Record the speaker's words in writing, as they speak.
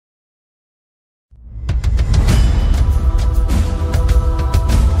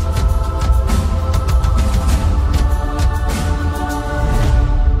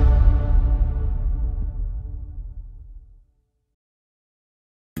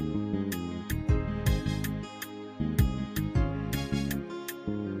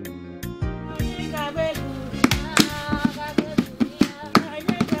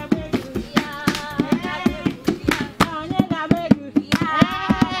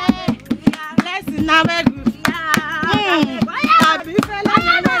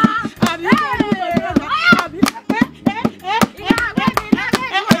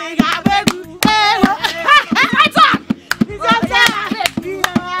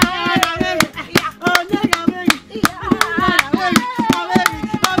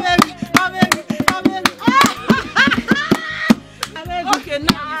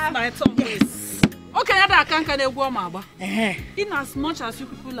In as much as you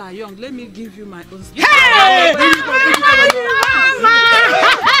people are young, let me give you my own speech. Hey!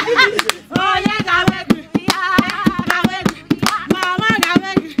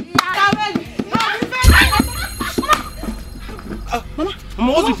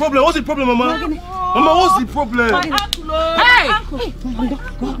 Mama, what's the problem? What's the problem, Mama? Mama, what's the problem? Hey!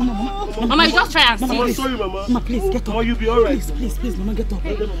 Mama, you just try and see. Mama, sorry, Mama. Mama, please get up. Mama, you'll be alright. Please, Mama, get up.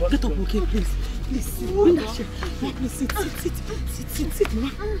 Get up, okay, please. Please, bring that chair. Mama, please, sit,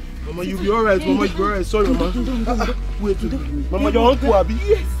 Mama. Mama, you'll be alright. Mama, you'll be alright. Sorry, Mama. Wait, Mama, your uncle, Abi.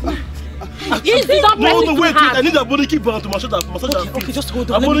 Yes. No, wait. I need a body keep balm to massage her. Okay, just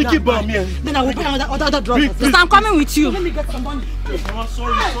hold on. A body keep balm, yeah. Then I will buy other drugs. Please, I'm coming with you. Let me get some money. Mama,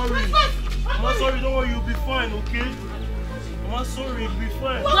 sorry. Mama, sorry, don't worry, you'll be fine, okay? Mama, sorry, you'll be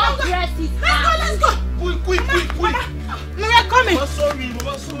fine. Let's go. Quick. Mama, coming. Mama, sorry,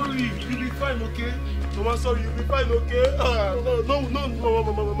 you'll be fine, okay? Mama, sorry, you'll be fine, okay? No,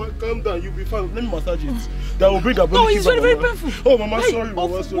 Mama, calm down, you'll be fine. Let me massage it. That will bring a body. No, it's very painful. Oh, Mama, sorry,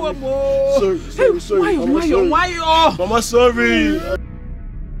 Mama, sorry. Why? Mama, sorry.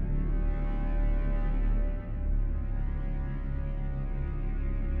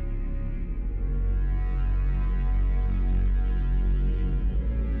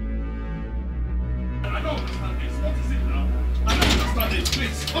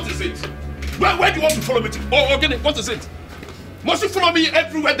 What is it? Where do you want to follow me to? Oh, okay, what is it? Must you follow me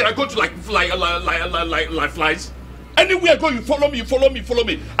everywhere that I go to like flies? Anywhere I go, you follow me.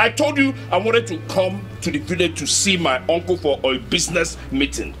 I told you I wanted to come to the village to see my uncle for a business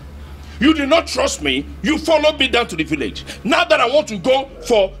meeting. You did not trust me. You followed me down to the village. Now that I want to go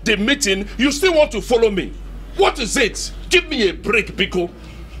for the meeting, you still want to follow me. What is it? Give me a break, Biko.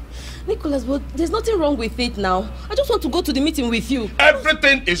 Nicholas, but there's nothing wrong with it now. I just want to go to the meeting with you.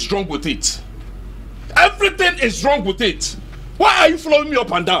 Everything is wrong with it. Everything is wrong with it. Why are you following me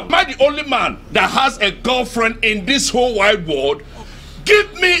up and down? Am I the only man that has a girlfriend in this whole wide world?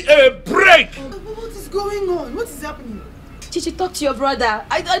 Give me a break! What is going on? What is happening? Chichi, talk to your brother.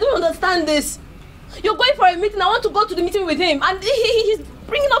 I don't understand this. You're going for a meeting. I want to go to the meeting with him. And he's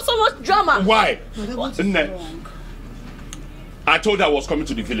bringing up so much drama. Why? What is wrong? I told her I was coming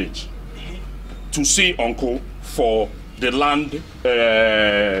to the village to see Uncle for the land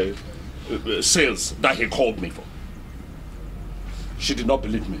sales that he called me for. She did not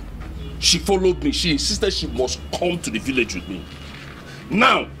believe me. She followed me. She insisted she must come to the village with me.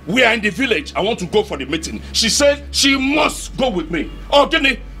 Now, we are in the village. I want to go for the meeting. She said she must go with me. Oh,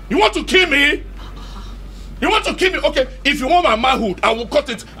 Gini, you want to kill me? You want to kill me? Okay, if you want my manhood, I will cut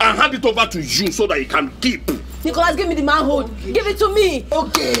it and hand it over to you so that you can keep. Nicholas, give me the manhood. Okay. Give it to me.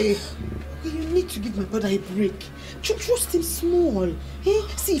 Okay. You need to give my brother a break. Trust him small. Hey,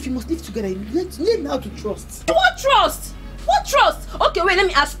 see, if you must live together, learn how to trust. What trust? What trust? Okay, wait, let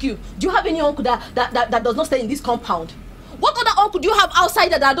me ask you. Do you have any uncle that does not stay in this compound? What other uncle do you have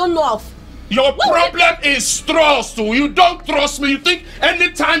outside that I don't know of? Your problem is trust. You don't trust me. You think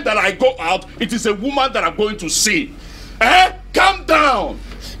anytime that I go out, it is a woman that I'm going to see. Calm down.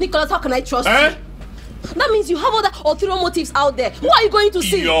 Nicholas, how can I trust you? That means you have other ulterior motives out there. Who are you going to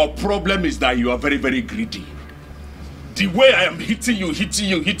see? Your problem is that you are very, very greedy. The way I am hitting you,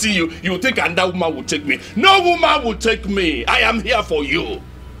 you think another woman will take me. No woman will take me. I am here for you.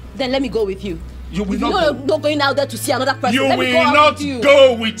 Then let me go with you. You will not going out there to see another person. You will not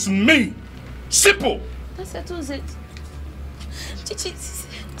go with me. Simple. That settles it. Chichi,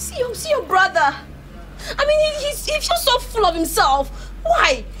 see your brother. I mean, he's just so full of himself.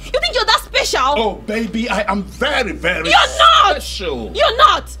 Why? You think you're that special? Oh, baby, I am very, very special. You're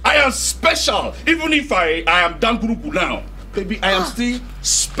not. I am special. Even if I am Danguruku now. Baby, I am still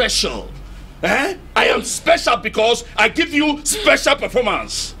special. I am special because I give you special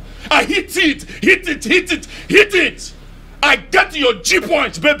performance. I hit it. I get your G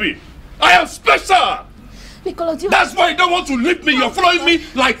points, baby. I am special. Nicola, that's why you don't want to leave me. You're following me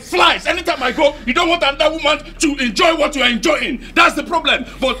like flies. Anytime I go, you don't want another woman to enjoy what you are enjoying. That's the problem.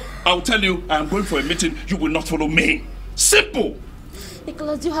 But I'll tell you, I am going for a meeting. You will not follow me. Simple.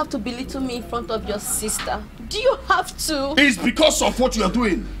 Nicholas, do you have to belittle me in front of your sister? Do you have to? It's because of what you are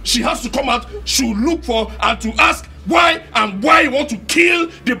doing. She has to come out, she'll look for and to ask why you want to kill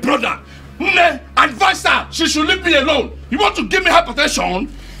the brother. advised her she should leave me alone. You want to give me hypertension?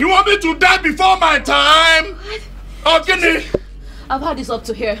 You want me to die before my time? What? Okay. I've had this up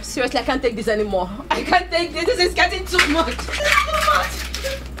to here. Seriously, I can't take this anymore. I can't take this. This is getting too much.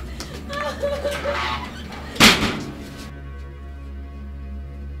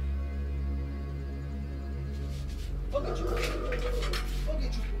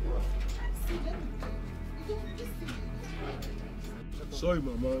 Sorry,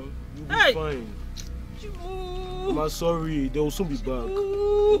 Mama. You'll be fine. Mama, sorry. They will soon be back.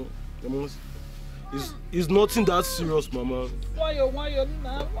 Mama, it's nothing that serious, Mama. Why?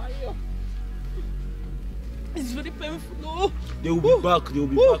 It's very painful. No. They will be back. They will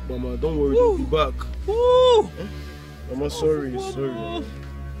be back, Mama. Don't worry. They will be back. Mama, sorry. Sorry.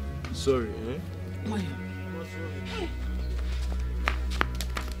 Sorry. Why?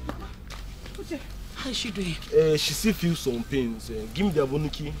 How is she doing? She still feels some pains. Give me the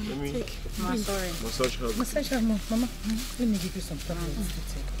abonuki. Let me take. Mama, sorry. Massage her. Massage her, Mama. Let me give you some tablets to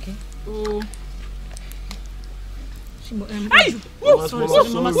take, okay? Oh. Hey! Sorry.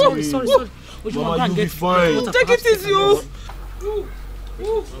 Mama, sorry. Mama, you'll be fine. Take it easy, Mama,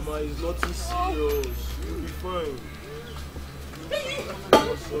 it's nothing serious. You'll be fine.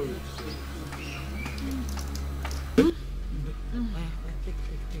 Mama, sorry.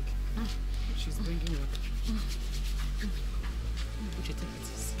 Take. She's bringing you up.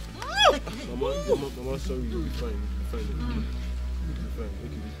 Mama, sorry. You'll be fine. You'll be fine.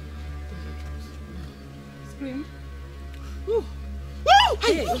 Scream.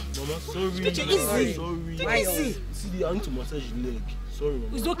 Hey. Mama, sorry. Take it easy. See, I need to massage your leg. Sorry,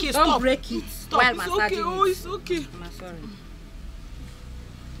 Mama. It's okay. Don't Stop. break it. Stop. While It's massaging okay. Oh, it's okay. Mama, sorry.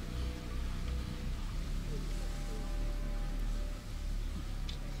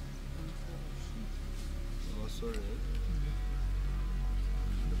 Mama, sorry.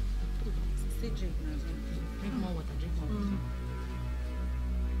 Drink more water.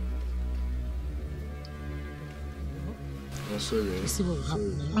 I'm sorry. You see what will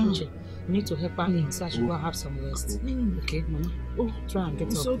happen now? You need to help her so she will have some rest. Okay, Mama? Try and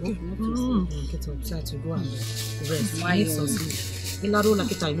get up. Okay. Get up. Try to go and rest. Need some sleep. I'm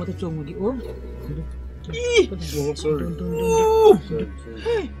sorry.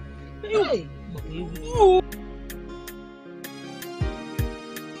 Hey.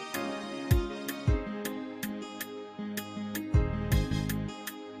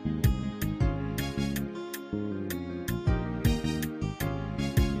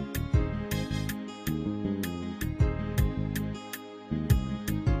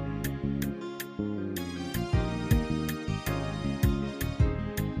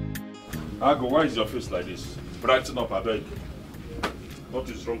 Ago, why is your face like this? Brighten up, I beg. What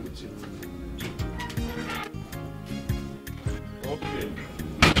is wrong with you? Okay.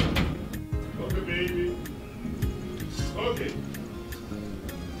 Okay, baby. Okay.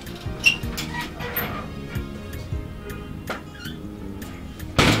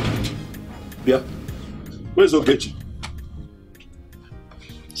 Yeah. Where's Ogechi?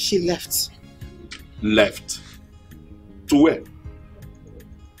 She left. Left? To where?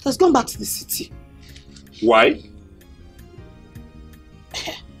 Has gone back to the city. Why?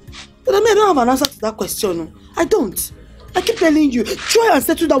 But I mean, I don't have an answer to that question. I don't. I keep telling you, try and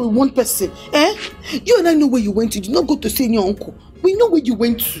settle down with one person. You and I know where you went to. You did not go to see your uncle. We know where you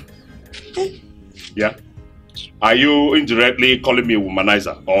went to. Yeah? Are you indirectly calling me a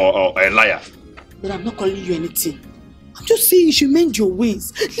womanizer or a liar? But I'm not calling you anything. I'm just saying you should mend your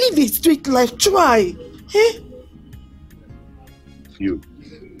ways. Live a straight life. Try.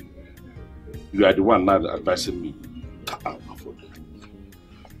 You are the one now advising me.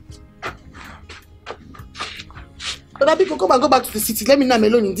 But Abiko, come and go back to the city. Let me know I'm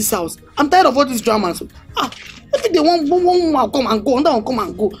alone in this house. I'm tired of all these dramas. Every day one woman come and go, another one come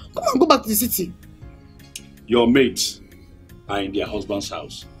and go. Come and go back to the city. Your mates are in their husband's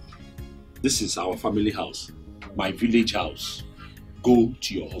house. This is our family house. My village house. Go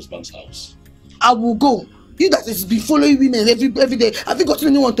to your husband's house. I will go. You that has been following women every day. Have you gotten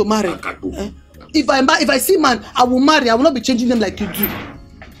anyone to marry? If I see man, I will marry. I will not be changing them like you do.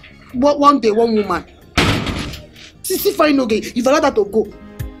 One day, one woman. See fine okay. If I allow that to go.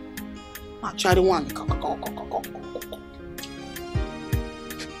 Try the one.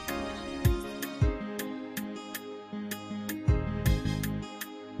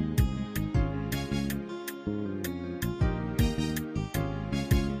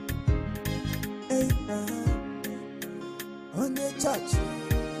 On the church,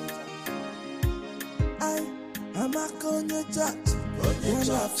 I'm a corner church. On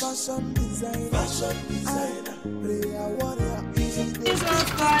the fashion designer, prayer warrior. It's on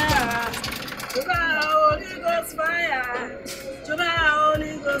fire. Juba Holy Ghost fire. Juba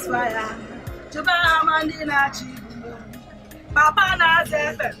Holy Ghost fire. Juba Mandina Chibu. Papa na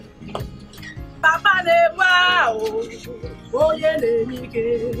zefe. Papa ne wow. Oye ne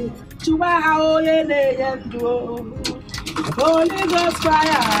nike. Juba oye ne yendo. Holy Ghost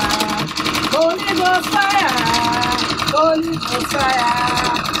fire. Holy Ghost fire. Holy Ghost fire.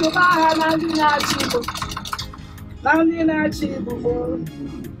 Juba Mandina Chibu. Mandina Chibu.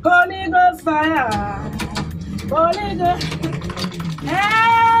 Holy Ghost fire. Holy Ghost. Hey,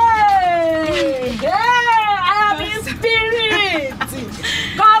 I am in spirit.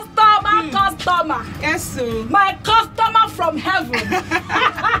 Customer. Yes, sir. My customer from heaven.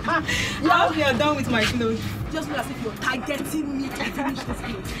 Now we are done with my clothes. Just look as if you're targeting me to finish this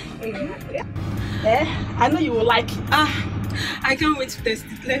clothes. I know you will like it. I can't wait to test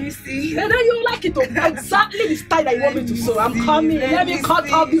it. Let me see. I know you will like it. Exactly the style that you want me to sew. I'm coming. Let me cut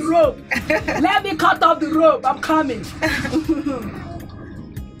off the rope. Let me cut off the rope. I'm coming.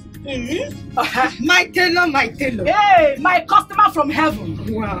 My tailor. Hey, my customer from heaven.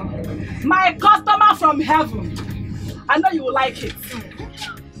 Wow. My customer from heaven. I know you will like it.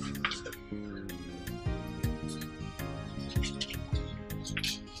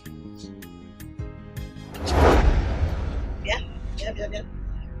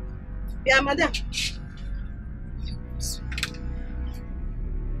 Yeah, madam.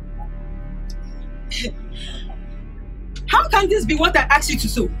 How can this be what I asked you to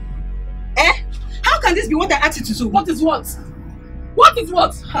sew? How can this be what I asked you to sew? What is what? What is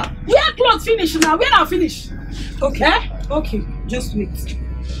what? Wear clothes finish now. Wear now finish. Okay. Okay. Just wait.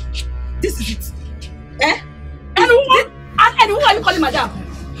 This is it. And who are you calling madam?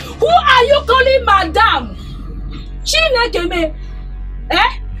 Who are you calling madam? Chineke.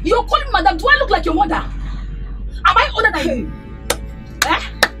 You're calling madam. Do I look like your mother? Am I older than you?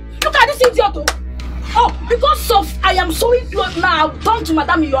 Look at this idiot. Oh, because of I am sewing clothes now, turn to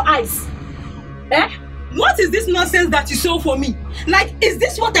madam in your eyes. What is this nonsense that you sew for me? Like, is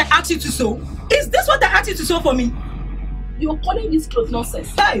this what I asked you to sew? Is this what I asked you to sew for me? You're calling this clothes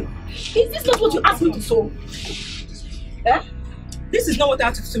nonsense. Hey, is this not what you asked me to sew? This is not what I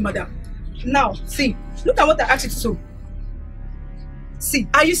asked you to sew, madam. Now, see, look at what I asked you to sew. See,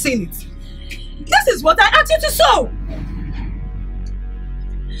 are you seeing it? This is what I asked you to sew.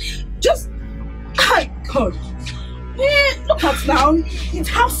 Just, my God. Look at now. It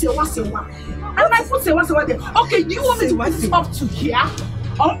has sewa. And I put sewa there. Okay, do you want me to put this up to here?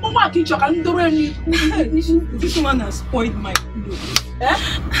 This woman has spoiled my clothes.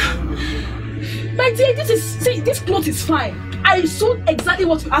 My dear, this clothes is fine. I sewed exactly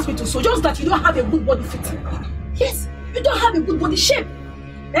what you asked me to sew, just that you don't have a good body fitting. Yes, you don't have a good body shape.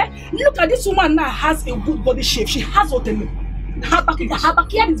 Look at this woman now has a good body shape. She has what they mean. Her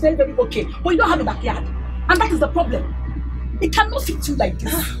backyard is very, very okay, but you don't have a backyard. And that is the problem. It cannot fit you like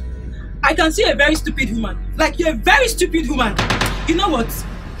this. I can see a very stupid woman. Like, you're a very stupid woman. You know what?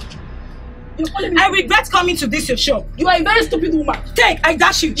 I regret coming to this your shop. You are a very stupid woman. Take, I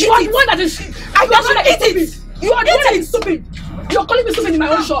dash you. You are the one that is. I dash you like stupid. You are the one that is stupid. You are calling me stupid in my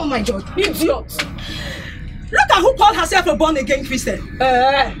own shop. Oh my God. Idiot. Look at who called herself a born-again Christian.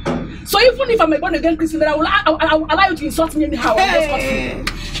 So even if I'm a born-again Christian, then I will allow you to insult me anyhow.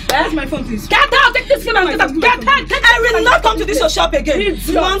 Where's my phone, please? Get out! Take this phone and get out! I will not come to this your shop again.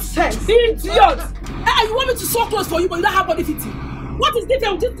 Idiot. Nonsense. Idiot. You want me to sew clothes for you, but you don't have body fitting. What is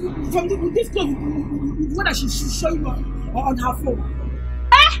different from this clothes? What does she show you on her phone?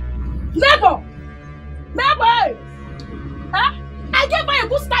 Neighbor! I gave her a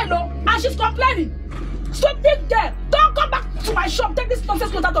good style, and she's complaining. Stupid girl! Don't come back to my shop. Take this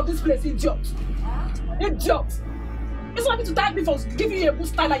nonsense clothes out of this place, idiot! Idiot! This want me to thank me for giving you a good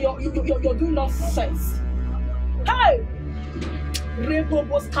style and you're doing nonsense. Hey!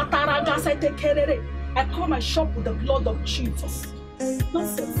 I cover my shop with the blood of Jesus.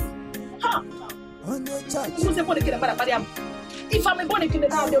 Nonsense. If I'm a born again, they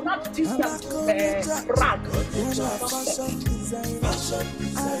will not teach me rag.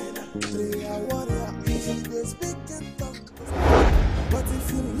 But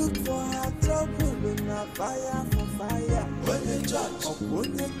if you look for her trouble in a fire for fire, when you judge,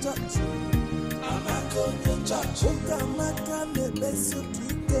 when you touch, I'm a going to judge. Ukamaka lebe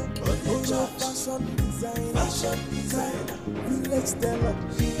sutite, Oyo fashion designer, village teller,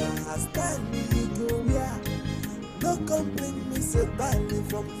 has time you go yeah. No complain me say time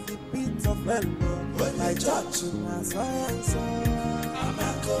from the pit of hell. When I judge, my science, I'm a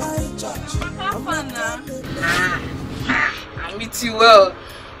going to judge. I meet you well.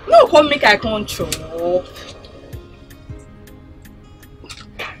 No, come make I control.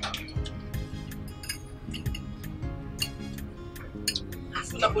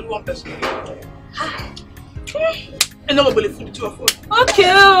 Not only one person. And no one food two of us. Okay,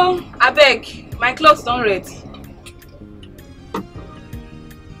 I beg. My clothes don't ready.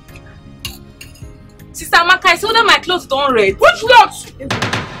 Sister Amaka, I told her my clothes don't ready. Which clothes?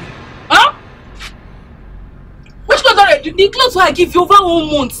 Huh? Which clothes don't ready? The clothes I give you over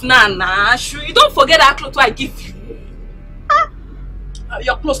 1 month now. Sure, you don't forget that clothes I give you.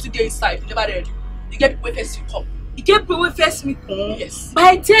 Your clothes today inside. Never ready. You get people first you come. You get people first me come. Yes. But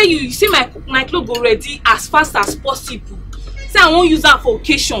I tell you, you see my clothes go ready as fast as possible. Say I won't use that for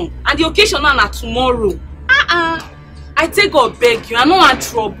occasion, and the occasion now tomorrow. I take God beg you. I don't want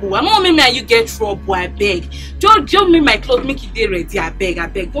trouble. I don't want me and you get trouble. I beg. Just make my clothes make it ready. I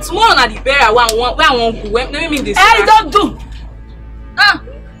beg. But tomorrow na the burial where I want go. Let me mean this. Hey, don't do.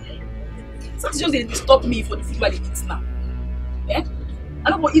 Something just they stop me for the food while they eat now. Eh? I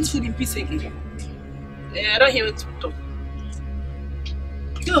don't want to eat food in peace again. I don't hear it to talk.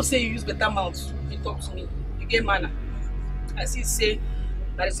 You don't say you use better mouth. You talk to me. You get manner. I see say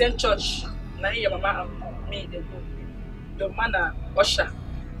that the same church. Now your mama and me they go. The man usher,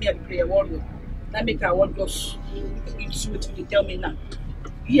 me a prayer warrior. That make I want just into it to tell me now.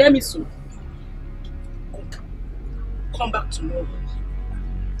 You hear me so? Come back tomorrow.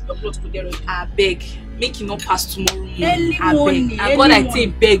 Your clothes go there. I beg. Make you not pass tomorrow morning. Early morning. I God I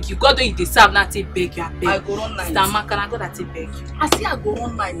take beg you. God don't you deserve not take beg you. I beg. I go run night. Sister Amaka, I God I take beg you. I see I go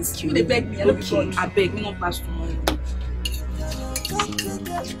run night. You dey beg me. Okay. I beg me not pass tomorrow.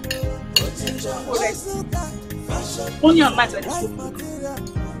 Only on night like this.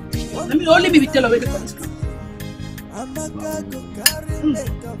 Let me only be tell already for this.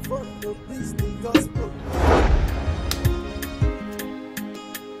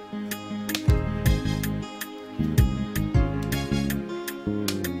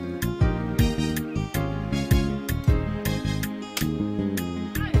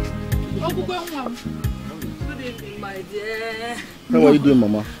 Good evening, my dear. How are you doing,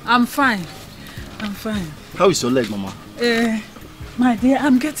 Mama? I'm fine. How is your leg, Mama? My dear,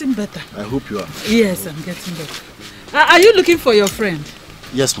 I'm getting better. I hope you are. Yes, I'm getting better. Are you looking for your friend?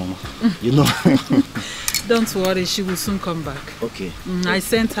 Yes, Mama. You know. Don't worry, she will soon come back. Okay. I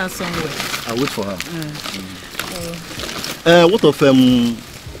sent her somewhere. I'll wait for her. What of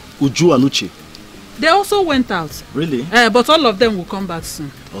Uju and Uche? They also went out. Really? But all of them will come back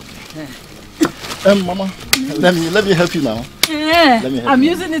soon. Okay. Mama, let me help you now. Yeah, Let me help I'm you.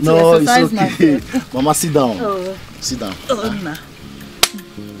 using it to exercise myself. Mama, sit down. Oh. Sit down. Oh, nah.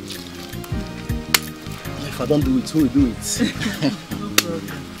 If I don't do it, who will do it? No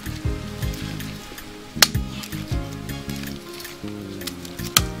problem.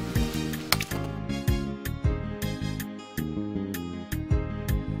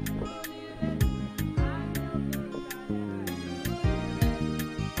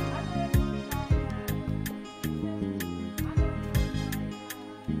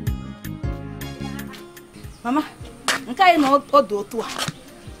 Mama, nkai no odo otu a.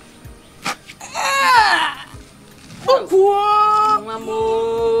 Mamo.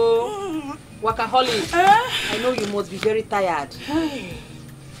 Workaholic. I know you must be very tired. Hey,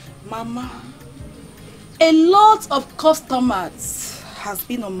 Mama, a lot of customers has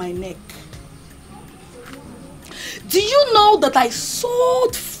been on my neck. Do you know that I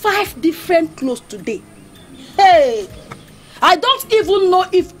sold 5 different clothes today? Hey, I don't even know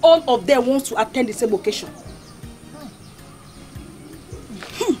if all of them want to attend the same occasion.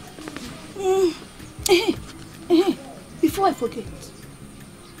 Before I forget,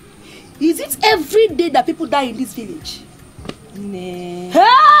 is it every day that people die in this village? Nee.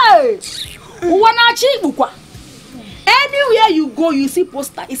 Hey! Anywhere you go, you see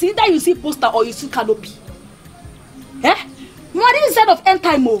poster. It's either you see poster or you see canopy. Eh? What is that of end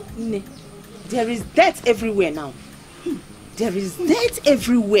time? Nee. There is death everywhere now. There is death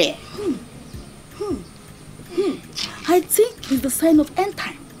everywhere. I think it's the sign of end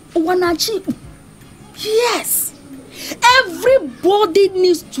time. Yes. Everybody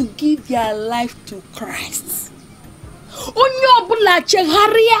needs to give their life to Christ.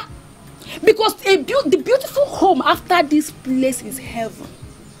 Because the beautiful home after this place is heaven.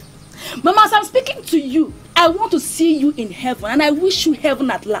 Mama, as I'm speaking to you, I want to see you in heaven, and I wish you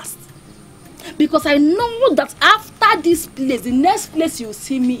heaven at last. Because I know that after this place, the next place you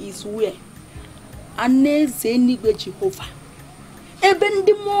see me is where? Jehovah. Even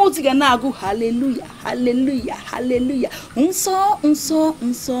the most gonna go hallelujah, hallelujah, hallelujah. Unso.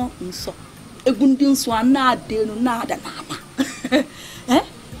 Egundi unso anade no nada nana.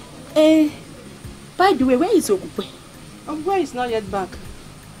 By the way, where is Ogwe? Ogwe is not yet back.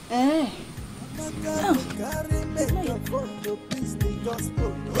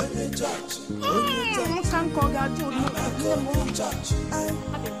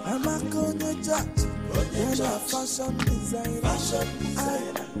 Fashion designer,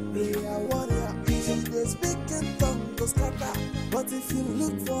 they are warrior. They speak in tongue to scatter, but if you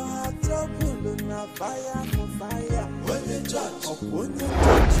look for her trouble, na fire for fire. When you judge, when you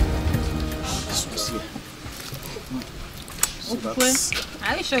judge.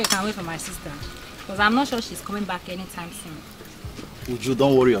 Are you sure you can wait for my sister? Because I'm not sure she's coming back anytime soon. Uju,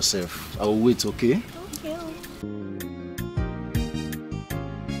 don't worry yourself. I will wait, okay?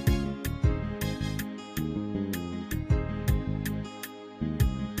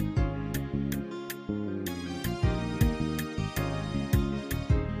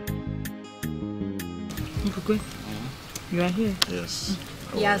 Okay. You are here? Yes.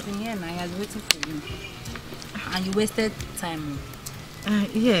 He has been here now. He has been waiting for you. And you wasted time.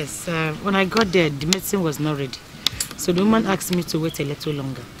 Yes. When I got there, the medicine was not ready. So the woman asked me to wait a little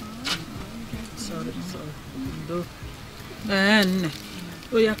longer. Sorry.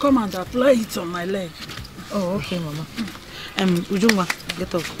 Oh, yeah, come and apply it on my leg. Oh, okay, Mama. Ujungwa,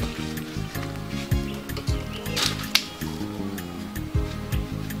 get up.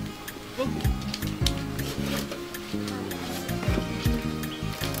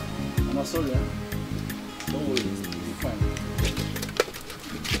 I'm sorry, don't worry, you'll be fine.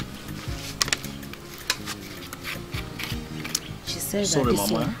 She said sorry, that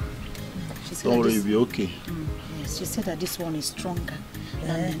this Mama. One, she said don't worry, this, you'll be okay. Yes, she said that this one is stronger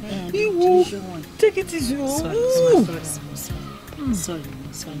than the usual one. Take it easy. Sorry.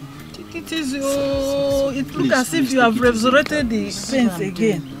 Take it easy. It looks as if you have resurrected the pains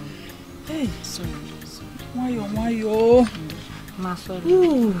again. Hey, sorry. Why? Ma, sorry.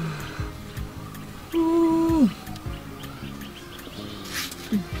 Ooh.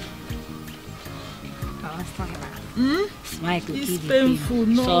 It's painful,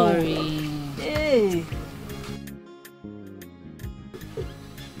 no. Sorry. Hey.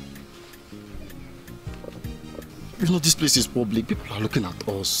 You know, this place is public. People are looking at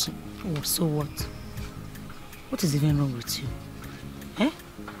us. Oh, so what? What is even wrong with you? Eh?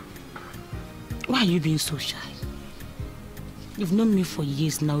 Why are you being so shy? You've known me for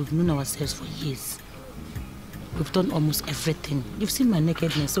years now. We've known ourselves for years. We've done almost everything. You've seen my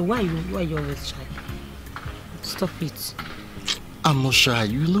nakedness. So why are you always shy? Stop it. I'm not shy.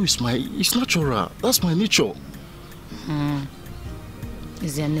 You know, it's natural. That's my nature.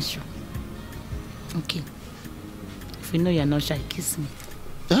 It's your nature. Okay. If you know you're not shy, kiss me.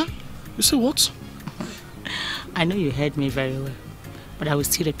 Eh? You say what? I know you heard me very well, but I will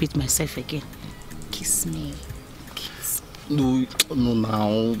still repeat myself again. Kiss me. Kiss. No,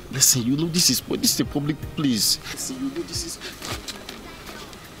 now. Listen, you know this is a public place. Listen, you know this is.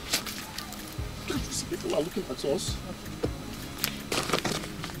 Don't you see people are looking at us?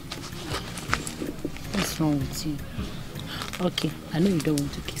 What's wrong with you? Okay, I know you don't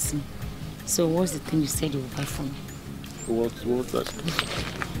want to kiss me. So what's the thing you said you will buy for me? What's that?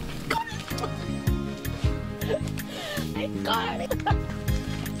 I got it.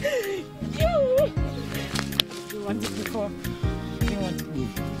 You want it before? You want it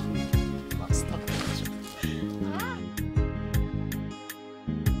before? Stop it.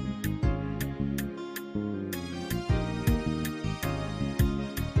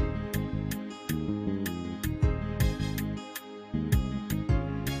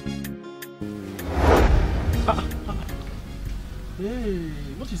 Hey,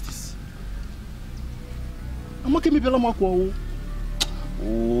 what is this? Amaka mi bela makwa.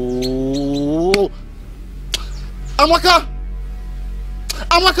 Oh. Amaka!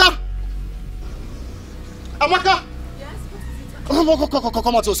 Yes, what is it?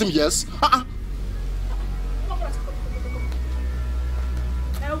 Come out to him, yes. Is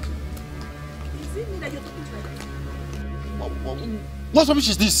it me that you're talking to? What rubbish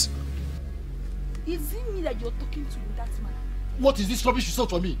is this? Is it me that you're talking to in that manner? What is this rubbish you said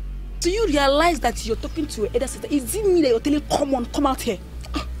to me? Do you realize that you're talking to your elder sister? Is it me that you're telling, come out here?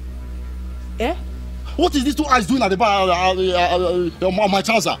 Eh? What is these two eyes doing at the bar on my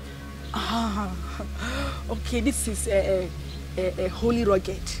trouser? Okay, this is a holy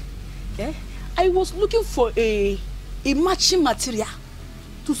rugged. Eh? I was looking for a matching material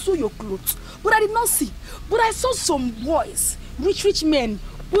to sew your clothes, but I did not see. But I saw some boys, rich men,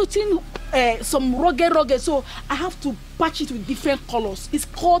 putting some rugged, so I have to patch it with different colors. It's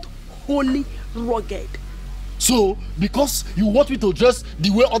called holy rugged. So, because you want me to dress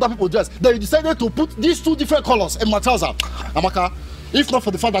the way other people dress, then you decided to put these two different colors in my trouser. Amaka, if not for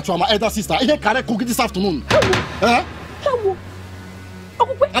the fact that you are my elder sister, I can't cook this afternoon. Hello.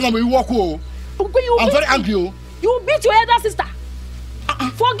 And I'm a walk. I'm very angry. You beat your elder sister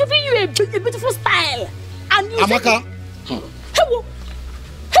for giving you a beautiful style. And you Amaka. Hewo.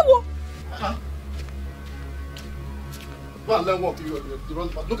 Go and learn work.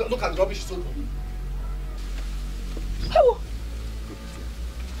 Look at the rubbish you sold for me. Hewo.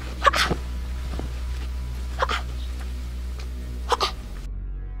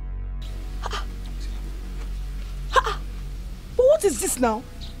 But what is this now?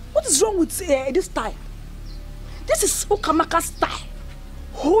 What is wrong with this style? This is Ukamaka's style.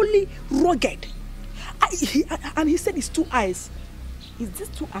 Holy, rugged. And he said it's 2 eyes. Is this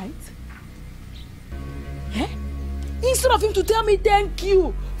 2 eyes? Eh? Instead of him to tell me thank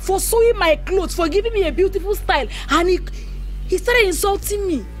you for sewing my clothes, for giving me a beautiful style, and he started insulting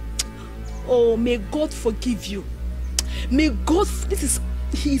me. Oh, may God forgive you. May God,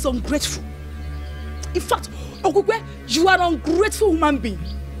 he is ungrateful. In fact, Okukwe, you are an ungrateful human being.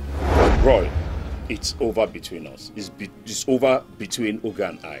 Roy, it's over between us. It's over between Oga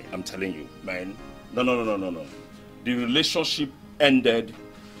and I. I'm telling you, man. No. The relationship ended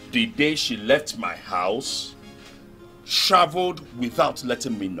the day she left my house, traveled without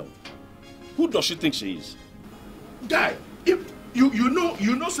letting me know. Who does she think she is? Guy, if you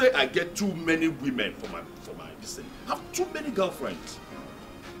know, say I get too many women for my listen. I have too many girlfriends.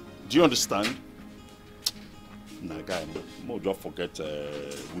 Do you understand? Nah, guy, more just forget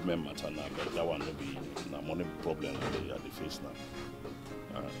women matter now. But that one will be money problem at the face now.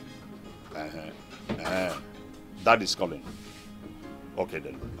 Dad is calling. Okay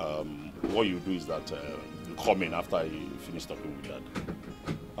then. What you do is that you come in after you finish talking with Dad.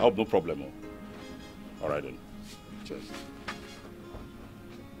 I hope no problem. All right then. Cheers.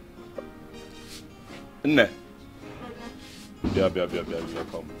 Ne. Yeah,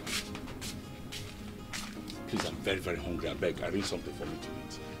 come. Please, I'm very, very hungry. I beg. I need something for me to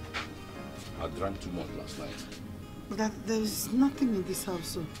eat. I drank too much last night. There's nothing in this house,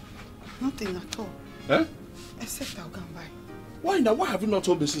 so nothing at all. Eh? Except I'll go and buy. Why now? Why have you not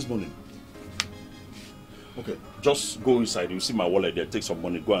told me this morning? Okay, just go inside. You see my wallet there. Take some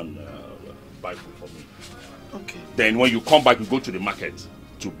money. Go and buy food for me. Okay. Then when you come back, you go to the market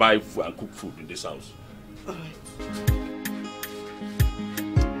to buy food and cook food in this house. All right.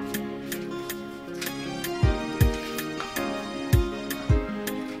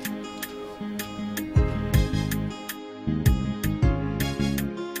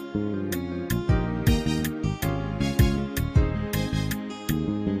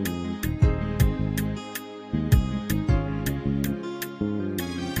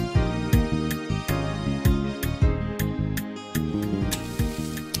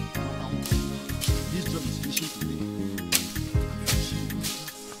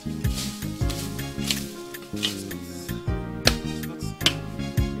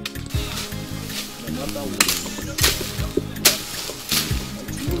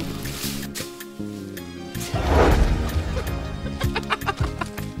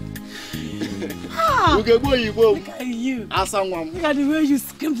 Look at you. Look at the way you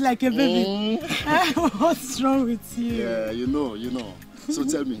screamed like a baby. What's wrong with you? Yeah, you know. So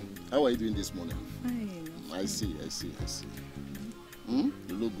tell me, how are you doing this morning? Fine. I see. You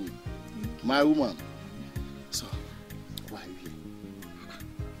look good. My woman. So, why are you here?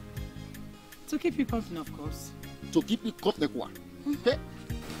 To keep you company, of course. To keep you company, what?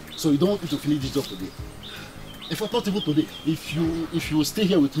 So you don't want me to finish this job today? If I thought even today, if you stay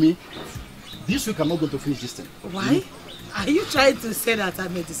here with me, this week I'm not going to finish this thing. Why? Are you trying to say that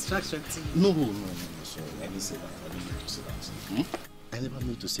I'm a distraction to you? No, sorry. I didn't say that. I didn't mean to say that. I never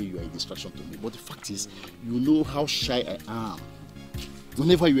meant to say you are a distraction to me. But the fact is, you know how shy I am.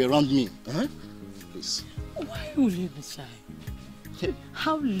 Whenever you're around me, please. Why will you be shy?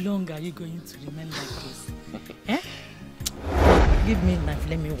 How long are you going to remain like this? Give me a knife.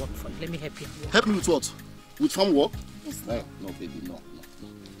 Let me work for you. Let me help you. Help me with what? With farm work? Yes. No, baby, no.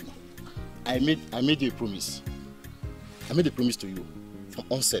 I made you a promise. I made a promise to you from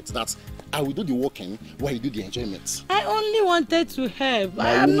onset that I will do the working while you do the enjoyment. I only wanted to help.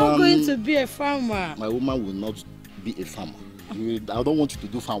 I'm not going to be a farmer. My woman will not be a farmer. I don't want you to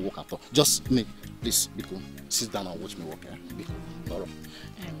do farm work at all. Just me, please, Biko, sit down and watch me work. Biko, Noro.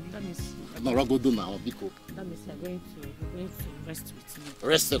 Let me see. Noro, go do now, Biko. Let me see. I'm going to rest with me.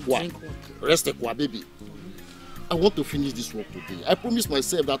 Rest the kwa, baby. I want to finish this work today. I promised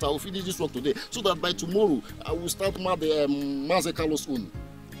myself that I will finish this work today so that by tomorrow I will start Maze Carlos own.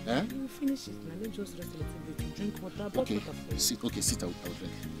 You will finish it now. Let's just rest a little bit. Drink water. Okay, sit. Okay, sit. I will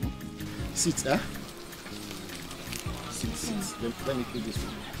drink. Sit, Sit. Let me put this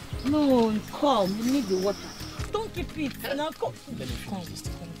one. No, come. You need the water. Don't keep it. Now come. Let me finish this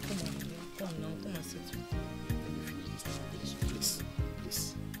thing. Come now, come and sit. Please.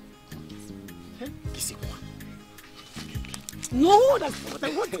 Kiss it one. No, that's not what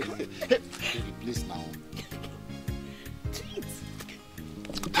I want. Baby, please now.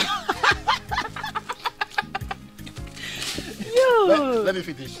 Let me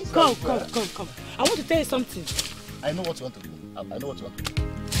finish. Come. I want to tell you something. I know what you want to do.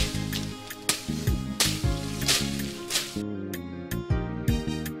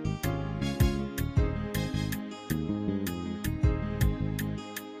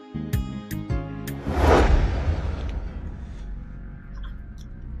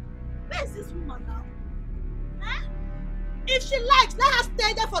 Where is this woman now? Huh? If she likes, let her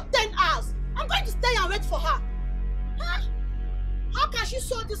stay there for 10 hours. I'm going to stay and wait for her. Huh? How can she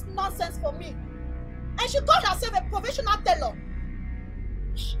show this nonsense for me? And she called herself a professional tailor.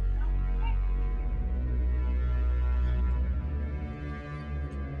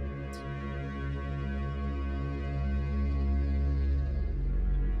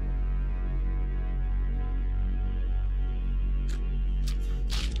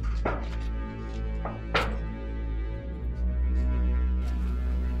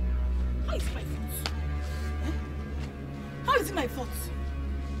 How is it my fault? How is it my fault?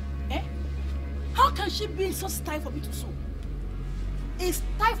 How can she be so style for me to sew? It's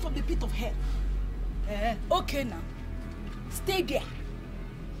style from the pit of hell. Okay now. Stay there.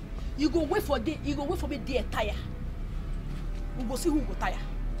 You go wait for me there tire. We go see who go tire.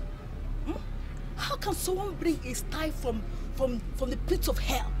 How can someone bring a style from the pit of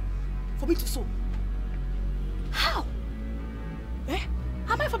hell for me to sew? How?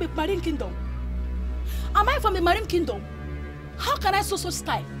 Am I from the marine kingdom? How can I sew such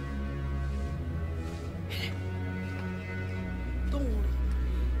style? Don't worry.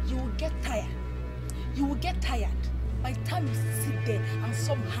 You will get tired. By the time you sit there and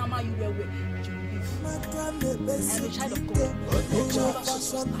some hammer you will leave. I am a child of God. But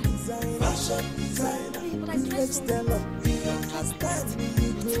I dress so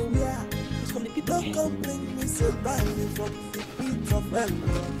it's from the people of hell.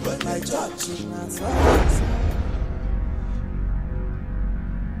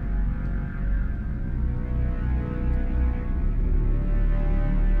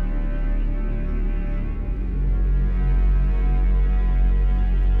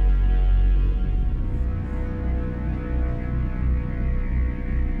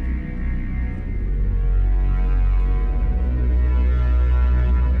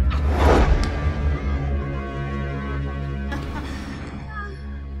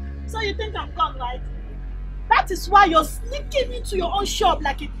 That is why you're sneaking into your own shop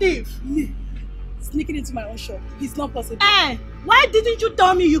like a thief. Me? Sneaking into my own shop? It's not possible. Why didn't you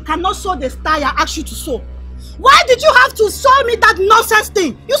tell me you cannot sew the style I asked you to sew? Why did you have to sew me that nonsense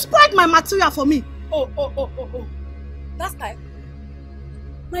thing? You spoiled my material for me. Oh. That style?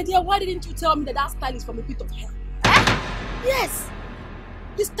 My dear, why didn't you tell me that style is from the pit of hell? Yes.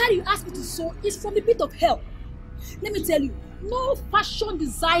 The style you asked me to sew is from the pit of hell. Let me tell you, no fashion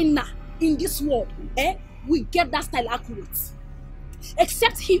designer in this world will get that style accurate.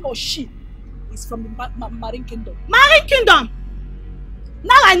 Except he or she is from the marine kingdom. Marine kingdom?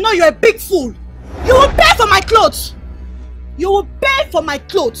 Now I know you're a big fool. You will pay for my clothes. You will pay for my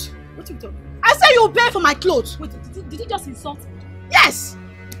clothes. What are you talking? I said you will pay for my clothes. Wait, did you just insult me? Yes.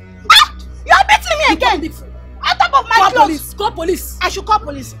 You're beating me again. On top of my clothes. Call police. I should call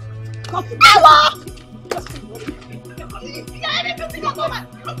police. Call police. Hello.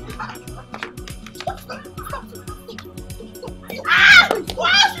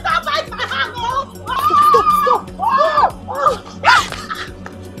 Why should I bite my hand? Stop.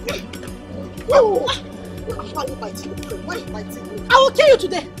 Why are you biting? Why are you biting? I will kill you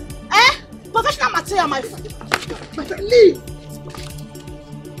today. Professional material, my friend. My friend, leave.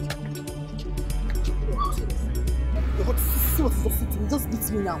 See what is the sitting? Just beat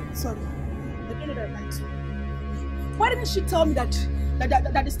me now. Sorry. I don't know that I like you. Why didn't she tell me that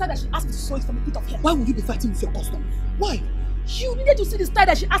the style that she asked me to sew is from the pit of hell? Why would you be fighting with your customer? Why? You needed to see the style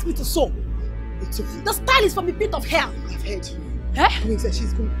that she asked me to sew. It's okay. The style is from the pit of hell. I've heard you. Inside,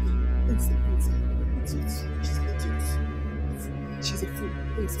 she's going. Inside. She's an idiot. She's a fool.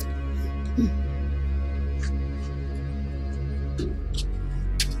 Inside.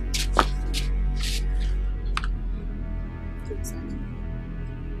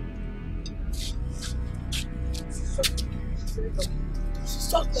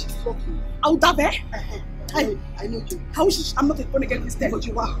 Stop. I would have her. I know you. How is she? I'm not a born again Christian. But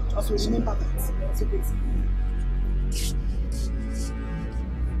you are. Also remember that. It's okay.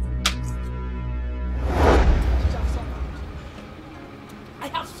 I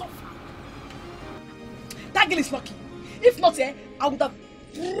have suffered. that girl is lucky. If not, I would have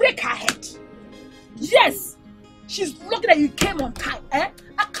break her head. Yes, she's lucky that you came on time. Break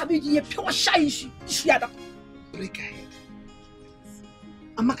her head.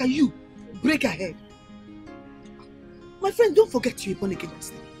 Amaka, you break her head. My friend, don't forget you're a born again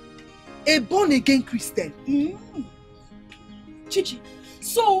Christian. A born again Christian. Chichi,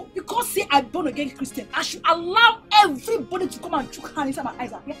 so because say I'm born again Christian, I should allow everybody to come and chook hand inside my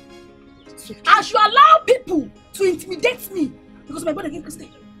eyes. Yeah? I should allow people to intimidate me because I'm born again Christian.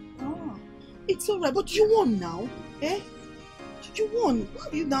 Oh, it's alright, but you won now. You won. Why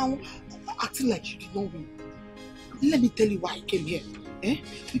are you now acting like you did not win? Let me tell you why I came here.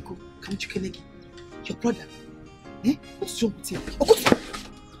 Biko, come to Kenegi. Your brother. What's wrong with him? I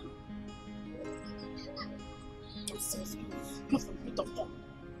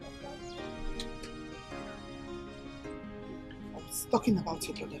was talking about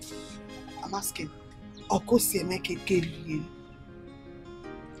your brother. I'm asking. What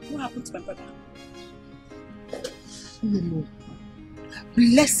happened to my brother? No.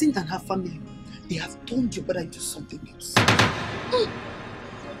 Blessing and her family, they have turned your brother into something else.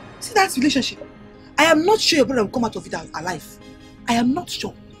 See that relationship? I am not sure your brother will come out of it alive. I am not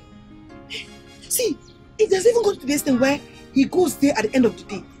sure. See, it has even gone to the extent where he goes there at the end of the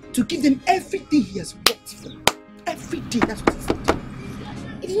day to give them everything he has worked for. Every day, that's what he said.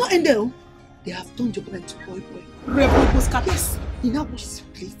 It did not end there. They have turned your brother into boy. Yes, he now washes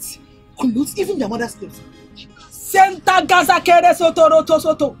plates, clothes, even their mother's clothes. Senta Gaza Kere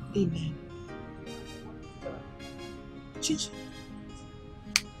Soto. Amen. Chichi.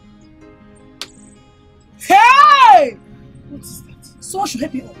 Hey! What is that? Someone should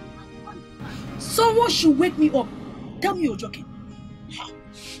help me up. Someone should wake me up. Tell me you're joking.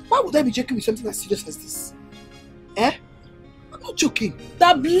 Why would I be joking with something as serious as this? I'm not joking.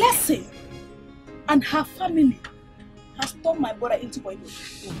 The blessing and her family has turned my brother into boy.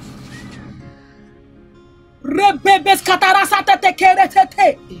 Rebebes katarasata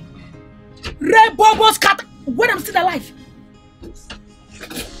tekeretete. Rebobos kat. When I'm still alive.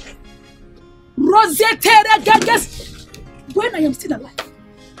 Rosetere gages. When I am still alive.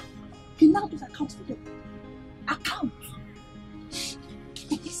 He now does accounts for them. Account.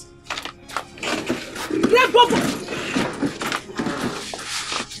 Rebobos.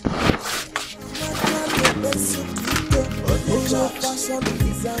 Fashion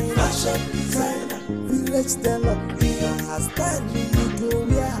designer, village teller, has time in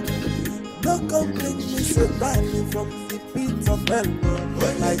Nigeria. No complete me so badly from the pit of hell.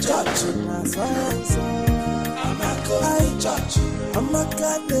 My church in my science. I'm a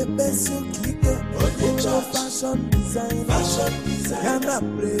kind of best you keep it. Fashion designer, and a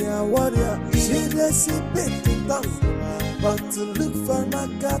prayer warrior. She does see big tongues. But to look for my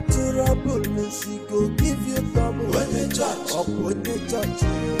cat to rubble, she go give you trouble. When you judge, up when you judge.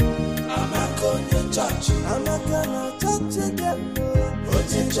 I'm a gonna judge. I'm a gonna judge again. When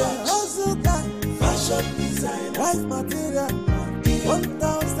you judge, also that fashion design, white material,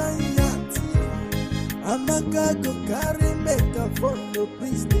 1,000 yards. I'm a gonna go carry makeup for the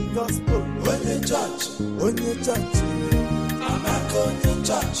priest the gospel. When you judge, I'm a gonna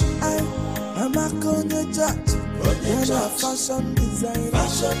judge. I'm a gonna judge. I'm a fashion designer,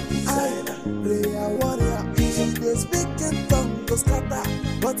 prayer warrior. She dey speak in tongues to scatter,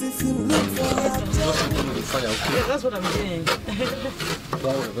 but if you look for her, yeah, that's what I'm doing.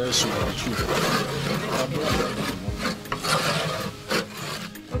 Wow, very soon.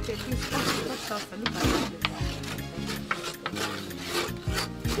 Okay, please, let's start. Look at it.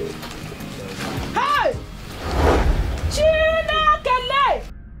 Hey! Chinakele!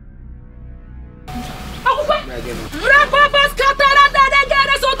 Rebobos katarada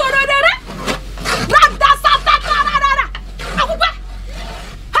degere sotorere. Rada satatarara.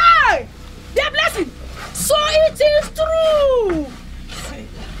 Hey! The blessing. So it is true.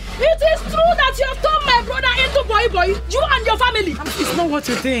 It is true that you have turned my brother into boy. You and your family. It's not what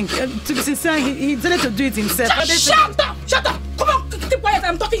you think. To be sincere, he decided to do it himself. Shut up! Come on, keep quiet.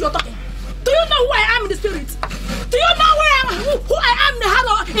 I'm talking, you're talking. Do you know who I am in the spirit? Do you know who I am in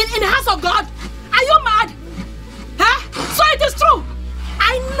the house of God? Are you mad? Huh? So it is true.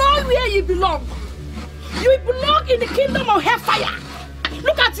 I know where you belong. You belong in the kingdom of hellfire.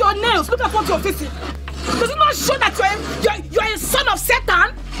 Look at your nails. Look at what you're facing. Does it not show that you're a son of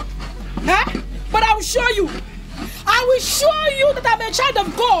Satan? Huh? But I will show you. I will show you that I'm a child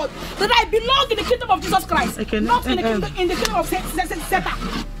of God. That I belong in the kingdom of Jesus Christ. Okay, not in the kingdom of Satan.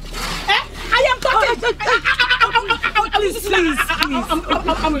 I am talking. Please.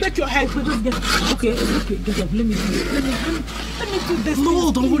 I'll break your head. Okay, get up. Let me do this.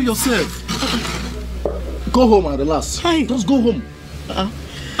 No, don't worry yourself. Go home and relax. Hey. Just go home.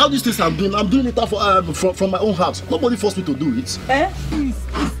 All these things I'm doing it from my own heart. Nobody forced me to do it. Please,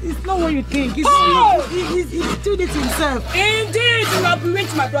 it's not what you think. He's doing it himself. Indeed, you have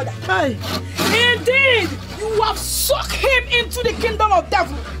bewitched my brother. Hey. Indeed, you have sucked him into the kingdom of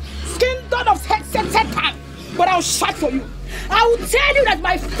devil, kingdom of Satan. But I'll shout for you. I will tell you that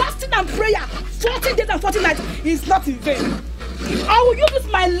my fasting and prayer, 40 days and 40 nights, is not in vain. I will use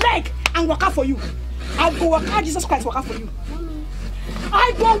my leg and work out for you. I go work out Jesus Christ, work out for you.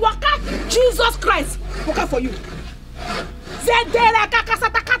 I go work out Jesus Christ, work out for you. Zedere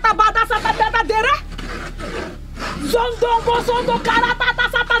kakasata kata bada sata dada dere. Zondongo zondo karatata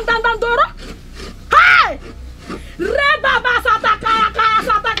satan dandandoro. Hey! Reba basata kaya kaya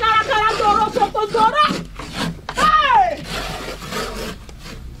sata kaya kaya doro soto doro. Hey!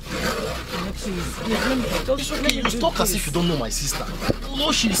 You talk as if you don't know my sister. You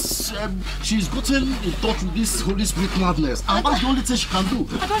know she's gotten in touch with this Holy Spirit madness, and that's the only thing she can do.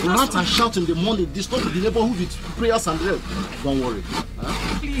 Rant and shout in the morning, disturb the neighborhood with prayers and rest. Don't worry.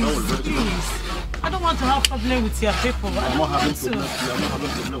 Please. I don't want to have problem with your people. I'm not having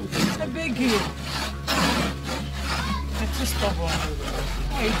problem with you. I beg you. You're too stubborn.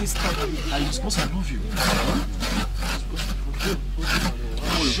 Why are you this stubborn? You're supposed to love you.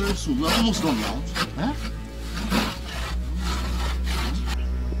 Very soon. We're almost done now.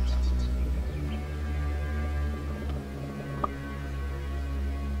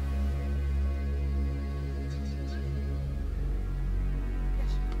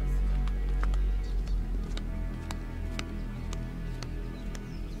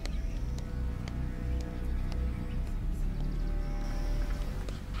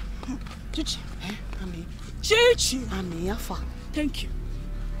 Chichi. Thank you.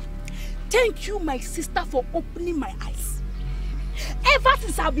 Thank you, my sister, for opening my eyes. Ever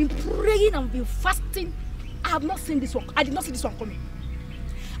since I've been praying and been fasting, I have not seen this one. I did not see this one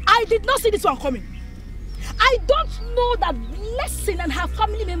coming. I don't know that Blessing and her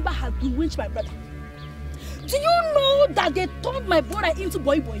family member have bewitched my brother. Do you know that they turned my brother into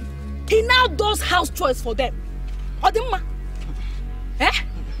boy? He now does house chores for them. Odimma.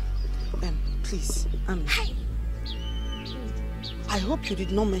 Please, I hope you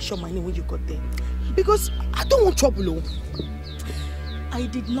did not mention my name when you got there, because I don't want trouble. I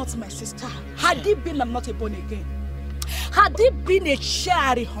did not, my sister. Had it been I'm not a born again, had it been a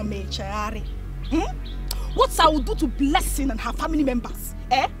chari, what I would do to Blessing and her family members,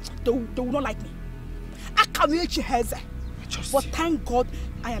 they will not like me. I can't reach her. But thank God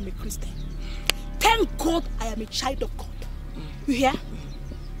I am a Christian. Thank God I am a child of God. You hear?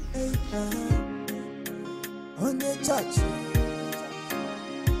 On your church,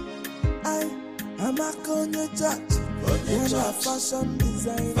 I'm a on your church. I'm a fashion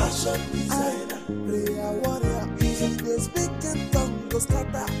designer. Prayer warrior. If they speak in tongue, go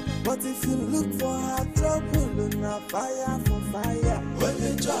scatter. But if you look for her trouble, na fire for fire. On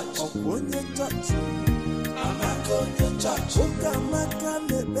your church, on your church, I'm a on your church. Okamaka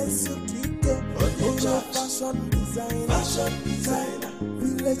le besu kike. On your church, fashion designer.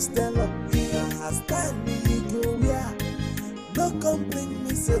 Village teller, has time you go yeah. No come bring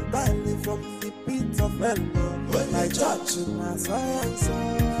me Satan from the pit of hell. My church, my science.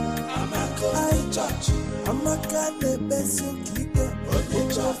 I'm a church. I'm a kind of best you keep it.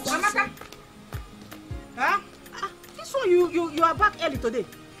 Amaka? Huh? This one you are back early today.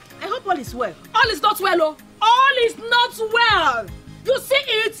 I hope all is well. All is not well, oh. All is not well. You see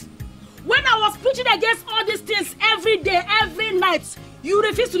it? When I was preaching against all these things every day, every night, you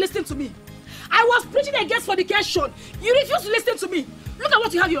refused to listen to me. I was preaching against fornication. You refused to listen to me. Look at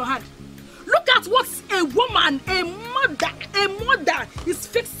what you have in your hand. Look at what a woman, a mother is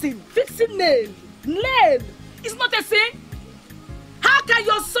fixing nail. It's not a sin. How can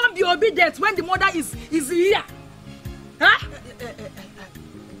your son be obedient when the mother is here? Huh?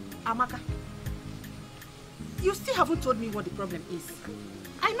 Amaka, you still haven't told me what the problem is.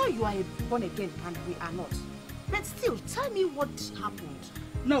 I know you are a born again and we are not. But still, tell me what happened.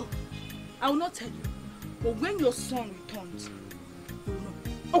 No, I will not tell you. But when your son returns, you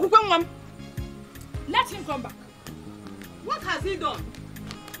will know. Let him come back. What has he done?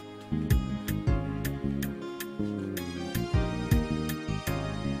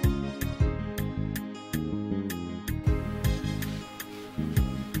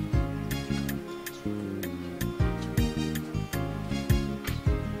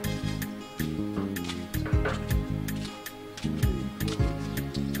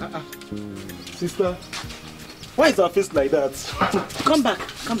 Sister, why is her face like that? Come back.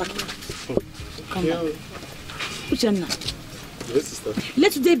 Come back. Yeah. Uchenna, Yes, sister.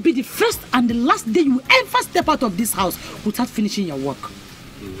 Let today be the first and the last day you ever step out of this house without finishing your work.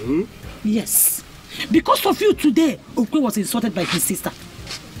 Mm-hmm. Yes. Because of you today, Okwe was insulted by his sister.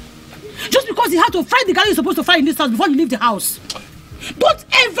 Just because he had to fry the garlic you're supposed to fry in this house before you leave the house. Don't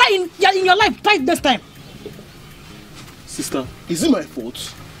ever in your life try it this time. Sister, is it my fault?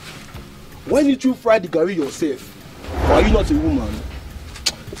 Why did you fry the garlic yourself? Or are you not a woman?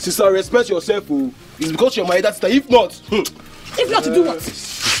 Sister, respect yourself. Oh. It's because you're my elder sister. If not, if not to do what?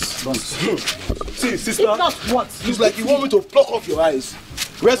 See, sister. If not what? It's like you want me to pluck off your eyes.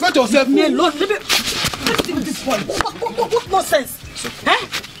 Respect yourself. Me alone. Let's see this boy. What nonsense? Huh?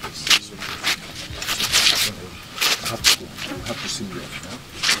 I have to go. I have to see you.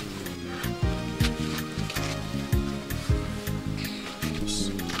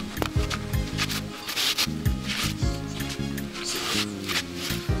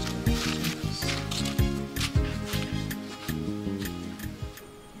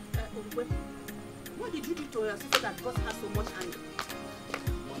 What did you do to your sister that caused her so much anger?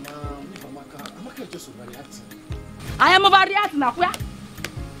 Amaka is just overreacting. I am overreacting now.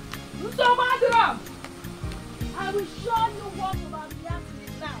 So madam, I will show you what overreacting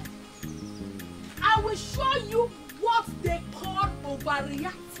is now. I will show you what they call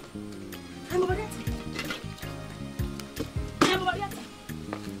overreacting. I'm overreacting. I am overreacting.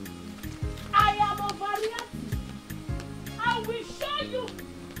 I am overreacting. I will show you.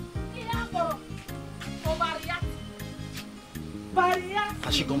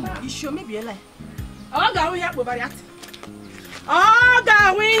 Has she gone mad? You show me be lie. Oh, go here for variety. Oh,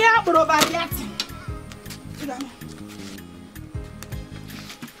 go here for variety.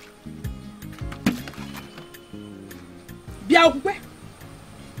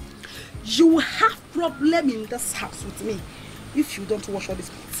 You have problem in this house with me if you don't wash all these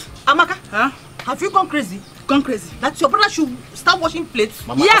plates. Amaka, huh? Have you gone crazy? Gone crazy. That your brother should start washing plates?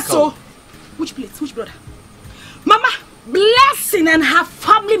 Mama, yes, so. Which plates? Which brother? Mama, Blessing and her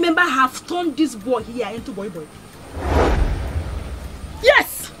family member have turned this boy here into boy.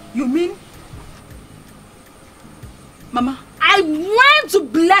 Yes! You mean? Mama, I went to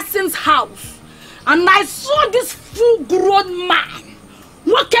Blessing's house and I saw this full-grown man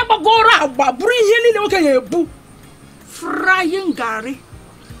frying gari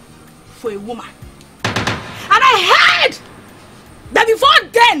for a woman. And I heard that before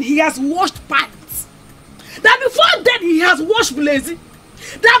then he has washed pants. That before then he has washed Blazy.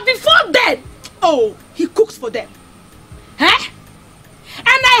 That before then, oh, he cooks for them. Eh? And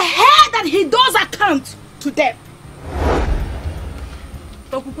I heard that he does account to them.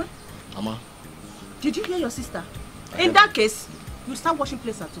 Mama. Did you hear your sister? In that case, you start washing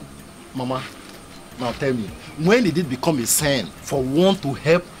plates at home. Mama, now tell me, when did it become a sign for one to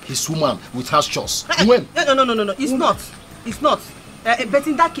help his woman with house chores? When? No. It's not. It's not. But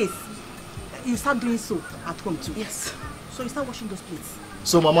in that case, you start doing so at home too. Yes. So you start washing those plates.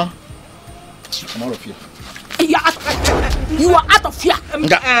 So, Mama, I'm out of here. You are out of here. I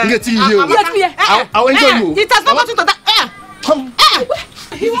will enjoy you. It has nothing to that. Come.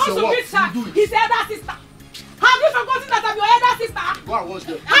 He wants to meet her, his elder sister. Have you forgotten that I'm your elder sister? Go and watch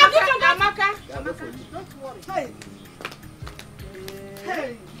them. Have you forgotten? Amaka, don't worry.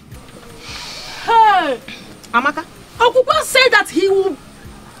 Hey. Amaka, Okuko said that he will.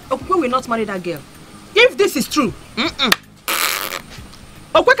 Okwe will not marry that girl. If this is true,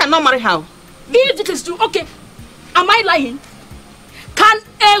 Okwe cannot marry her. If it is true, okay. Am I lying? Can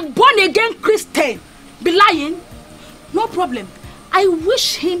a born-again Christian be lying? No problem. I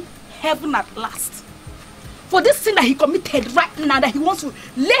wish him heaven at last. For this sin that he committed right now, that he wants to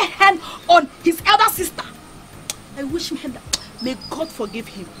lay hand on his elder sister. I wish him heaven. May God forgive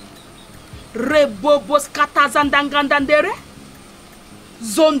him. Rebobos katazandangandandere.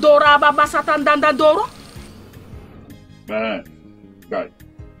 Zondora babasatandandandoro. Man, guy.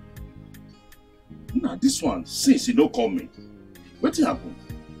 Now this one, since he don't call me, what happened?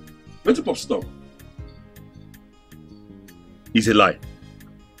 Where the pop stop? It's a lie.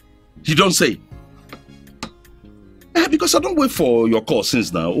 You don't say. Because I don't wait for your call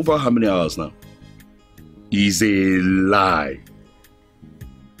since now. Over how many hours now? It's a lie.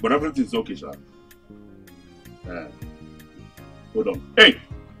 But everything's okay, sir. Hold on. Hey!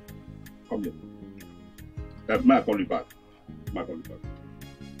 Come here. May I call you back? May I call you back?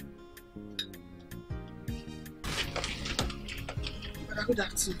 Good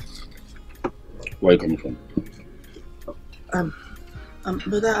afternoon. Where are you coming from?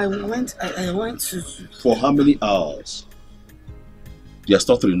 Brother, I went to... For how many hours? You are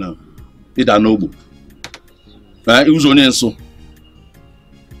stuttering now. It are noble. It was only so.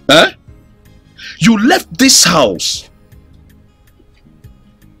 You left this house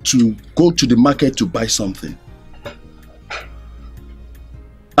to go to the market to buy something.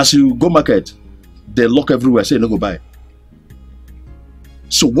 As you go market, they lock everywhere, say no go buy.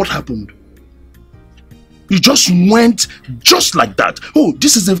 So what happened? You just went just like that. Oh,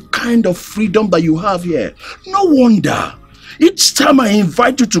 this is the kind of freedom that you have here. No wonder. Each time I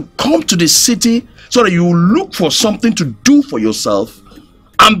invite you to come to the city so that you look for something to do for yourself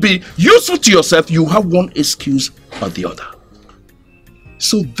and be useful to yourself, you have one excuse or the other.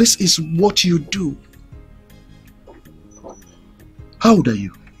 So this is what you do. How old are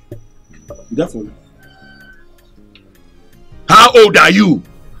you? How old are you?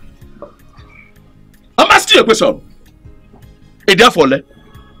 I'm asking you a question. A therefore,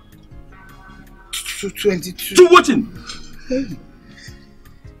 22. To what in? Hey,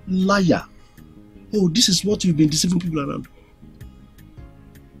 liar. Oh, this is what you've been deceiving people around.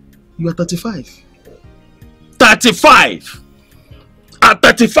 You are 35. 35! At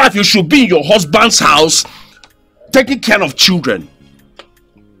 35, you should be in your husband's house taking care of children.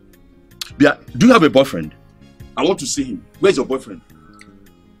 Do you have a boyfriend? I want to see him. Where's your boyfriend?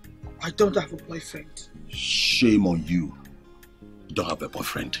 I don't have a boyfriend. Shame on you. You don't have a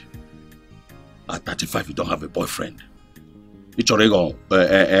boyfriend. At 35, you don't have a boyfriend. It's already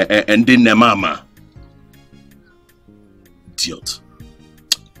and then mama. Idiot.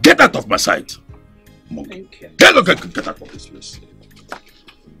 Get out of my sight. Thank you. Get out of this place.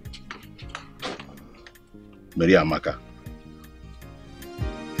 Maria Amaka.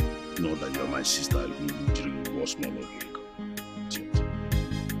 Know that you're my sister. You was small of you. Idiot.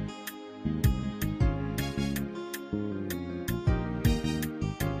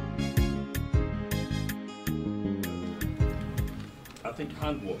 I think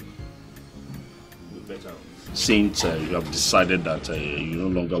handwork will be better. Since you have decided that you no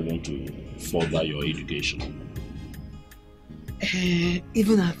longer want to further your education.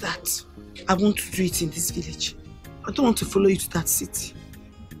 Even at that, I want to do it in this village. I don't want to follow you to that city.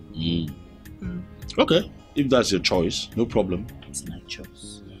 Okay, if that's your choice, no problem. It's my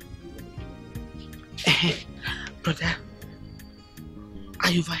choice. Brother,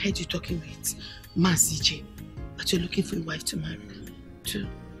 I overheard you talking with Man CJ that you're looking for a wife to marry. Do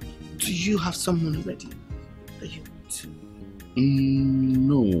you have someone already that you want?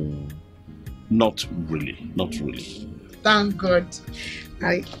 No, not really, not really. Thank God.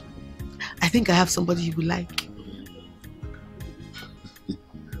 I think I have somebody you would like.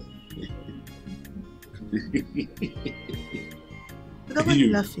 Why are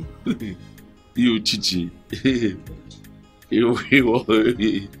you laughing? You Chichi. You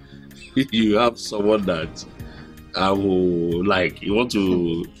have someone that I will like. You want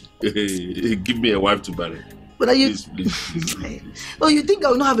to give me a wife to marry? But are you? Please. Oh, you think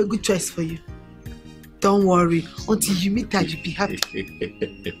I will not have a good choice for you? Don't worry. Until you meet her, you'll be happy.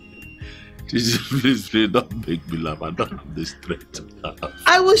 Please, don't make me laugh. I don't have the strength to laugh.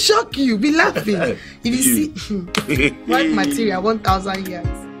 I will shock you. Be laughing. If you see white material, 1,000 years.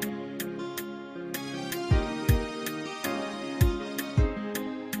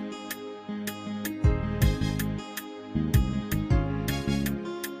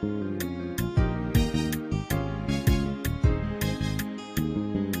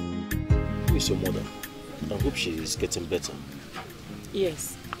 Who is your mother? I hope she is getting better.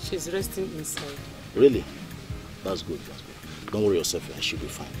 Yes, she's resting inside. Really? That's good, that's good. Don't worry yourself, I should be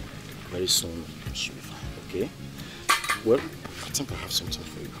fine. Very soon, she'll be fine, okay? Well, I think I have something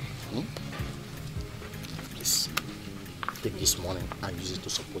for you. Please, take this money and use it to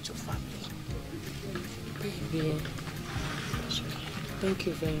support your family. Baby, thank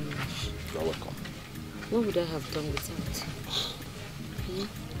you very much. You're welcome. What would I have done without you?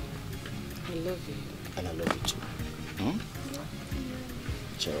 I love you. And I love you too.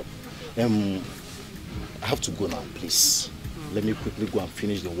 Cheer up. I have to go now, please. Let me quickly go and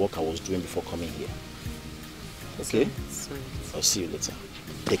finish the work I was doing before coming here. Okay? Sorry. I'll see you later.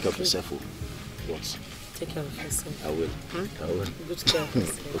 Take care of yourself. What? Take care of yourself. I will. I will. Good care of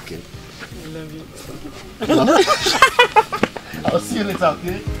yourself. Okay. I love you. I'll see you later,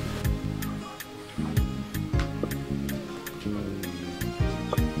 okay?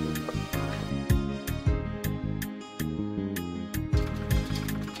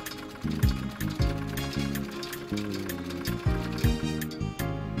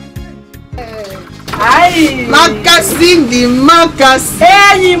 Hi! Marcus, the Marcus!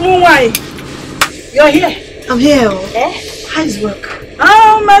 Hey, Muwai! You're here? I'm here. Eh? How's work?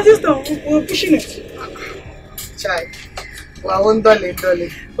 Oh, my sister, we're pushing it. Chai. Wawundole.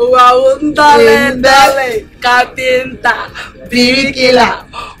 Wawundole. Kapinta. Birikila.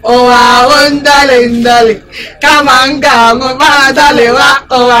 Wawundole. Kamanga. Mubadale wa.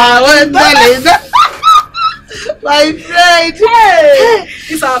 Wawundole. My friend. Hey.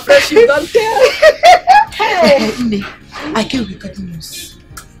 It's our friendship, don't tell. Hey. I came with good news.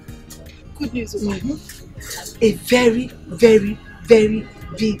 Good news, A very, very, very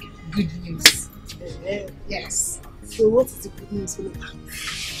big good news. Yes. So what is the good news all about?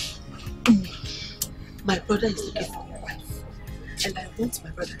 My brother is looking for a wife, and I want my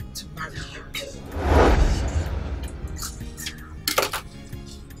brother to marry her.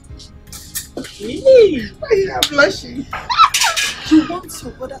 Really? Why are you blushing? You want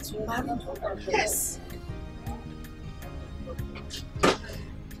your brother to marry you? Yes.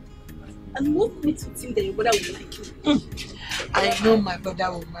 And what makes you think that your brother will like you? I know my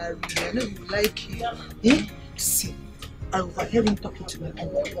brother will marry me. I know he will like you. Eh? See, I overheard him talking to my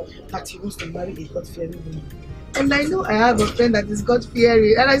uncle that he wants to marry a God-fearing woman. And I know I have a friend that is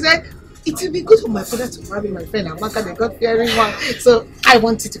God-fearing. And I said, it will be good for my brother to marry my friend Amaka, the God-fearing one. So I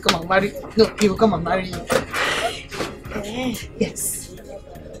want you to come and marry. No, he will come and marry you. Yes.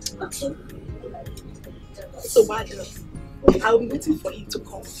 Okay. So why I'll be waiting for him to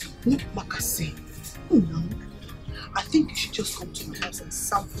come. Makasi, no. I think you should just come to my house and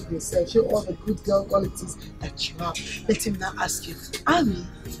sample yourself. Show all the good girl qualities that you have. Let him now ask you, Ami,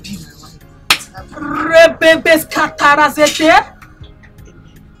 be my wife. Rebebes katara zete.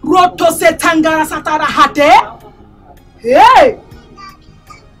 Roto se tangara satara hate. Hey!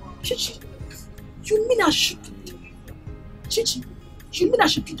 Chichi, you mean I should? Chichi, you mean I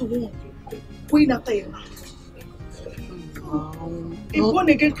should be the one going after your life? A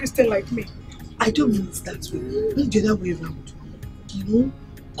born-again Christian like me. I don't mean it that way. Mean the other way around. You know,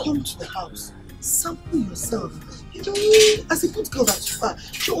 come to the house, sample yourself. You know, as a good girl that you are,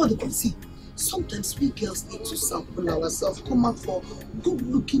 show all the good. See, sometimes we girls need to sample ourselves, come out for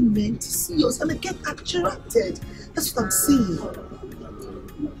good-looking men to see us and get attracted. That's what I'm saying.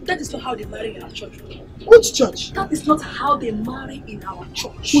 That is not how they marry in our church. Which church? That is not how they marry in our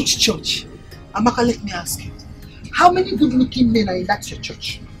church. Which church? Amaka, let me ask you. How many good-looking men are in that your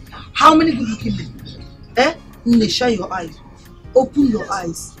church? How many good-looking men? Shine your eyes. Open your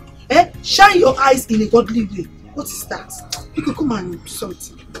eyes. Shine your eyes in a godly way. What is that? You could come and do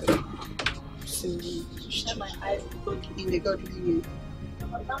something. Shine my eyes in a godly way.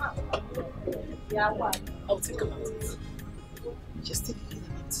 I'll think about it. Just think about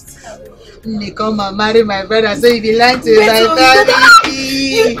it. Come and marry my brother so you belong to my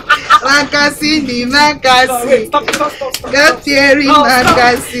family. Makasi, Makasi. Stop. God fearing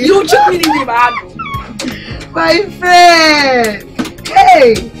Makasi. You took me in the bag. My friend.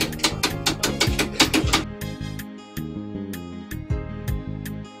 Hey.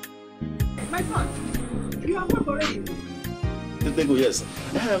 My son, you are up already. Yes.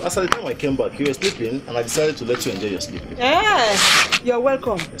 As at the time I came back, you were sleeping, and I decided to let you enjoy your sleep. Yeah, you're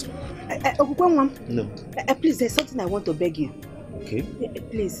welcome. Yes, ma'am. No. Please, there's something I want to beg you. Okay.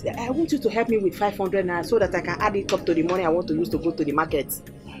 Please, I want you to help me with 500 naira so that I can add it up to the money I want to use to go to the market.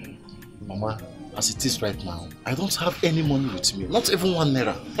 Mama, as it is right now, I don't have any money with me. Not even 1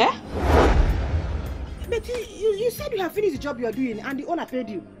 naira. But you said you have finished the job you are doing and the owner paid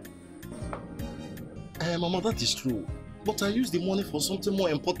you. Mama, that is true. But I used the money for something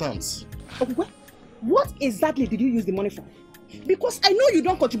more important. What exactly did you use the money for? Because I know you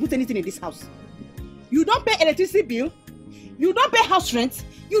don't contribute anything in this house. You don't pay electricity bill. You don't pay house rent.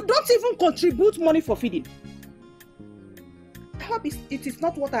 You don't even contribute money for feeding. I hope it is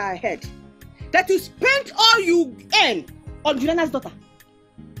not what I heard. That you spent all you earn on Juliana's daughter.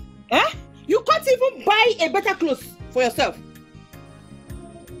 You can't even buy a better clothes for yourself.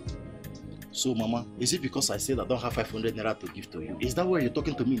 So, Mama, is it because I said I don't have 500 naira to give to you? Is that why you're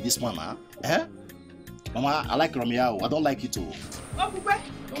talking to me in this manner? Mama, I like Romeo. I don't like it too.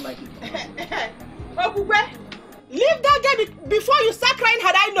 Don't like it. Leave that girl before you start crying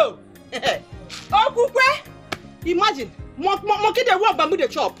had I know. Imagine, monkey the walk, bamboo the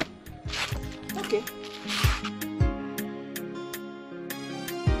chop. Okay.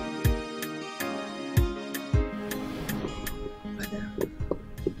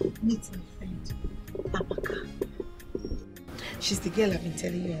 Meet my friend, Amaka. She's the girl I've been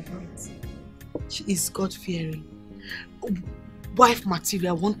telling you about. She is God-fearing. Wife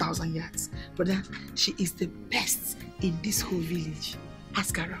material, 1,000 yards. Brother, she is the best in this whole village.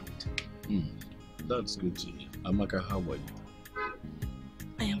 Ask around. That's good to hear. Amaka, how are you?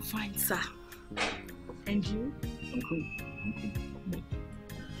 I am fine, sir. And you? I'm good.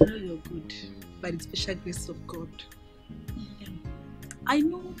 I know you're good, by the special grace of God. I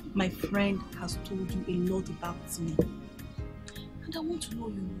know my friend has told you a lot about me. And I want to know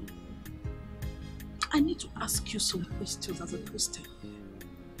you. I need to ask you some questions as a Christian.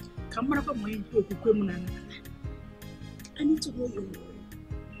 I need to know you.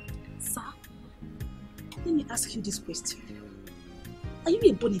 Sir, let me ask you this question. Are you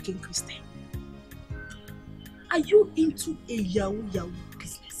a born-again Christian? Are you into a Yahoo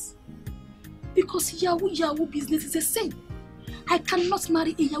business? Because Yahoo business is a sin. I cannot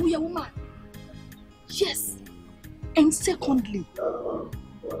marry a Yahoo man. Yes. And secondly,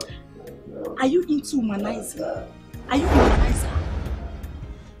 are you into humanizing? Are you a humanizer?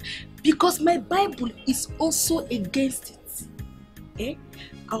 Because my Bible is also against it. Eh?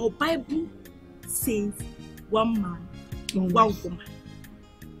 Our Bible says one man, one woman.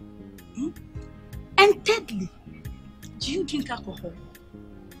 And thirdly, do you drink alcohol?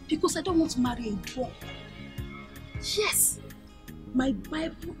 Because I don't want to marry a drunk. Yes, my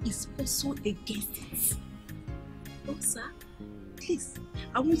Bible is also against it. Oh, sir, please,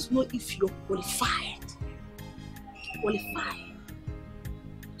 I want to know if you're qualified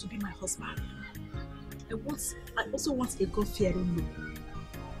to be my husband. I also want a God-fearing man.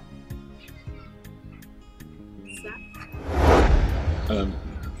 Sir?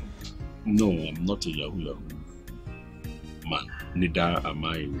 No, I'm not a Yahoo man. Neither am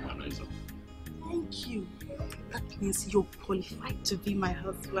I a womanizer. Thank you. That means you're qualified to be my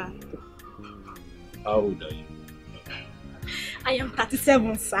husband. How old are you? I am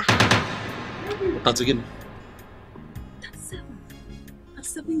 37, sir. That's again? 37. I'm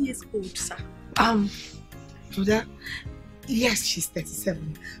 7 years old, sir. Brother, yes, she's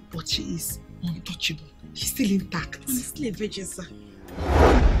 37, but she is untouchable. She's still intact. I'm still a virgin, sir.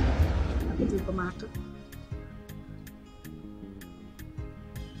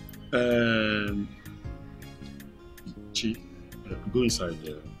 Chi, go inside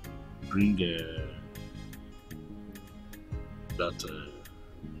there. Bring that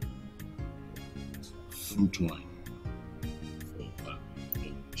fruit wine for her.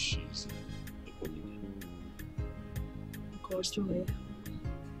 She's a holiday.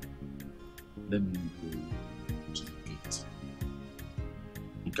 Let me go to the gate.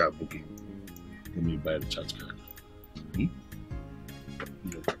 Okay. Let me buy the charge card.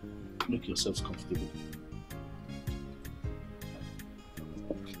 Make yourselves comfortable.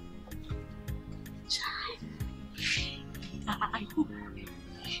 I hope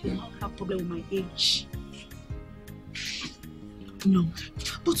you don't have a problem with my age. No,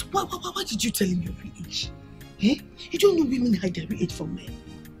 but why did you tell him your real age? Eh? You don't know women hide their real age from men.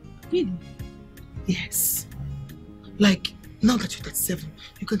 Really? Yes. Like, now that you're 37,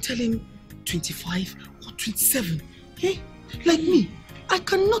 you can tell him 25 or 27. Eh? Like me, I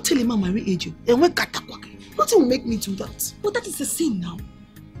cannot tell him my real age. And when nothing will make me do that. But that is the sin now.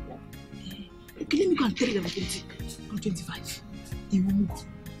 Okay, let me go and tell you that I'm 25.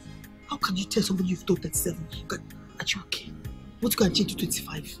 How can you tell somebody you've told 37? Are you okay? What you can change to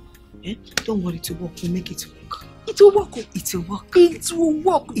 25? Eh? Don't worry, to work. We'll make it work. It will work. It will work. It will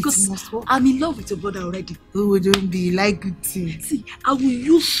work. Because it must work. I'm in love with your brother already. Oh, don't be like good thing. See, I will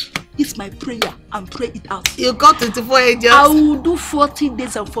use this my prayer and pray it out. You got 24 angels. I will do 40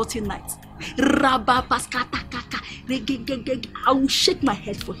 days and 40 nights. I will shake my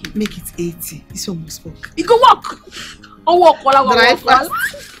head for him. Make it 80. This one must work. It go work. Oh, walk.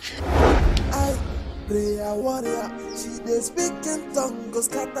 I pray a warrior. She dey speak in tongue go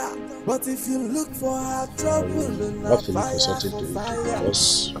scatter. But if you look for her trouble, then I have to look for something to eat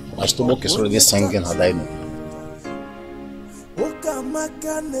because my stomach is already singing her dining.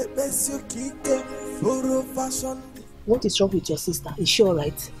 What is wrong with your sister? Is she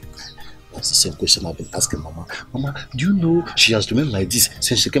alright? That's the same question I've been asking Mama. Mama, do you know she has remained like this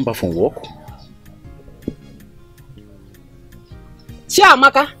since she came back from work?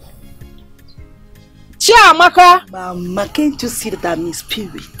 Chiamaka! Mama, can't you see that I'm in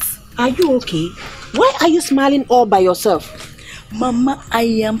spirit? Are you okay? Why are you smiling all by yourself? Mama, I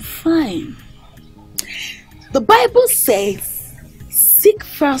am fine. The Bible says, seek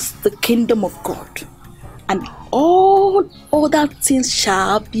first the kingdom of God, and all other things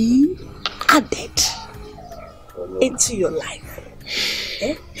shall be added into your life.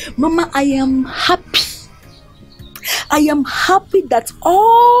 Eh? Mama, I am happy. I am happy that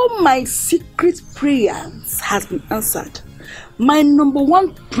all my secret prayers has been answered. My number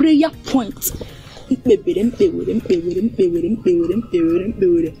one prayer point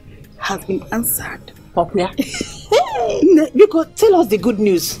has been answered. Because tell us the good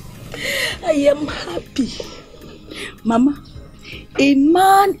news. I am happy. Mama, a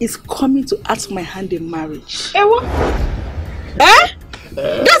man is coming to ask my hand in marriage. Eh?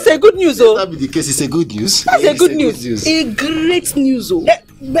 That's a good news, oh. That be the case. It's a good news. That's a good news. A great news, oh.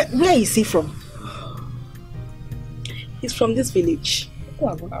 Where is he from? He's from this village.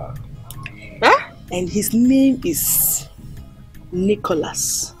 Huh? And his name is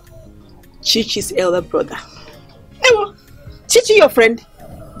Nicholas, Chichi's elder brother. Ewo, Chichi, your friend?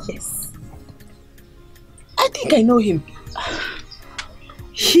 Yes. I think I know him.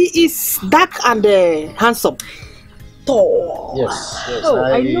 He is dark and handsome. Tall. Yes. Oh,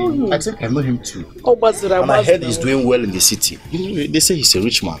 I know him. I think I know him too. Oh, Bazira, and I heard he's doing well in the city. You know, they say he's a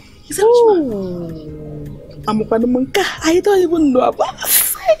rich man. He's a rich man. I don't even know about it.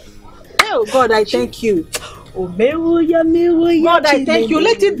 Oh God, I thank you. Oh, God, I thank you.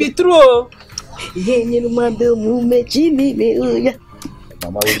 Let it be true.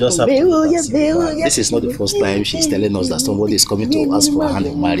 Mama, we just have to this is not the first time she's telling us that somebody is coming to ask for her hand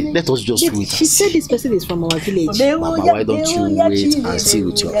in marriage. Let us just wait. She said this person is from our village. Mama, why don't you wait and see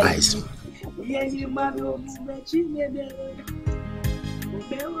with your eyes?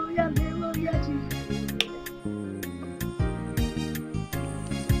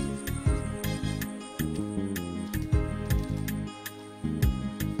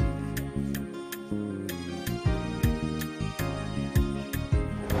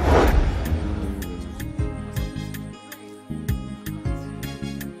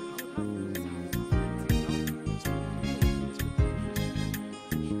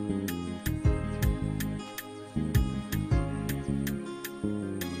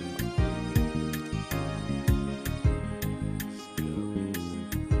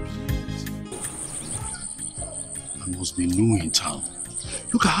 Must be new in town.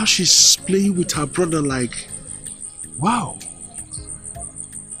 Look at how she's playing with her brother like, wow.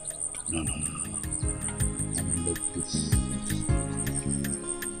 No. No.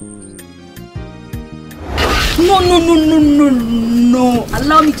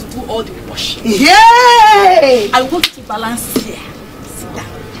 Allow me to do all the washing. Yay! I want to balance here. Sit down.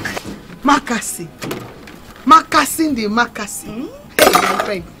 Makasi, the Makasi. Hey, my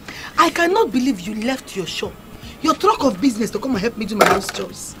friend, I cannot believe you left your shop, your truck of business to come and help me do my house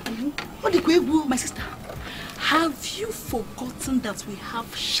chores. What the quebu? My sister, have you forgotten that we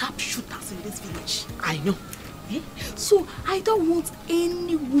have sharpshooters in this village? I know. So I don't want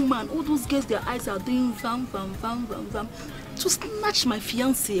any woman, all those girls their eyes are doing vam, to snatch my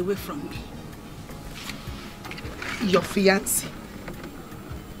fiancé away from me. Your fiancé?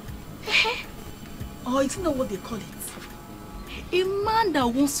 Or is it not what they call it? A man that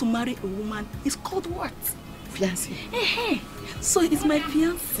wants to marry a woman is called what? Fiancé. So it's my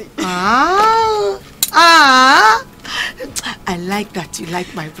fiancé. I like that you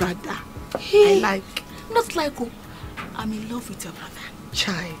like my brother. I like. Not like, oh, I'm in love with your brother.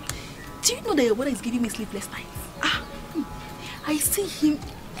 Child. Do you know that your brother is giving me sleepless nights? I see him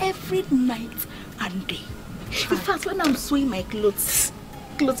every night and day. In fact, when I'm sewing my clothes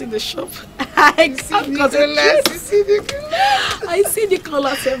in the shop, I see the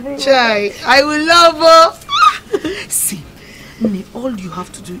colors everywhere. Child, I will love her. See, all you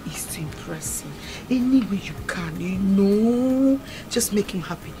have to do is to impress him. Any way you can, you know. Just make him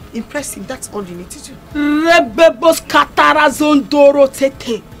happy. Impress him, that's all you need to do. Rebebos katarazondoro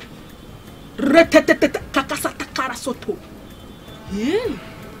tete. Retetete kakasata soto. Yeah.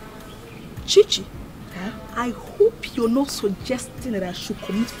 Chichi, I hope you're not suggesting that I should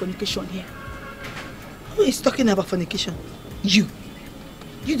commit fornication here. Who is talking about fornication? You.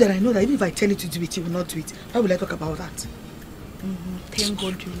 You that I know that even if I tell you to do it, you will not do it. Why will I talk about that? Thank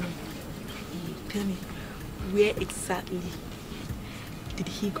God you know. Tell me, where exactly did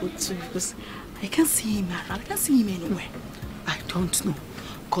he go to? Because I can't see him around. I can't see him anywhere. I don't know.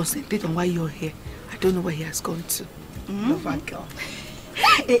 Concentrate on why you're here. I don't know where he has gone to. Love that girl.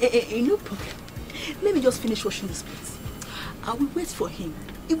 No problem. Let me just finish washing this place. I will wait for him.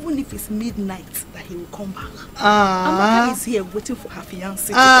 Even if it's midnight, that he will come back. Amaka is here waiting for her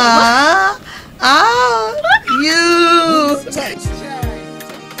fiancé.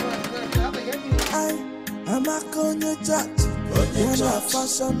 I'm a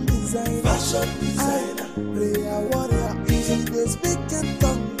fashion designer. Prayer warrior. If they speak and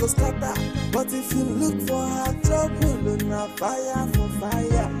tongue go scatter. But if you look for her trouble, na fire for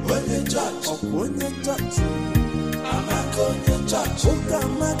fire. When you judge, when you touch, I'm a going judge.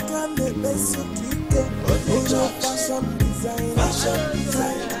 Ukamaka me beso kike. When you judge, fashion designer.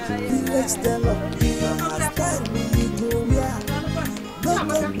 Village stellar. I'm style when you go yeah. No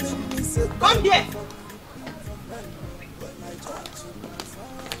complain me say come here.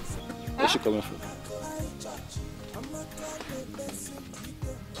 Where's she coming from?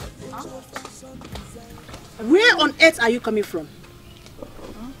 Where on earth are you coming from?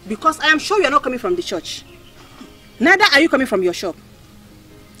 Because I am sure you are not coming from the church. Neither are you coming from your shop.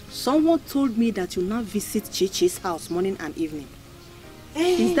 Someone told me that you now visit Chichi's house morning and evening.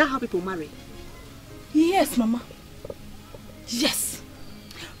 Is that how people marry? Yes, Mama. Yes.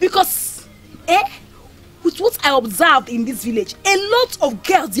 Because, with what I observed in this village, a lot of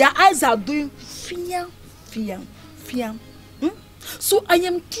girls, their eyes are doing fiam. So I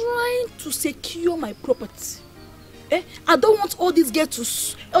am trying to secure my property. I don't want all these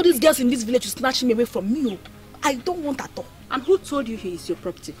girls in this village to snatch me away from me. I don't want at all. And who told you he is your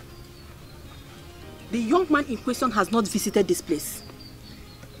property? The young man in question has not visited this place.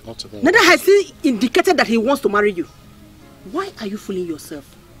 Neither has he indicated that he wants to marry you. Why are you fooling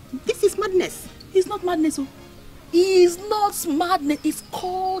yourself? This is madness. It's not madness. It's not madness. It's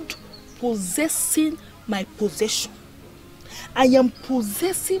called possessing my possession. I am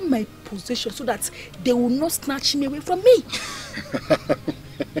possessing my possession so that they will not snatch me away from me.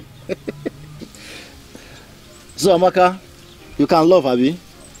 So Amaka, you can love, Abi.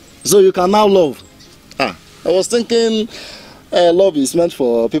 So you can now love. I was thinking love is meant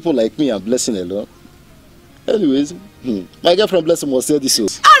for people like me and Blessing alone. Anyways, my girlfriend Blessing was say this.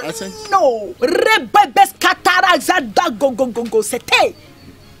 No! Rebebes katara zada go sete.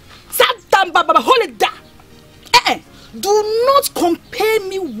 Zadam baba hold it down. Do not compare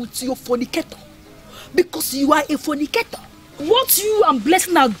me with your fornicator. Because you are a fornicator. What you and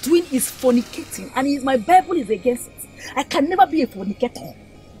Blessing are doing is fornicating. And my Bible is against it. I can never be a fornicator.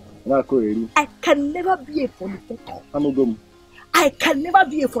 I can never be a fornicator. I can never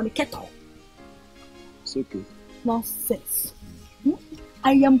be a fornicator. It's okay. Nonsense.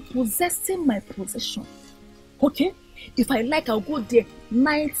 I am possessing my possession. Okay? If I like, I'll go there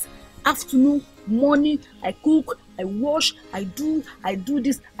night, afternoon, morning. I cook, I wash, I do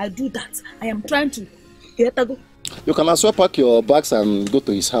this, I do that. I am trying to let her go. You can as well pack your bags and go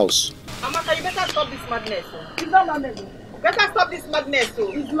to his house. Amaka, you better stop this madness. It's not madness. Better stop this madness.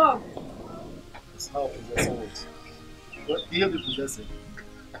 It's love. It's how possessing it. What do you have to possess it?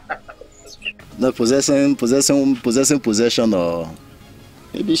 No, possession, or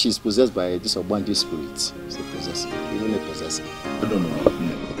maybe she's possessed by this abundant spirit. It's a possessing. You don't need possessing. I don't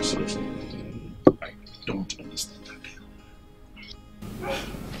know. Seriously. I don't understand that girl.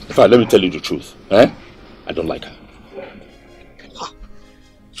 In fact, let me tell you the truth. I don't like her.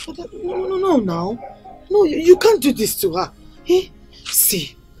 No, you can't do this to her.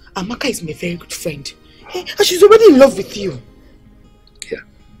 See, Amaka is my very good friend. And she's already in love with you. Yeah.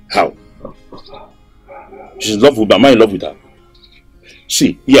 How? She's in love with me. Am I in love with her?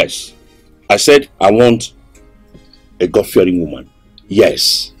 See, yes. I said I want a God-fearing woman.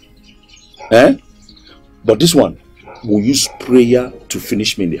 Yes. But this one will use prayer to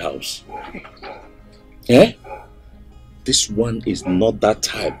finish me in the house. This one is not that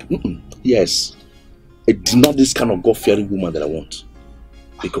type. Yes. It's not this kind of God-fearing woman that I want.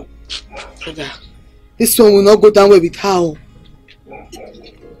 They go. This one will not go down well with her.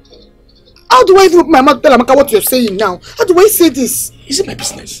 How do I even open my mouth to tell Amaka what you're saying now? How do I say this? Is it my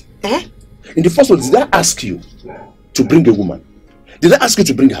business? In the first one, did I ask you to bring a woman? Did I ask you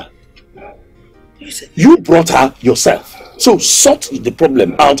to bring her? You brought her yourself. So sort the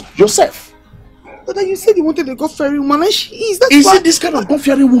problem out yourself. But you said you wanted a God-fearing woman, and she is. Is it this kind of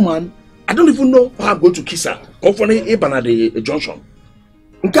God-fearing woman? I don't even know how I'm going to kiss her. Come from a junction.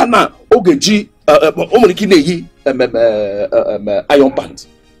 Nkana ogeji omoniki iron pants.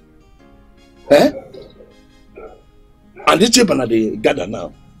 And this children they gather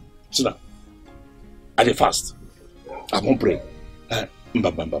now. So now, I dey fast. I won't pray.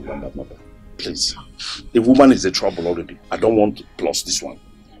 Please. The woman is a trouble already. I don't want to plus this one.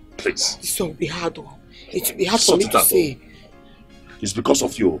 Please. This will be hard. It will be hard for me to say. It's because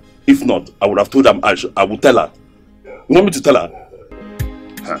of you. If not, I would have told them. I would tell her. You want me to tell her?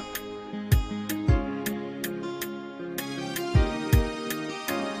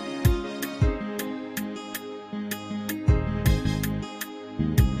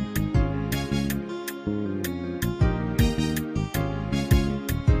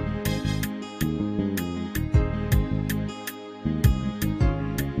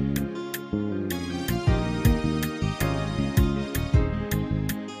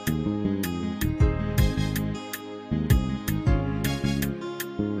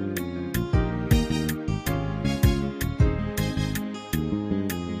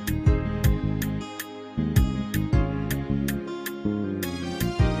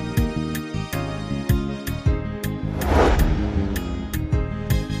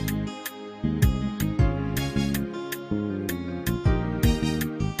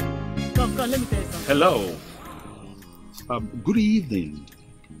 Hello. Good evening.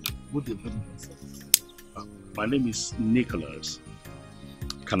 Good evening, sir. My name is Nicholas.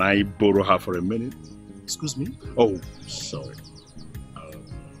 Can I borrow her for a minute? Excuse me? Oh, sorry.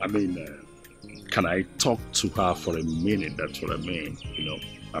 Can I talk to her for a minute? That's what I mean, you know.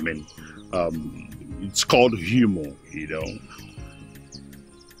 It's called humor, you know.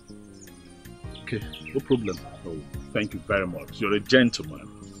 Okay, no problem. Oh, thank you very much. You're a gentleman.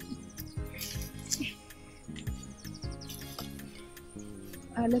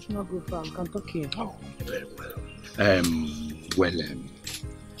 Let's not go far. We can talk here. Oh, very well.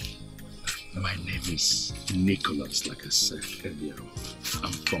 My name is Nicholas, like I said earlier.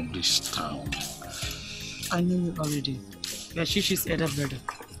 I'm from this town. I know you already. Yeah, she's elder brother.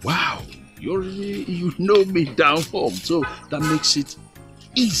 Wow, you know me down home, so that makes it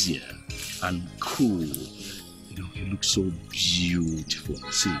easier and cool. You know, you look so beautiful.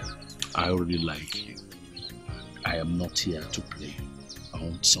 See, I already like you. I am not here to play. I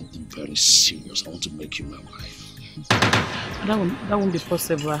want something very serious. I want to make you my wife. That won't be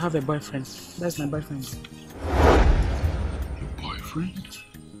possible. I have a boyfriend. That's my boyfriend. Your boyfriend?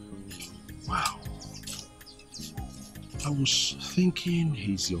 Wow. I was thinking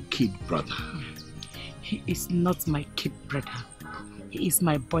he's your kid brother. He is not my kid brother. He is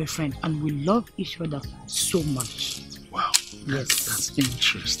my boyfriend and we love each other so much. Wow. Yes. That's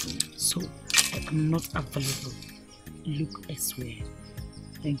interesting. So, I am not available. Look elsewhere.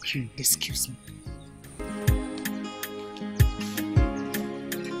 Thank you. Excuse me.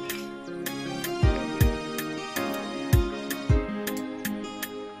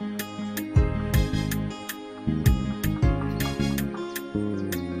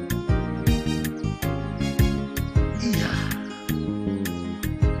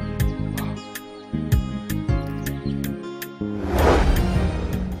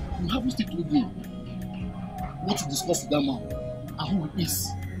 Discuss with that man and who he is.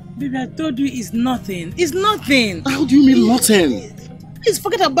 Baby, I told you it's nothing. It's nothing. How do you mean nothing? Please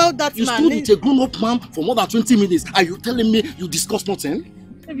forget about that you man. You stood with a grown-up man for more than 20 minutes. Are you telling me you discussed nothing?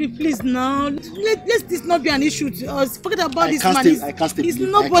 Baby, please now. Let this not be an issue to us. Forget about this man. I can't stay. He's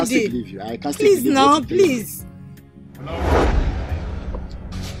nobody. I can't stay believe you. I can't stay. Please now, please.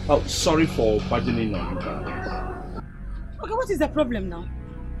 Oh, sorry for bargaining on you. Okay, what is the problem now?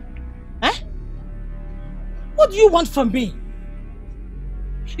 What do you want from me?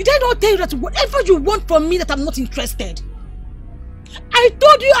 Did I not tell you that whatever you want from me that I'm not interested? I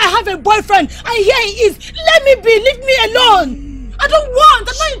told you I have a boyfriend and here he is. Let me be. Leave me alone. I don't want.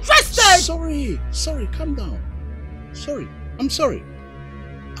 I'm not interested. Sorry. Calm down. Sorry. I'm sorry.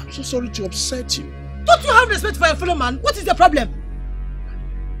 I'm so sorry to upset you. Don't you have respect for your fellow man? What is the problem?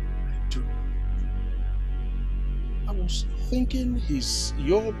 I do. I was thinking he's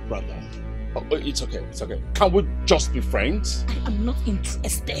your brother. Oh, it's okay. Can we just be friends? I am not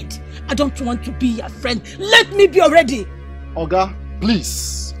interested. I don't want to be your friend. Let me be already. Oga,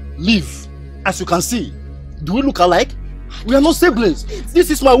 please, leave. As you can see, do we look alike? We are not siblings. This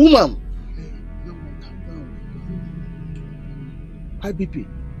is my woman. No, calm down. Hi, BP.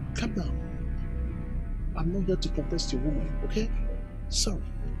 Calm down. I'm not here to contest your woman, okay? Sorry.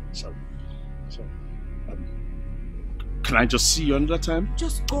 Can I just see you another time?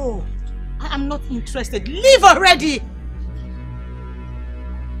 Just go. I am not interested. Leave already!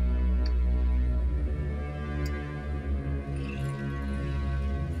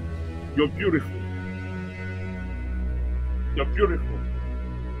 You're beautiful. You're beautiful.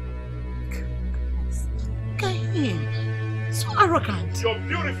 Look at him. So arrogant. You're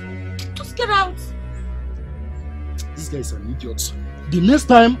beautiful. Just get out. This guy is an idiot. The next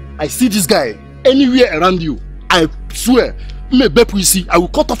time I see this guy anywhere around you, I swear, I will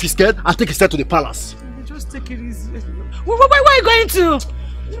cut off his head and take his head to the palace. Just take it easy. Where are you going to?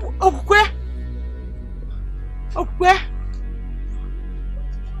 Where?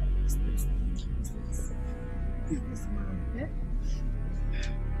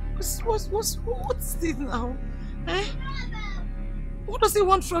 What's this now? Eh? What does he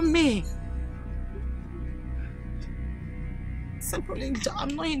want from me? Simply,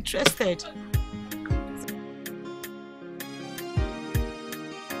 I'm not interested.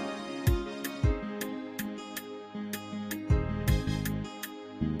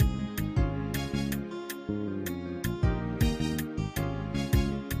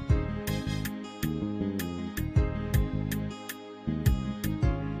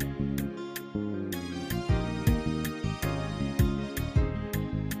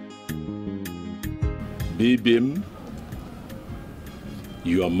 Bibim,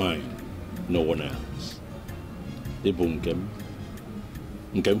 you are mine, no one else. Ibu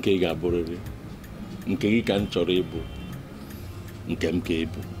nkem ka ị ga-abụrịrị, nke gị ka m chọrọ ịbụ, nkem ka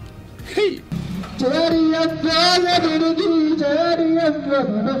ịbụ. Hey!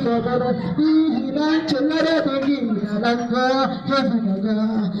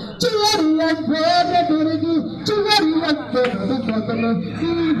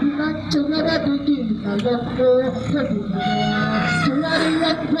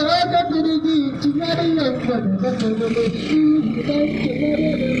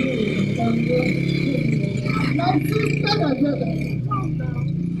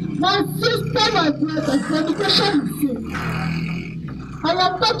 My sister, my brother, fornication is sin. I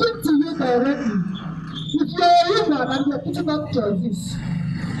am talking to you directly. If you are a woman and you are putting on this,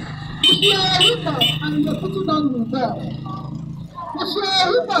 if you are a woman and you are putting on rebel, if you are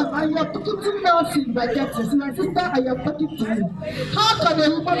a woman and you are putting on sin by getting, my sister, I am talking to you. How can a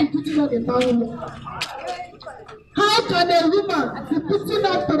woman be putting on a man? How can a woman be putting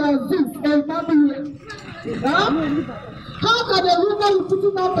on this a man? Huh? How can a woman be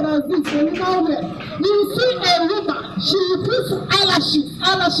putting on this a man? You see a woman, she puts eyelashes,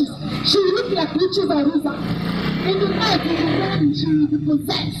 she looks like witches and wizards. In the night, in the morning, she will be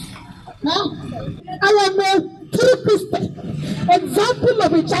possessed. Huh? I am a true Christian, example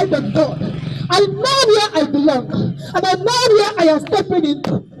of a child of God. I know where I belong, and I know where I am stepping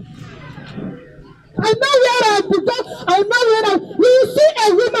into. I know where I belong. I know where you see a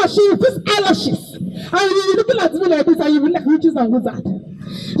woman, she puts eyelashes, and you will looking at me like this, and you will be like witches and wizards.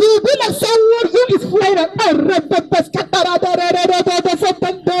 You will be like someone who is flying and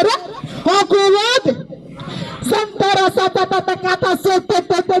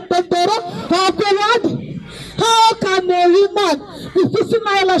how can a woman be fixing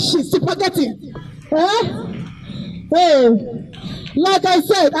eyelashes to forget it? Hey, like I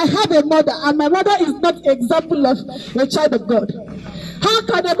said, I have a mother, and my mother is not an example of a child of God. How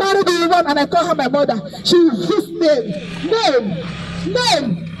can I marry the woman and I call her my mother? She will fix name,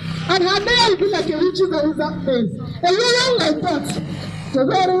 and her name will be like a witch's and wizard name. A woman like that. How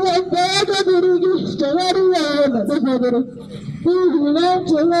can a woman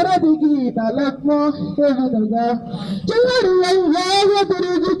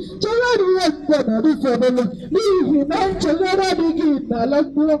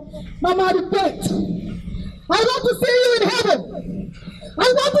Mama, repent. I want to see you in heaven. I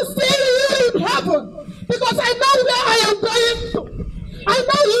want to see you in heaven because I know where I am going to. I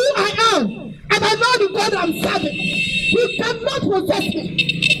know who I am, and I know the God I'm serving. You cannot possess me.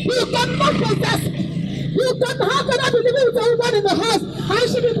 You cannot possess me. You can how can I be living with a woman in the house? I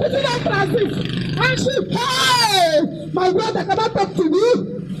should be putting on transit. I should hey, my brother, can I talk to you?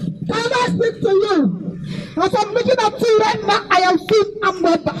 Can I speak to you? As I'm looking at you right now, I am fit and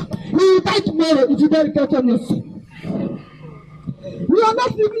mother. We will die tomorrow if you don't get on your seat. We are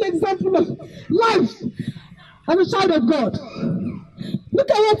not living an example of life and a child of God. Look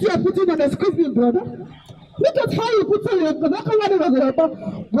at what you are putting on. Excuse me, brother. Look at how you put on your brother.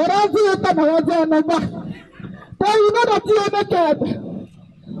 But you know that you are naked.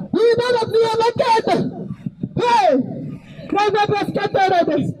 You know that you are naked. Hey!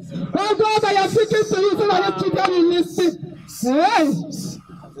 Oh God, I am speaking to you so that your children will listen. Hey!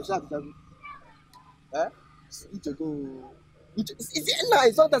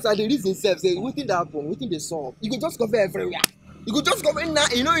 It's not that the reason self say within that happen, within the song. You could just cover everywhere. You could just cover now,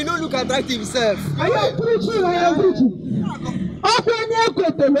 you know, look at that himself. I am preaching. I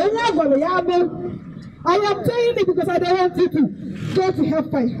am saying it because I don't want you to go to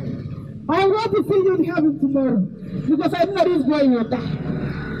hellfire. I want to see you in heaven tomorrow because I know this boy will die.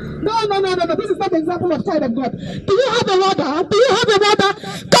 No. This is not the example of child of God. Do you have a water? Do you have a water?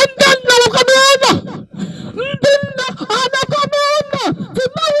 Come down now, come on. To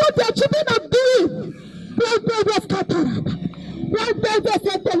know what your children are doing. Hey,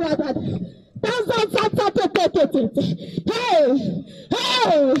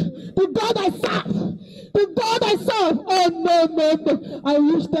 the God I serve. Oh no. I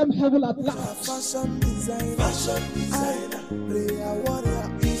wish them heaven at last. Fashion designer, prayer warrior.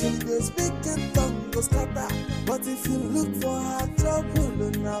 If they speak in tongue, go scatter. But if you look for her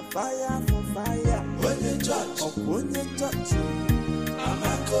trouble, na fire for fire. When you judge, I'm a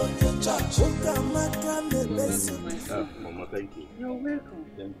Mama, thank you. You're welcome.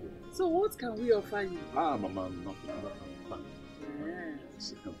 Thank you. So what can we offer you? Mama, nothing. Fine.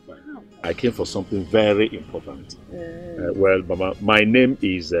 Yes, I'm fine. I came for something very important. Well, Mama, my name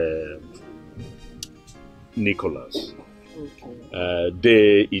is Nicholas. Okay.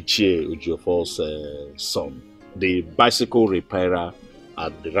 De Ichie Ujiofor's son, the bicycle repairer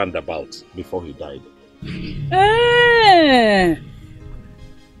at the roundabout before he died.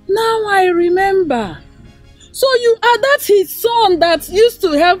 Now I remember. So you are that his son that used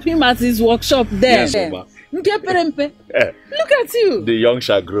to help him at his workshop there? Yes, Mama. Look at you. The young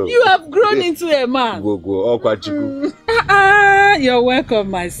shall grow. You have grown into a man. You're welcome,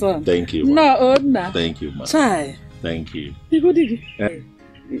 my son. Thank you, Ma. No, Odna. Thank you, Ma. Chai. Thank you.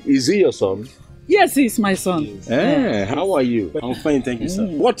 Is he your son? Yes, he's my son. Yes. How are you? I'm fine, thank you, sir.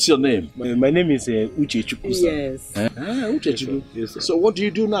 What's your name? My name is Uche Chukwu, sir. Yes. Uche Chukwu. Yes, so what do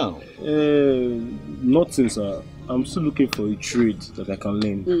you do now? Nothing, sir. I'm still looking for a trade that I can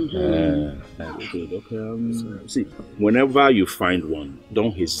learn. Okay. See, whenever you find one,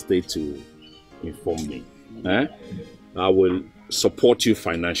 don't hesitate to inform me. I will support you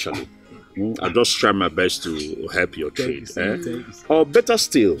financially. I'll just try my best to help your trade. Or better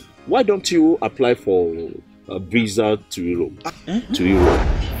still, why don't you apply for a visa to Europe? To Europe.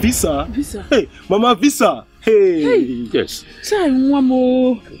 Visa? Visa. Hey, Mama, visa. Hey. Yes.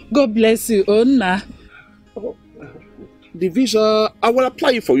 God bless you, Onna. The visa, I will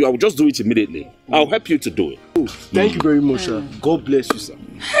apply it for you. I will just do it immediately. I'll help you to do it. Oh, thank you very much, sir. God bless you, sir.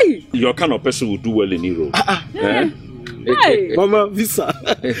 Hey. Your kind of person will do well in Europe. Hey. Mama, visa.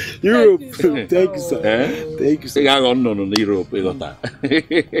 Europe. Thank you, sir. Thank you, sir. No, Europe.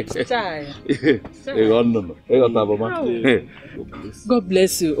 God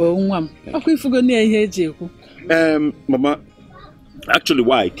bless you, Mama, actually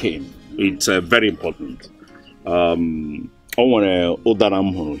why I came, it's very important. I want to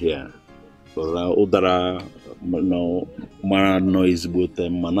Odaram here. Odara Mara noise with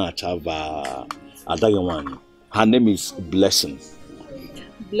Manachava Adagawan. Her name is Blessing.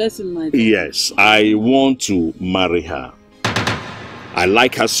 Blessing, my dear. Yes, I want to marry her. I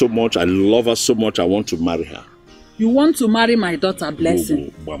like her so much. I love her so much. I want to marry her. You want to marry my daughter,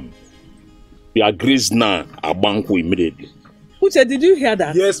 Blessing? He agrees now. Abanku immediately. Uche, did you hear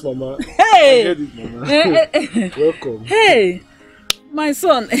that? Yes, Mama. Hey! I heard it, Mama. Welcome. Hey, my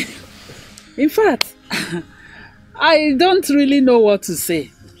son. In fact, I don't really know what to say.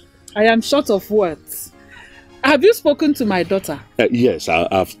 I am short of words. Have you spoken to my daughter? Yes,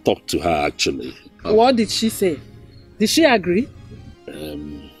 I've talked to her actually. What did she say? Did she agree?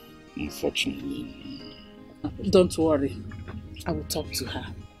 Unfortunately. Don't worry. I will talk to her.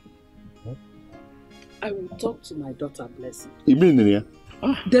 I will talk to my daughter, Blessing. You mean, yeah?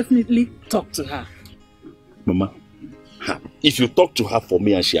 Definitely talk to her. Mama, if you talk to her for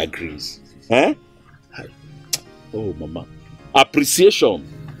me and she agrees, oh, Mama, appreciation,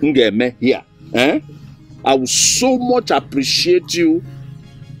 here, I will so much appreciate you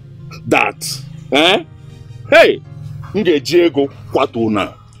that, hey,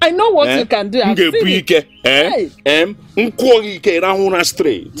 I know what you can do. I've seen it.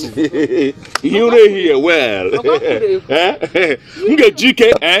 Straight. You here well.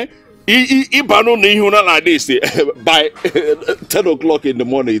 Like this by 10 o'clock in the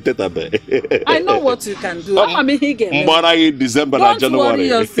morning. I know what you can do. Maragi December and January.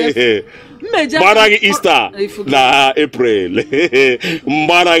 Maragi Easter na April.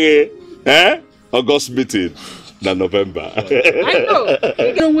 Maragi August meeting na November. I know.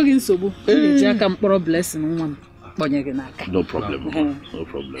 No problem. No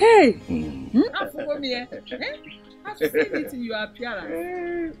problem. Hey. I've seen it in your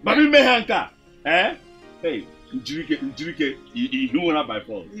appearance. Baby Mehanka. Hey, Njirike, you wanna by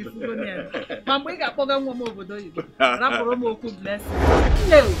force. Mamma program obodo Igbo. Raporo mo ku bless.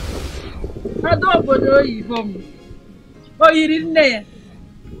 Hey. Ado obodo Igbo m. O yiri nne ya.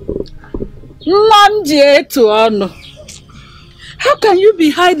 Nwa ji etu ọnụ. How can you be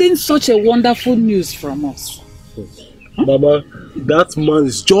hiding such a wonderful news from us? Mama, that man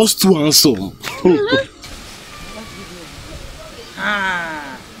is just too handsome.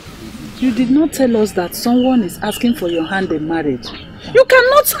 You did not tell us that someone is asking for your hand in marriage. You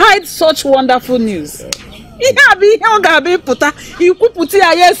cannot hide such wonderful news.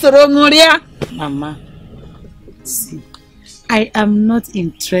 Mama, see, I am not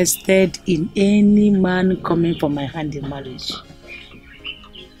interested in any man coming for my hand in marriage.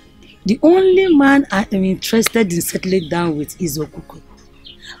 The only man I am interested in settling down with is Okukwe.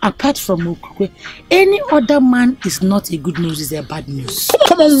 Apart from Okukwe, any other man is not a good news, is a bad news.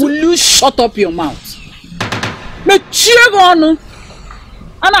 Come on, will you shut up your mouth? What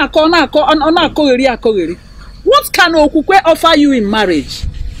can Okukwe offer you in marriage?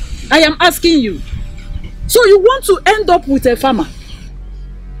 I am asking you. So you want to end up with a farmer?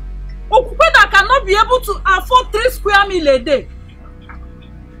 Okukwe that cannot be able to afford 3 square meals a day.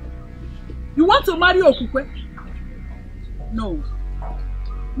 You want to marry Okukwe? No.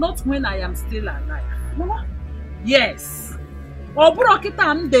 Not when I am still alive. Yes.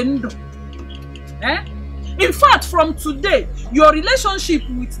 Oburokita ndendo. In fact, from today, your relationship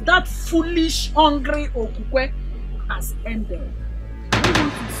with that foolish, hungry Okukwe has ended. I don't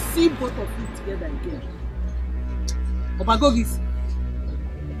want to see both of you together again. Obagogis.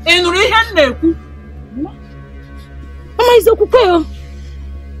 Mama is Okukwe.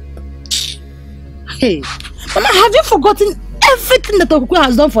 Hey, Mama, have you forgotten everything that Okukwe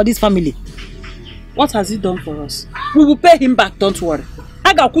has done for this family? What has he done for us? We will pay him back, don't worry.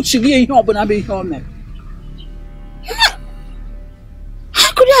 How could you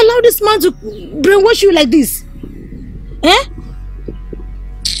allow this man to brainwash you like this? Eh?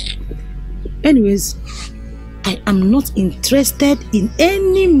 Anyways, I am not interested in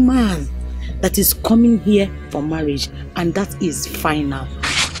any man that is coming here for marriage, and that is final.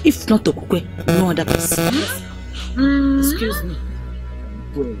 If not Okukwe, no other person. Excuse me.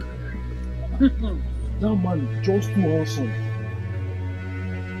 Bro, that man is just too handsome.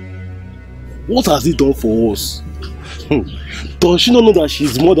 What has he done for us? Does she not know that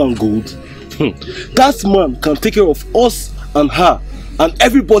she's more than good? That man can take care of us and her and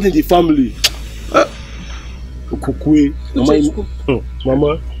everybody in the family. Okukwe,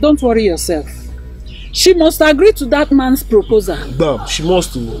 Mama. Don't worry yourself. She must agree to that man's proposal. Damn, she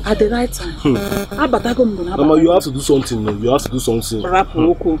must too. At the right time. Mama, you have to do something. You have to do something.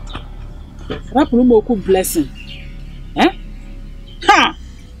 Rapu blessing. Eh? Ha!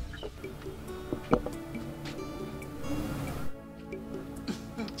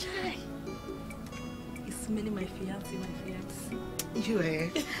 It's smelling my fiancé. You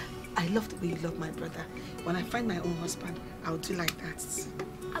I love the way you love my brother. When I find my own husband, I'll do like that.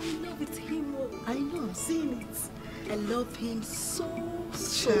 I'm in love with him. I know, I'm seeing it. I love him so.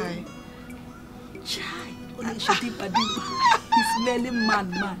 Shy. He's smelling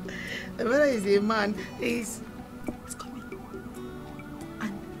man. The brother is a man. He's coming.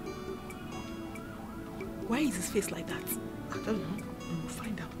 And why is his face like that? I don't know. We'll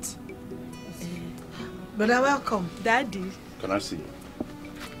find out. Brother, welcome. Daddy. Can I see you?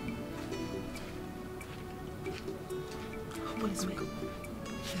 Let's find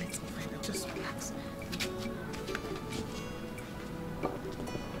out. Just relax.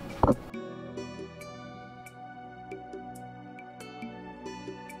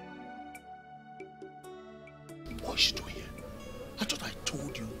 What is she doing here? I thought I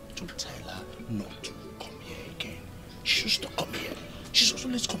told you to tell her not to come here again. She used to come here. She's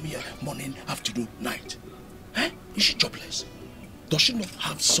always come here morning, afternoon, night. Eh? Is she jobless? Does she not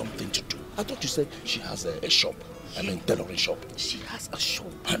have something to do? I thought you said she has a shop. I mean, tailoring shop. She has a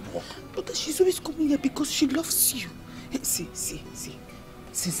shop. Handwork. But she's always coming here because she loves you. See.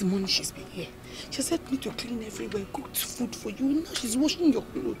 Since the morning she's been here, she has helped me to clean everywhere, cooked food for you. Now she's washing your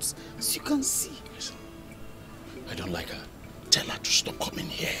clothes, as you can see. Listen, I don't like her. Tell her to stop coming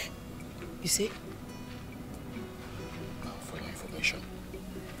here. You see? Now, for your information,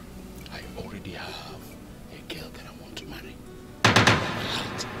 I already have a girl that I want to marry. My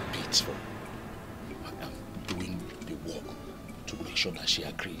heart beats for. I am doing the work to make sure that she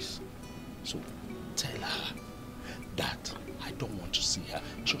agrees. So tell her that I don't want to see her.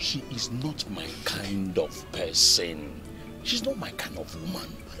 So she is not my kind of person. She's not my kind of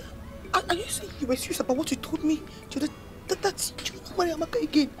woman. Are you saying you were serious about what you told me? That's you will not marry Amaka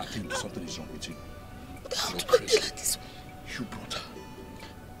again. I think something is wrong with you. But how do I tell her this? You brought her.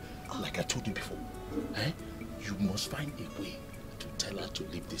 Like I told you before, you must find a way to tell her to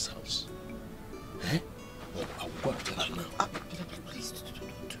leave this house. Well, I will go and tell her now. Please,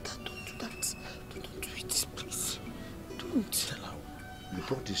 don't do that. Don't do that. Don't do it, please. Don't. Tell her. You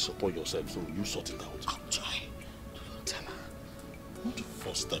brought this upon yourself, so you sort it out. I'll try. Don't tell her. Not to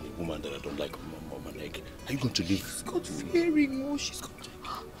force down a woman that I don't like on my neck. Are you going to leave? She's God fearing. Oh, she's God. I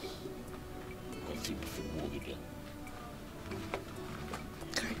feel worried.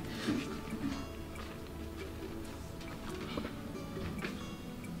 Okay.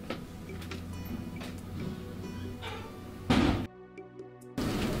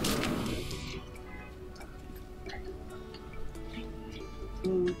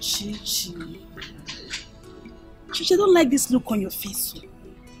 Oh, Chichi, I don't like this look on your face.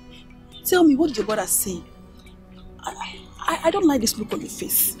 Tell me, what did your brother say? I don't like this look on your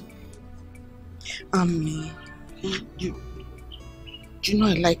face. You know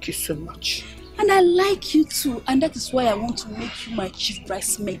I like you so much. And I like you too, and that is why I want to make you my chief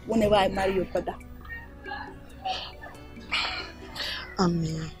bridesmaid whenever I marry your brother.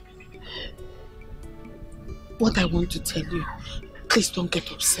 What I want to tell you, please don't get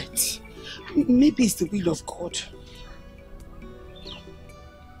upset. Maybe it's the will of God.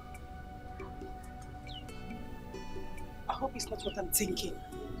 I hope it's not what I'm thinking.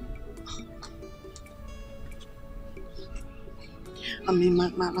 I mean,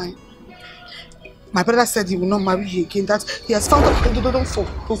 my brother said he will not marry you again. That he has found don't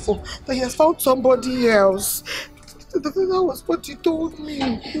fall. That he has found somebody else. That was what he told me.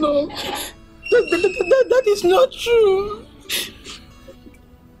 No, that is not true.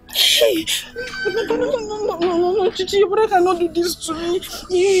 No, Chichi, your brother cannot do this to me.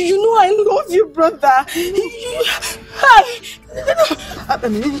 You know I love you, brother.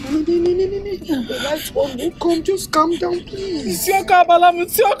 The right one will come. Just calm down, please. You know I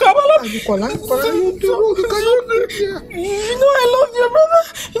love you, brother.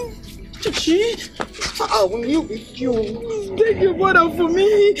 Chichi, I will live with you. Thank you, brother, for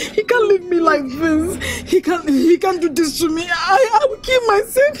me. He can't leave me like this. He can't do this to me. I will kill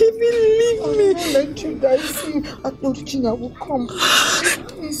myself if he leave me. I will let you die. See, at no China will come.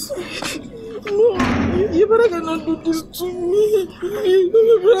 Please. No, you better cannot do this to me. You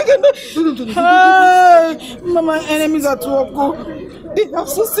better cannot. Hey, my enemies at work. They have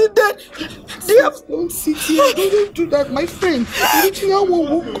succeeded. They have. Don't sit here. Don't do that, my friend. China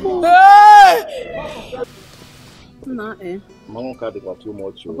will come. Hey! Nah, Mama can't take too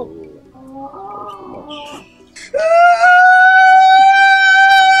much. Too much.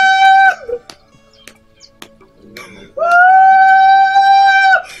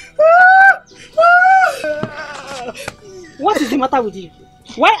 What is the matter with you?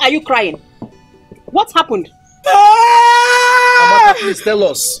 Why are you crying? What happened? Amaka, please tell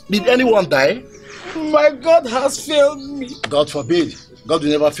us. Did anyone die? My God has failed me. God forbid. God will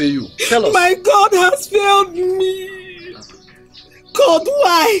never fail you. Tell us. My God has failed me. God,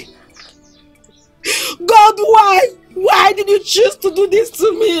 why? God, why? Why did you choose to do this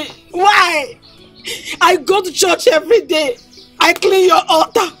to me? Why? I go to church every day. I clean your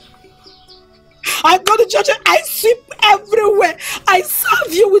altar. I go to church and I sweep everywhere. I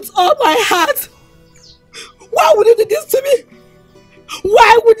serve you with all my heart. Why would you do this to me?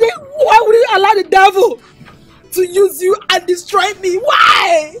 Why would you allow the devil to use you and destroy me?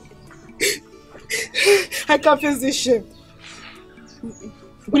 Why? I can't face this shame.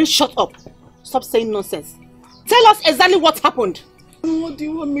 Will you shut up? Stop saying nonsense. Tell us exactly what happened. What do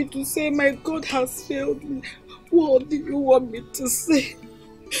you want me to say? My God has failed me. What do you want me to say?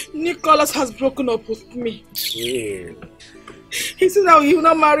 Nicholas has broken up with me. Yeah. He said that he will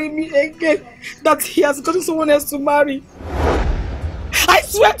not marry me again. That he has gotten someone else to marry. I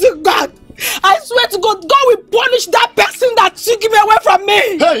swear to God, God will punish that person that took him away from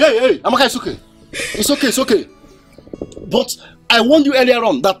me. Hey, Amaka, it's okay. But I warned you earlier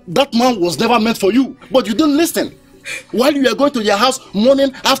on that man was never meant for you, but you didn't listen. While you were going to their house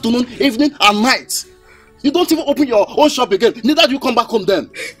morning, afternoon, evening, and night, you don't even open your own shop again. Neither do you come back home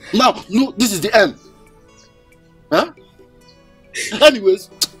then. Now, no, this is the end. Huh? Anyways.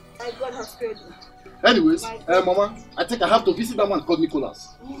 My God has failed me. Anyways, Mama, I think I have to visit that man called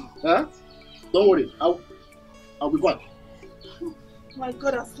Nicholas. Huh? Don't worry, I'll be back. My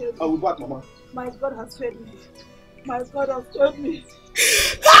God has failed me. I'll be back, Mama. My God has failed me. My God has failed me.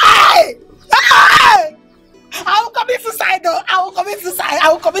 Hey! I will commit suicide though. I will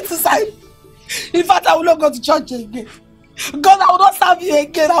commit suicide. In fact, I will not go to church again. God, I will not serve you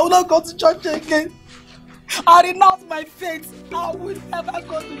again. I will not go to church again. I renounce my faith. I will never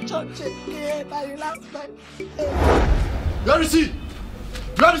go to church again. I renounce my faith. Where is he?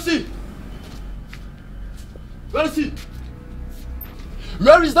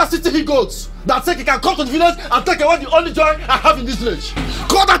 Where is that city he goes? That said he can come to the village and take away the only joy I have in this village.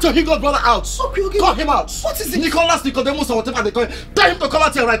 Call that your Higot brother out. Okay. Call him out. What is it? Nicholas, Nicodemus, or whatever they call him. Tell him to come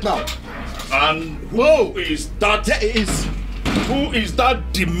out here right now. And who is that? Who is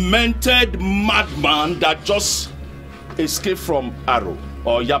that demented madman that just escaped from Arrow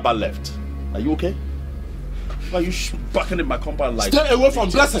or Yaba left? Are you okay? Why are you backing in my compound like? Stay away from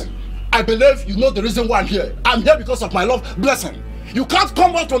Blessing. I believe you know the reason why I'm here. I'm here because of my love, Blessing. You can't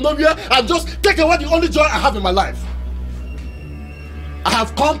come out from nowhere and just take away the only joy I have in my life. I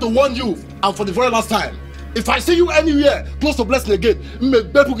have come to warn you, and for the very last time. If I see you anywhere close to Blessing again,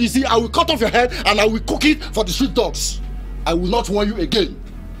 I will cut off your head and I will cook it for the street dogs. I will not warn you again.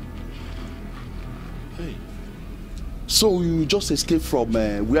 Hey. So you just escaped from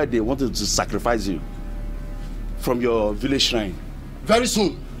where they wanted to sacrifice you? From your village shrine? Very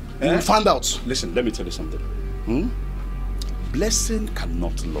soon. You will find out. Listen, let me tell you something. Blessing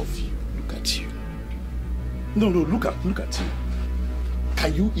cannot love you. Look at you. No, look at you.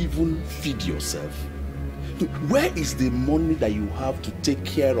 Can you even feed yourself? Where is the money that you have to take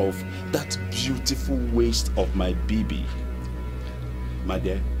care of that beautiful waist of my baby? My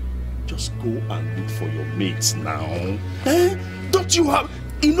dear, just go and look for your mates now. Don't you have,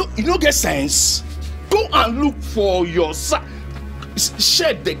 you know get sense? Go and look for your son.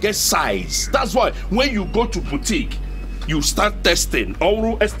 shirt they get size. That's why when you go to boutique, you start testing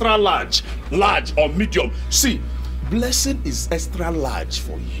or extra large, large or medium. See, Blessing is extra large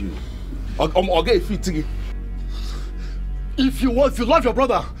for you. Okay, if you love your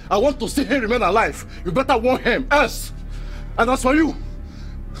brother, I want to see him remain alive. You better warn him. Else, and as for you,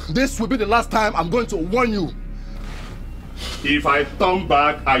 this will be the last time I'm going to warn you. If I turn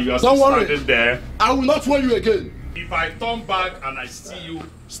back and you are still standing there, I will not warn you again. If I turn back and I see you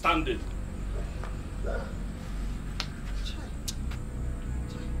standing.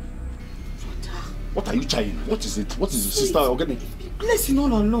 What are you trying? What is it? What is your sister organic? Blessing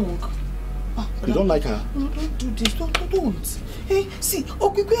all along. You don't like her? No, don't do this. Don't. Hey, see,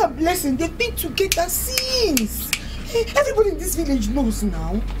 Okikwe and Blessing, they've been together since. Hey, everybody in this village knows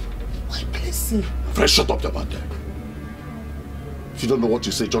now. Why Blessing? Fresh, shut up about that. If you don't know what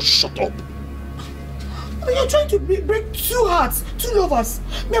you say, just shut up. You're trying to break two hearts, two lovers.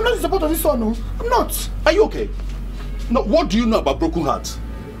 Me, I'm not in support of this one, no. I'm not. Are you okay? No, what do you know about broken hearts?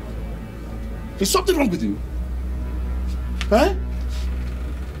 Is something wrong with you? Eh?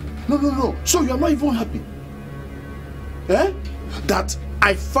 No. So you are not even happy? Eh? That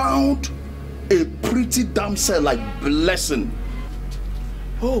I found a pretty damsel like Blessing.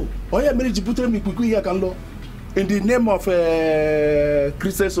 Oh yeah, marriage put me quickly here can law. In the name of a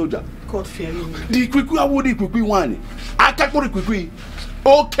Christian soldier. God fearing. The quickly I would quickly one. I can't go quickly.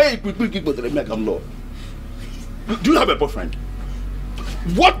 Okay, quickly but the American law. Do you have a boyfriend?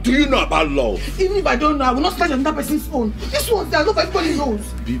 What do you know about love? Even if I don't know, I will not stand on that person's phone. This one's there, love everybody knows.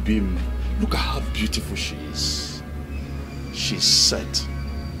 Bibim, look at how beautiful she is. She's set.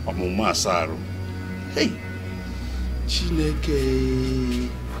 Amuma Saru. Hey, Chineke.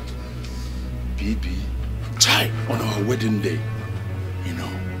 Bibi. Chai, on our wedding day. You know,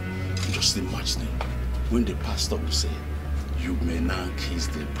 just imagine it. When the pastor will say, you may now kiss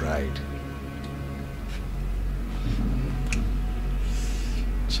the bride.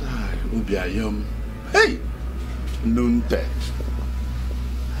 Chai, Ubiayum. Hey! Nunte.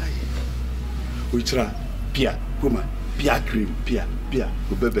 Uchra, Pia, Kuma, Pia cream, Pia,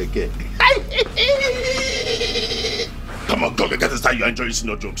 Ubebeke. Come on, go get this time. You enjoy your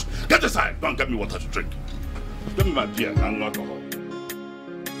no jokes. Get this time. Go and get me water to drink. Give me my beer and alcohol.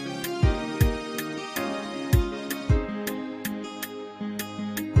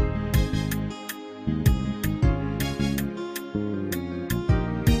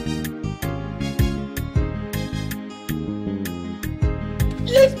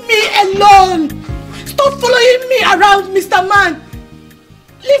 Leave me alone! Stop following me around, Mr. Man!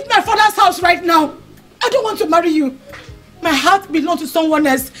 Leave my father's house right now! I don't want to marry you. My heart belongs to someone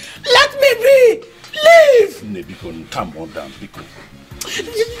else. Let me be! Leave! Nebikon, calm on down, Biko.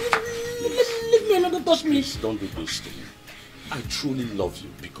 Leave me alone, don't touch me. Please, don't do this to me. I truly love you,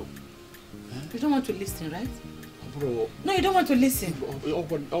 Biko. You don't want to listen, right? Bro. No, you don't want to listen.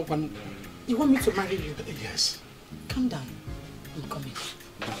 You want me to marry you? Yes. Calm down. I'm coming.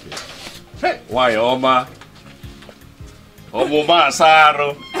 Okay. Hey! Why, Oma? Oma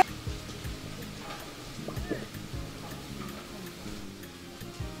Saro.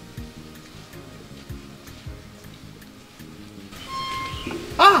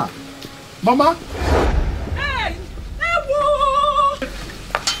 Ah! Mama! Hey! Ewo!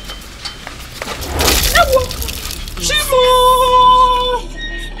 Ewo! Chimo!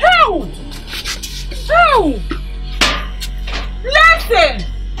 Ew! Ew! Listen!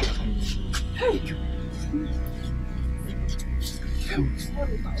 Hey!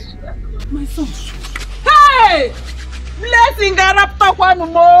 My son. Hey! Blessing garapta kwanu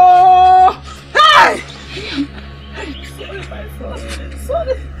mo! Hey! Sorry, my son.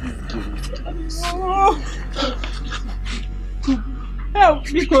 Sorry. Oh. Help,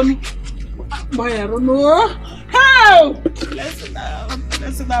 Bikon. Bayaro no. Help!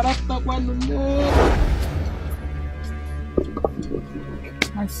 Blessing garapta kwanu mo.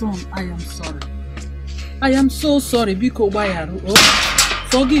 My son, I am sorry. I am so sorry, Biko Bayaro. Oh,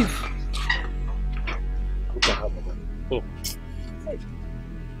 forgive. Oh.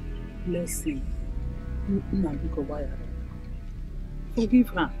 Blessing. Biko Bayaro. Forgive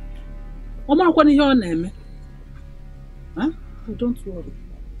her. Oma kwani your name? Huh? Oh, don't worry.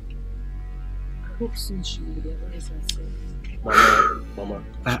 I hope soon she will realize herself. Mama,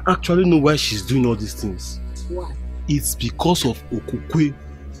 I actually know why she's doing all these things. Why? It's because of Okukwe.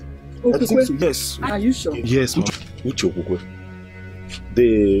 Okukwe? So, yes. Are you sure? Yes, Mama. Which Okukwe?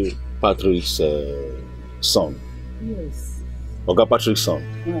 The Patrick's son. Yes. Oga Patrick's son.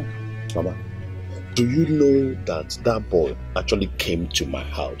 Yeah. Mama, do you know that that boy actually came to my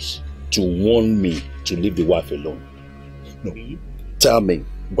house to warn me to leave the wife alone? No. Tell me,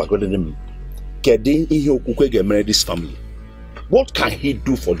 this family. What can he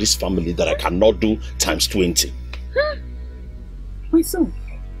do for this family that I cannot do times 20? My son,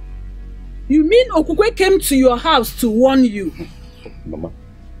 you mean Okukwe came to your house to warn you? Mama,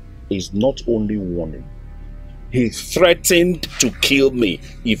 he's not only warning. He threatened to kill me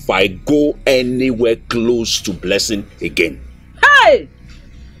if I go anywhere close to Blessing again. Hey!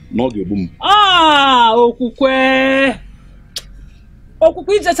 No, boom. Ah, Okukwe.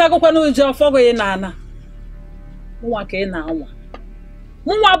 Okukwe just go no job for go nana. Nwa ke na anwa.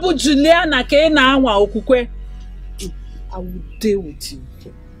 Nwa bu Juliana ke na anwa Okukwe. I will deal with you.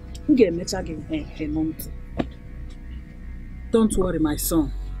 Don't worry, my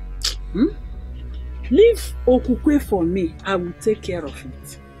son. Leave Okukwe for me. I will take care of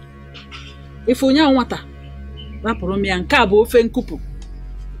it. If you want to,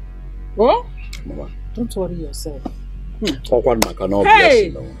 oh? Don't worry yourself. Hey!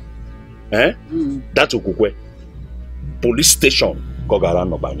 That's Okukwe. Police station. By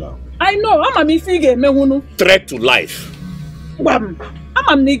now. I know. I'm a threat to life. I'm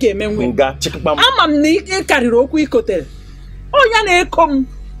a nigga, man. I'm a nigga carry roku ikote. Oh, yana come.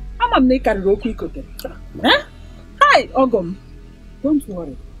 I'm a nigga carry roku ikote. Hi, Ogum. Don't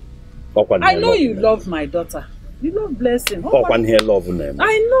worry. I know you love my daughter. You love Blessing.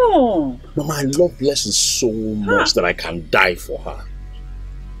 I know. Mama, I love Blessing so much that I can die for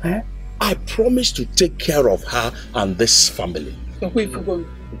her. I promise to take care of her and this family. Hey!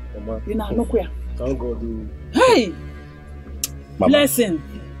 Mama.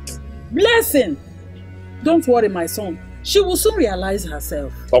 Blessing! Don't worry, my son. She will soon realize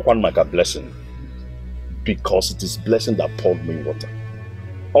herself. Blessing. Because it is Blessing that poured me water.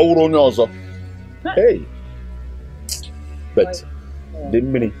 Hey! But the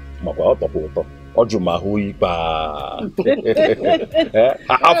minute Mama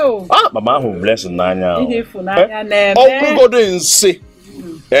who Blessing Nanya. Oh, go and say,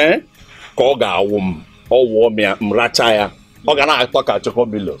 Koga wom, or warm me, Mrataya. Ogana talk at your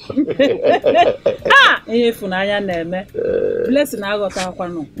below. Funaya name. Blessing I got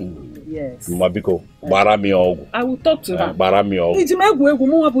our yes. Mabiko, Baramio. I will talk to her. Baramio. Did you make way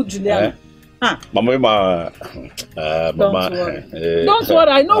about Juliana? Mama, don't worry,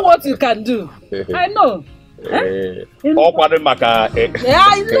 I know what you can do. I know. I know,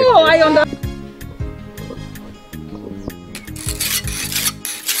 I understand.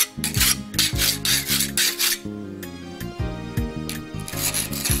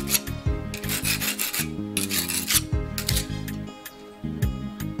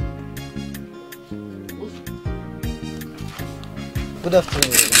 Good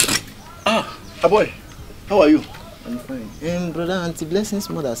afternoon. Boy, how are you? I'm fine. And brother, Auntie Blessing's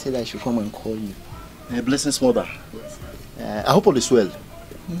mother said I should come and call you. Blessing's mother? Yes. I hope all is well.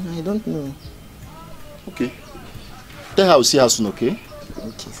 I don't know. Okay. Tell her I'll see her soon, okay?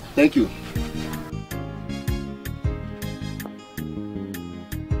 Okay, sir. Thank you.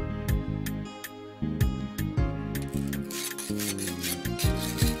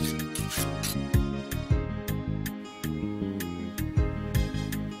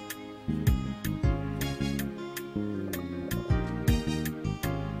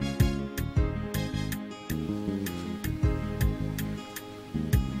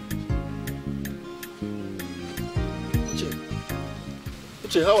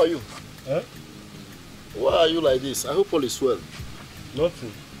 How are you? Why are you like this? I hope all is well.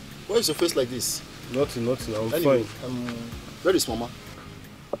 Nothing. Why is your face like this? Nothing. I'm anyway, fine. Where is Mama?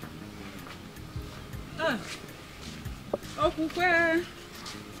 Okukwe.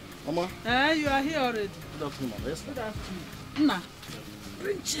 Mama? You are here already. Good afternoon, Mama. Yes, good afternoon. Nah.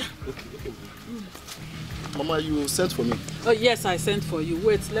 Okay. Mama, you sent for me. Oh, yes, I sent for you.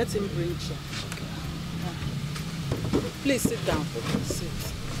 Wait, let him bring chair. Please sit down. Sit.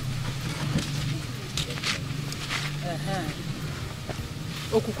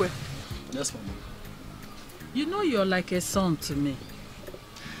 Okukwe. Yes, Mama. You know you're like a son to me.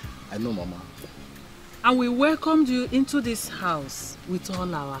 I know, Mama. And we welcomed you into this house with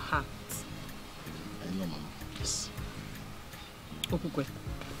all our hearts. I know, Mama. Yes. Okukwe.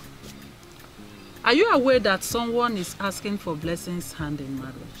 Are you aware that someone is asking for Blessing's hand in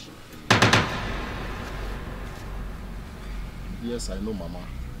marriage? Yes, I know, Mama.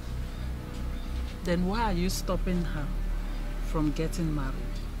 Then why are you stopping her from getting married?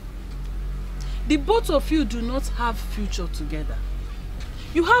 The both of you do not have future together.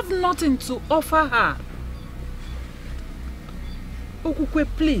 You have nothing to offer her. Okukwe,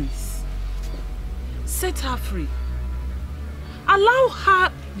 please. Set her free. Allow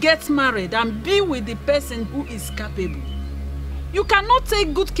her get married and be with the person who is capable. You cannot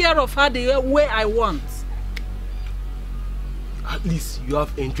take good care of her the way I want. At least you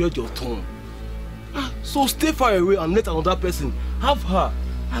have enjoyed your turn. So stay far away and let another person have her.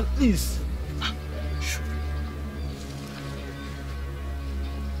 At least.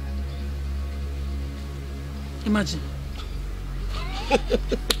 Imagine.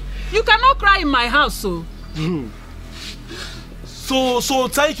 You cannot cry in my house, so. So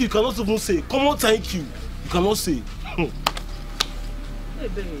thank you cannot even say. Come on, thank you. You cannot say. Hey,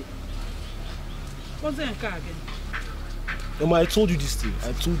 babe. What's in the car again? Emma, I told you this thing.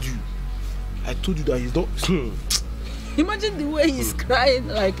 I told you that he's not. Imagine the way he's crying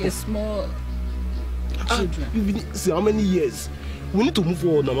like a small children. You've been see how many years? We need to move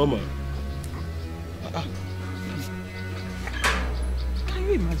forward now, Mama. Can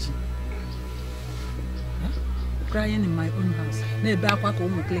you imagine? Crying in my own house.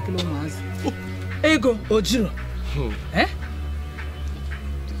 Ego Ojiro. Eh?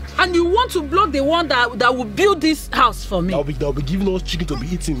 And you want to block the one that will build this house for me? They'll be giving us chicken to be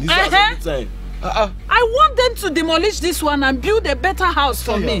eating this house every time. I want them to demolish this one and build a better house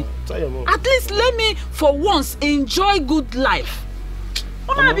for me. At least let me, for once, enjoy good life.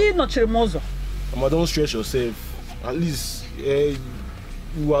 Mama, don't stress yourself. At least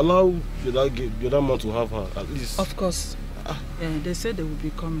you allow your dad man to have her. At least. Of course. They said they will be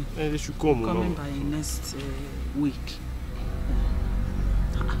coming. They should come. Coming by next week.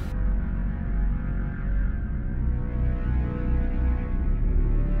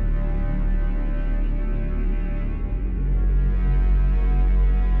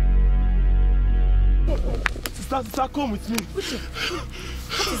 Sister, come with me. What is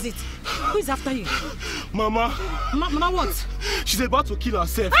it? Who is after you? Mama. Mama what? She's about to kill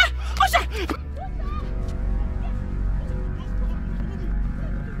herself.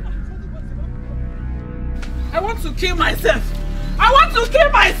 I want to kill myself. I want to kill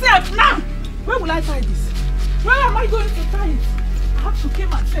myself now. Where will I tie this? Where am I going to tie it? I have to kill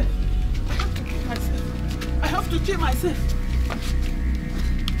myself. I have to kill myself.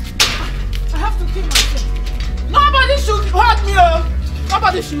 I have to kill myself. Nobody should hurt me, oh!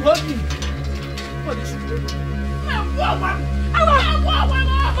 Nobody should hurt me. Nobody should hurt me. I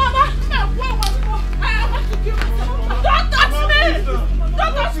want to kill myself. Don't touch me!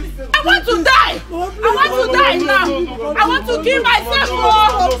 Don't touch me! I want to die! I want to die now! I want to kill myself,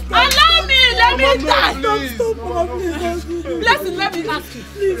 oh! Allow me! Let me die! Blessing, let me ask you.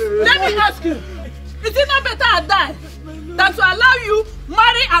 Let me ask you. Is it not better I die than to allow you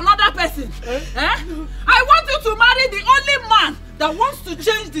marry another person? I want you to marry the only man that wants to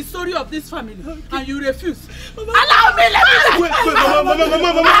change the story of this family, and you refuse. Allow me, let me die! Mama. I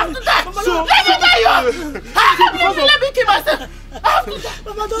have to die! Let me die, yo! Let me kill myself! I have to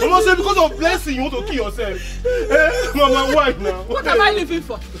die! Mama said because of blessing you want to kill yourself. Mama, why now? What am I living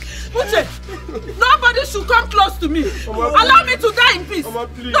for? Uche, nobody should come close to me. Allow me to die in peace. Mama,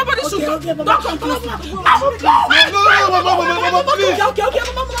 please. Nobody should come. Don't come close to me. Mama, please.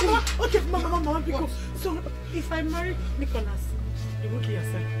 Okay, Mama, because so if I marry Nicholas, you won't kill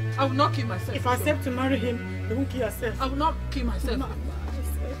yourself. I will not kill myself. If I accept to marry him, you won't kill yourself. I will not kill myself.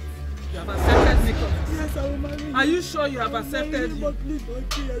 You have accepted Nicholas. Yes, I will marry him. Are you sure you have accepted him? But please don't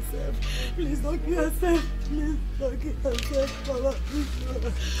kill yourself. Please don't kill yourself. Please don't kill yourself, Mama.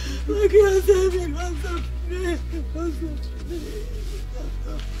 Please don't kill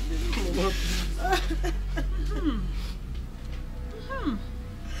yourself.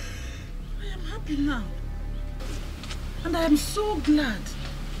 I am happy now. And I am so glad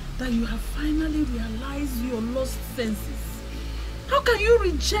that you have finally realized your lost senses. How can you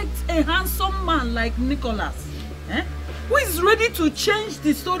reject a handsome man like Nicholas, who is ready to change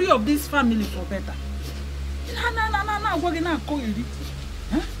the story of this family for better?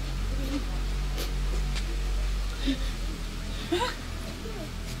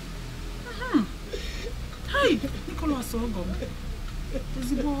 Hey, Nicholas Ogo.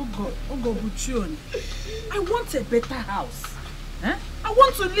 I want a better house. I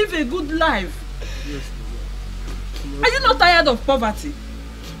want to live a good life. Yes. Are you not tired of poverty?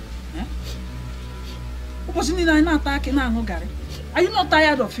 Are you not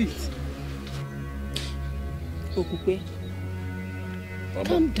tired of it? Okupe,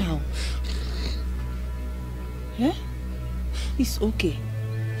 calm down. It's okay.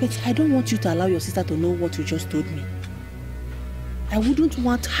 But I don't want you to allow your sister to know what you just told me. I wouldn't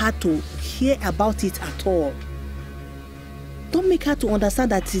want her to hear about it at all. Don't make her to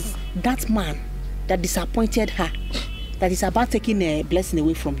understand that it's that man that disappointed her, that is about taking a blessing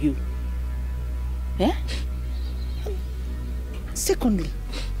away from you. Secondly,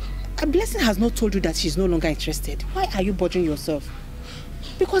 Blessing has not told you that she's no longer interested. Why are you bothering yourself?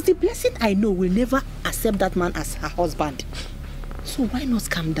 Because the Blessing I know will never accept that man as her husband. So why not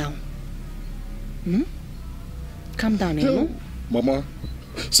calm down? Calm down, no? Mama,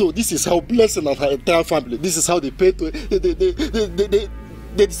 so this is how Blessing and her entire family, this is how they paid to,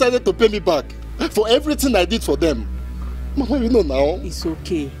 they decided to pay me back for everything I did for them. Mama, you know now. It's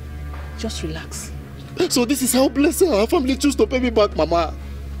okay. Just relax. So this is how Blessing and her family choose to pay me back, Mama.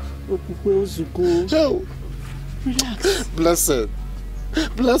 Hell. Relax. Blessing.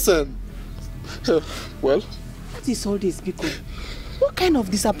 Well? What is all this, Biko? What kind of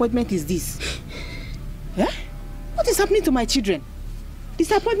disappointment is this? Eh? What is happening to my children?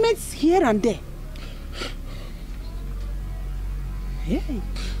 Disappointments here and there. Hey.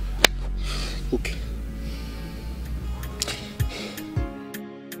 Okay.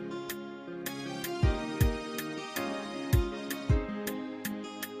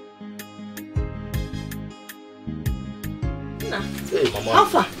 Hey, Mama. How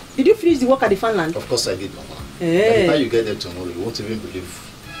far? Did you finish the work at the farmland? Of course I did, Mama. Hey. By the time you get there tomorrow, you won't even believe.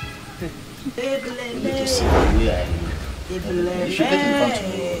 You need to see the way I am. You should get in front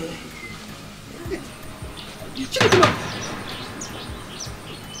tomorrow.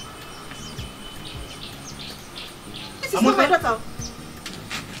 This is not my daughter.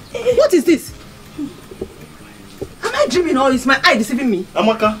 What is this? Am I dreaming or is my eye deceiving me?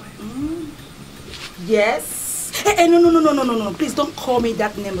 Amaka? Yes. Hey, no. Please don't call me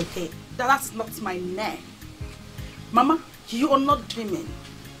that name, okay? That's not my name. Mama, you are not dreaming.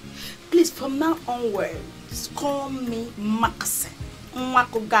 Please, from now onwards, call me Makase.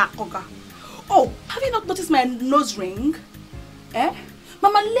 Oh, have you not noticed my nose ring? Eh?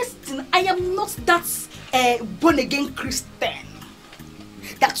 Mama, listen, I am not that born-again Christian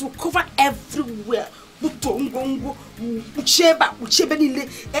that will cover everywhere.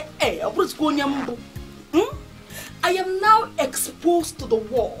 I am now exposed to the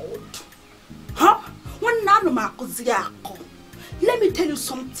world. Huh? Let me tell you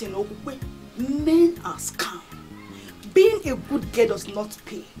something, men are scam. Being a good girl does not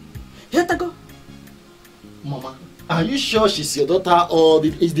pay. Here to go. Mama, are you sure she's your daughter or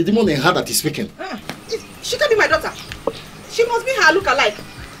is the demon in her that is speaking? She can be my daughter. She must be her look-alike.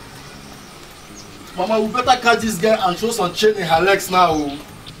 Mama, we better catch this girl and throw some chain in her legs now.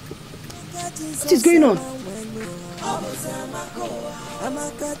 What is going on?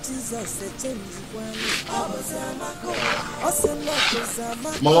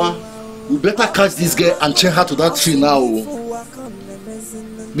 Mama, we better catch this girl and chain her to that tree now.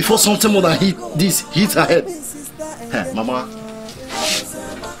 Before something more than hits her head. Hey, Mama.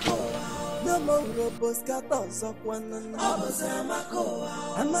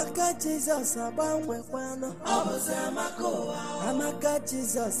 Amaka Jesus abanwe kwano Amaka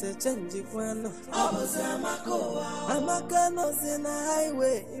Jesus change kwano Amaka no na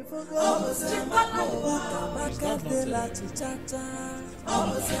highway ifogo Amaka tela chichacha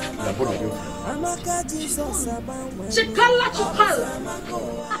Amaka Jesus abanwe Chikala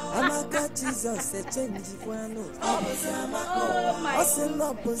Amaka Jesus change kwano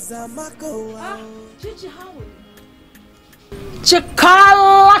Gigi, how are you?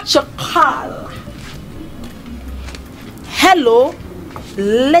 Chikala. Hello,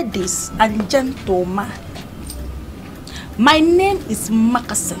 ladies and gentlemen. My name is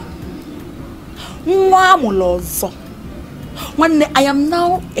Makase. When I am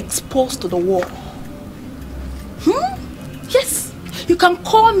now exposed to the world. Yes, you can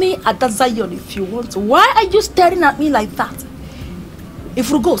call me Adazayon if you want to. Why are you staring at me like that?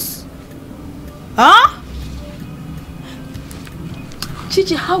 If it goes, huh?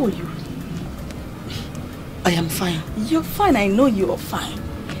 Chichi, how are you? I am fine. You're fine. I know you are fine.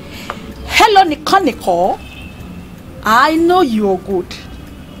 Hello, Nico. I know you're good.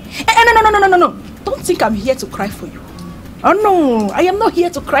 No. Don't think I'm here to cry for you. Oh no, I am not here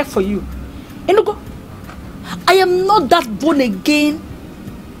to cry for you. Enugo, I am not that born again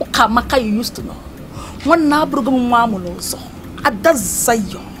Okamaka you used to know. One now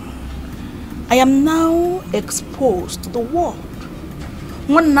I am now exposed to the world.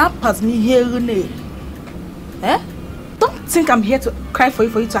 One now pass me here. Don't think I'm here to cry for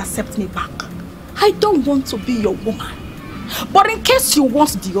you to accept me back. I don't want to be your woman. But in case you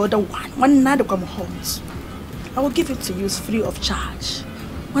want the other one now come home, I will give it to you free of charge.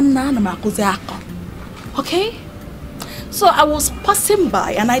 Okay? So I was passing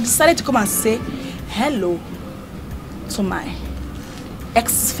by and I decided to come and say hello to my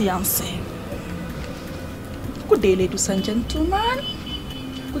ex-fiancé. Good day, ladies and gentlemen.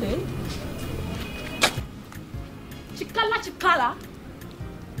 Good day. Chikala.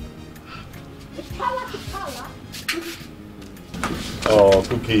 Oh,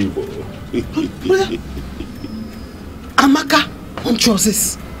 Cookie. Amaka on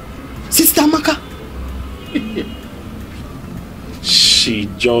choices. Sister Amaka. She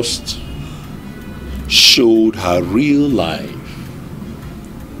just showed her real life.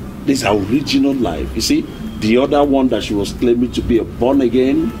 This is her original life. You see, the other one that she was claiming to be a born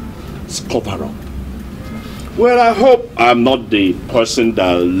again is cover up. Well, I hope I'm not the person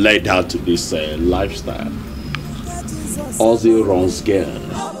that led her to this lifestyle. Ozzy runs girl.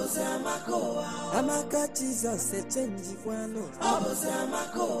 Amaka Jesus a change kwano.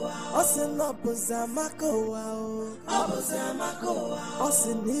 Osinapozamakwa o.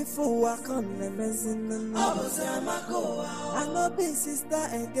 Osinifu wakone mezina. I no be sister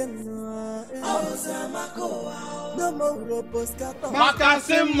again no. No more robos kato.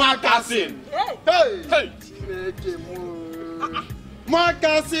 Makasin. Hey.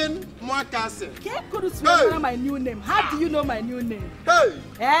 Makasin. Can't go to school my new name. How do you know my new name? Hey.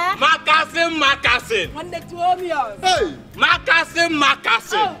 Eh? Makasin. When they told me us. Hey. Makasin.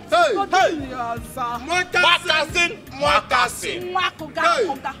 Hey.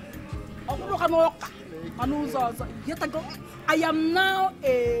 I am now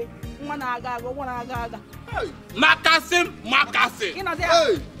a one. Makasin. You know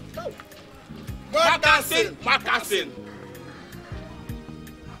Hey. Makasin. Makasin.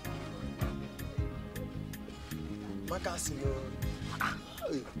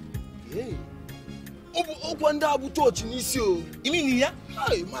 Hey. Okwa nda abu church n'isi o. Imi ni ya?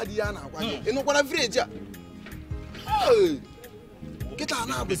 Hey, madi ya na agwa gị. Ị nọkwara village a? Hey. Kita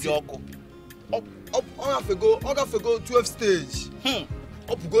na abu ọkụ. Ọ gafego 12 stage.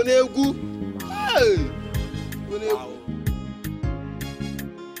 Ọ pụgo n'egwu. Hey. Go n'egwu.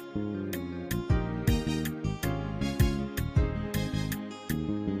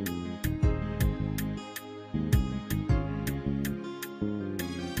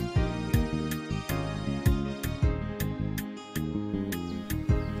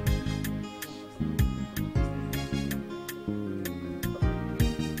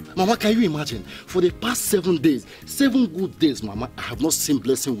 Mama, can you imagine? For the past 7 days, 7 good days, Mama, I have not seen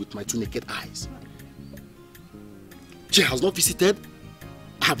blessing with my 2 naked eyes. She has not visited.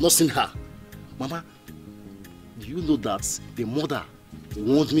 I have not seen her. Mama, do you know that the mother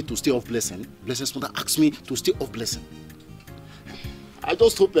wants me to stay off blessing? Blessing's mother asked me to stay off blessing. I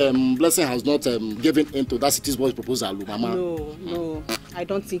just hope blessing has not given in to that city's boy's proposal, Mama. No, I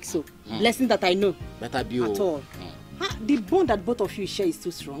don't think so. Blessing that I know. Better be at all. The bond that both of you share is too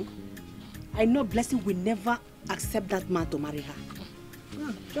strong. I know Blessing will never accept that man to marry her.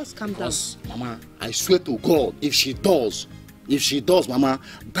 Just calm down. Mama, I swear to God, if she does, Mama,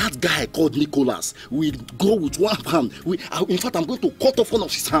 that guy called Nicholas will go with one hand. In fact, I'm going to cut off one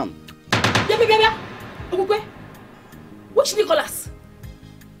of his hand. Which Nicholas?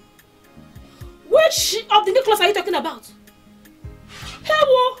 Which of the Nicholas are you talking about?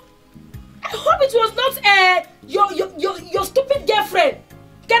 Hello? I hope it was not your stupid girlfriend.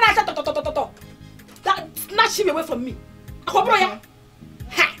 That snatched him away from me. What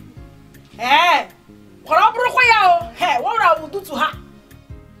I will do to her?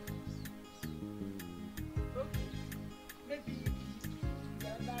 Maybe the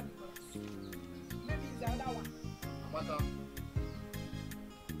other maybe it's the other one.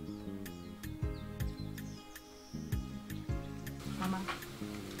 Mama,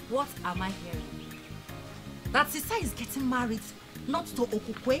 what am I hearing? That sister is getting married, not to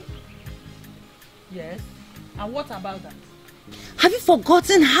Okukwe? Yes. And what about that? Have you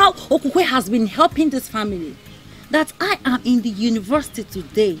forgotten how Okukwe has been helping this family? That I am in the university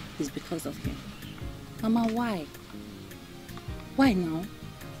today is because of him. Mama, why? Why now?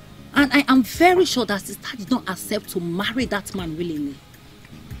 And I am very sure that sister did not accept to marry that man willingly.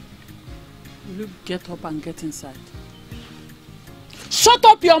 Will you get up and get inside? Shut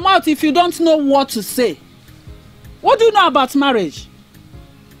up your mouth if you don't know what to say. What do you know about marriage?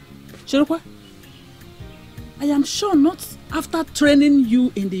 Shirokwa, I am sure not after training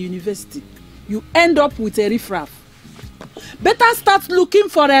you in the university, you end up with a riffraff. Better start looking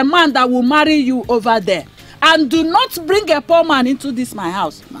for a man that will marry you over there. And do not bring a poor man into this my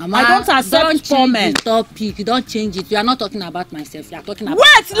house. Mama, I don't accept poor men. Don't change it. You are not talking about myself. You are talking about...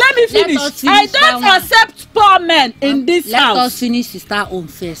 Wait, let me finish. I don't accept poor men in this house. Let us finish sister own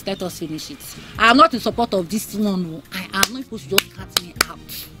first. Let us finish it. I am not in support of this one. I am not supposed to just cut me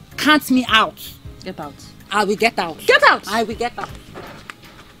out. Cut me out. Get out. I will get out. Get out. I will get out.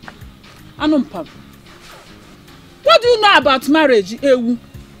 Anumpam. What do you know about marriage? Ewu.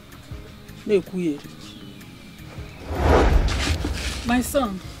 My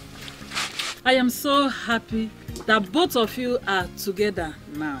son, I am so happy that both of you are together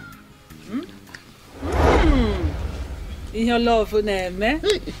now. In your love,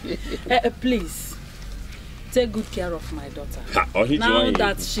 please take good care of my daughter. Now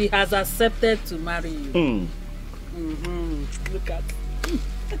that she has accepted to marry you. Look at him.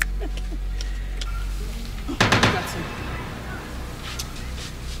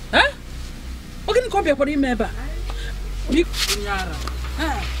 Huh? Okay, come here for the member.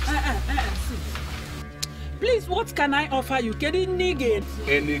 Please, what can I offer you? Any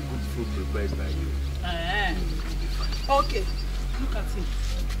good food prepared by you. Okay, look at him.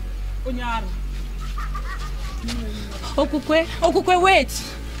 Okukwe, wait.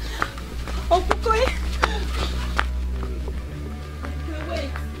 Okukwe.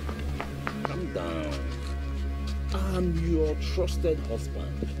 Wait. Calm down. I'm your trusted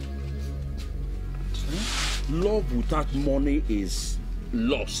husband. Love without money is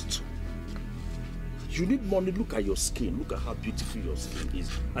lost. You need money. Look at your skin. Look at how beautiful your skin is.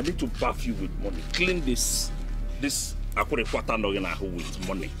 I need to bath you with money. Clean this akure kwata no with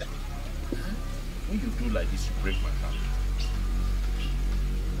money. When you do like this, you break my heart.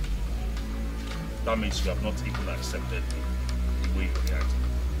 That means you have not even accepted me the way you react.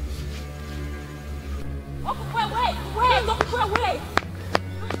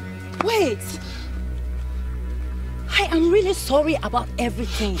 Wait. I am really sorry about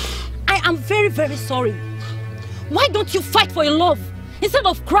everything. I am very, very sorry. Why don't you fight for your love instead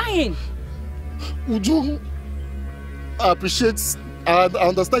of crying? Uju, I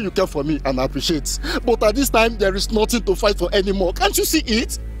understand you care for me and I appreciate. But at this time, there is nothing to fight for anymore. Can't you see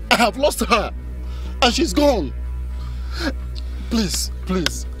it? I have lost her and she's gone. Please,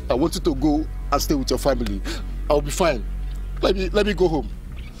 I want you to go and stay with your family. I'll be fine. Let me go home.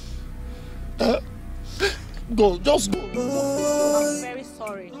 Go, just go. I'm very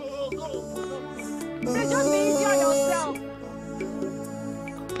sorry. Say, just be easy on yourself.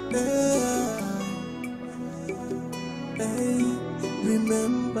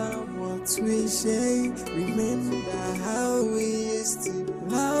 Remember what we say. Remember how we used to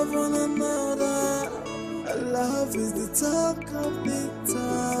love one another. Love is the talk of the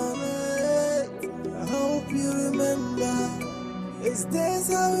town. I hope you remember. It's days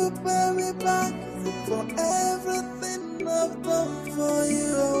I will pay me back for everything I've done for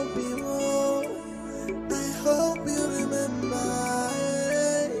you. I'll be more. I hope you remember.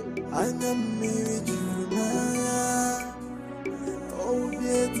 I never made you now. Oh,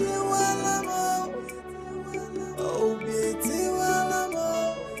 beauty, while I'm out. Oh, beauty, while I'm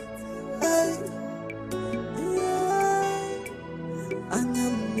out. Hey, yeah. I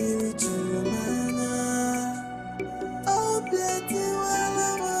never made you now. Oh, beauty, while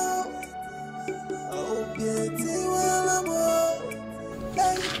I'm out. Oh, beauty, while I'm out.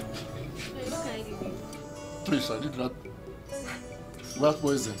 Hey. Please, I did that. What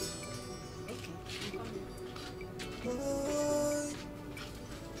poison?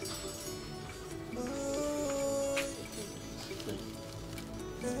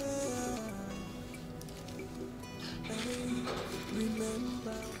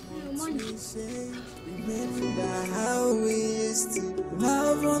 Remember how we used to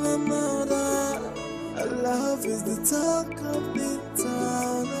love one another. Love is the talk of the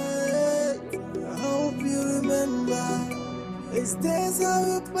town. I hope you remember. It's days I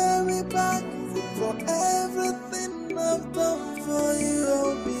will pay me back for everything I've done for you.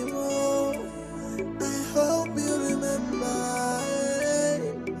 I'll be more. I hope you remember.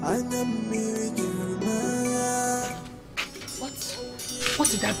 I never married you now. What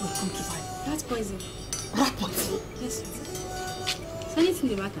did that book come to buy? Rat poison. Rat poison? Yes. Is anything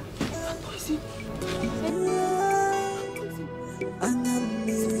the matter? Rat poison? I never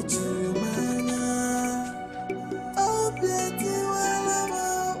married you now. Oh, beauty, while I'm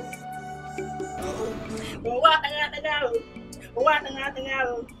out.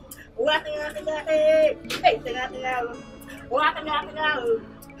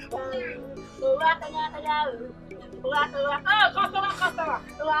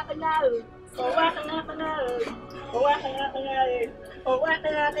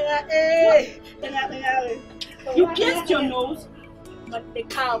 You pierced your nose, but the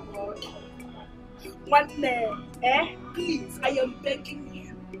cowboy. One day, please, I am begging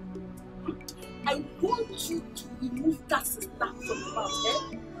you. I want you to remove that sister from the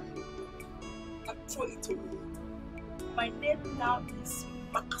mouth, and throw it away. My name now is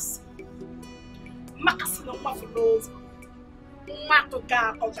Makasi. Makasi no Mafulos.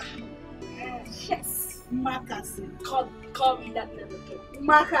 Matoga Oga. Yes, Makasi. God call me that name again.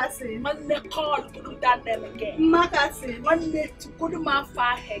 Makasin. Man, call that name again. Makasin. Man, to go to my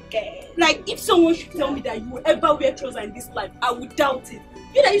far again. Like, if someone should tell me that you will ever wear trousers in this life, I would doubt it.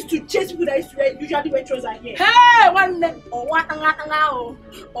 You that used to chase people that used to usually wear trousers here. Hey, one day.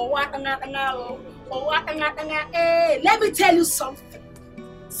 Hey, let me tell you something.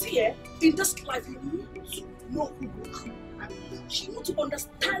 See, in this life, you need to know who you are. You need to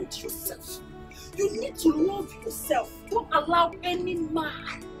understand yourself. You need to love yourself. Don't allow any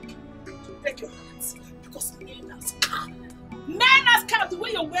man to break your heart. Because men are scared. Men are scared. The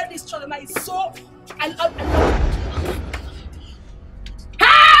way you wear this trousers now is so... I love it.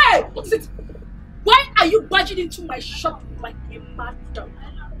 Hey! What is it? Why are you barging into my shop like a mad dog?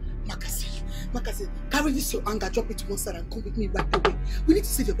 Makasin, carry this your anger, drop it to one side and come with me right away. We need to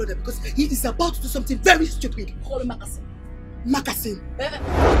save your brother because he is about to do something very stupid. Call him Makasin. Makasin,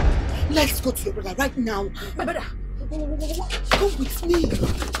 let's go to your brother right now. My brother, come with me.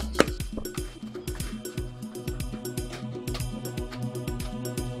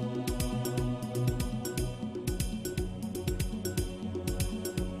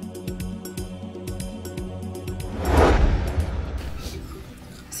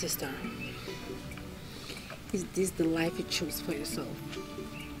 Sister, is this the life you chose for yourself?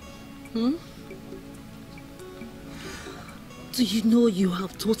 Do you know you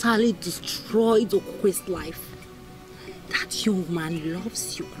have totally destroyed Okwe's life? That young man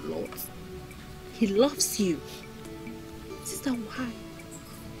loves you a lot. He loves you. Sister, why?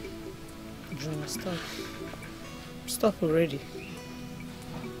 Jonah, stop. Stop already.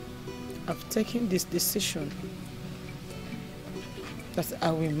 I've taken this decision that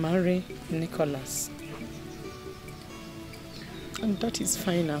I will marry Nicholas. And that is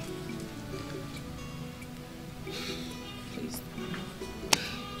final. Please.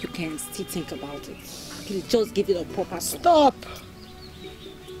 You can still think about it. Please just give it a proper stop.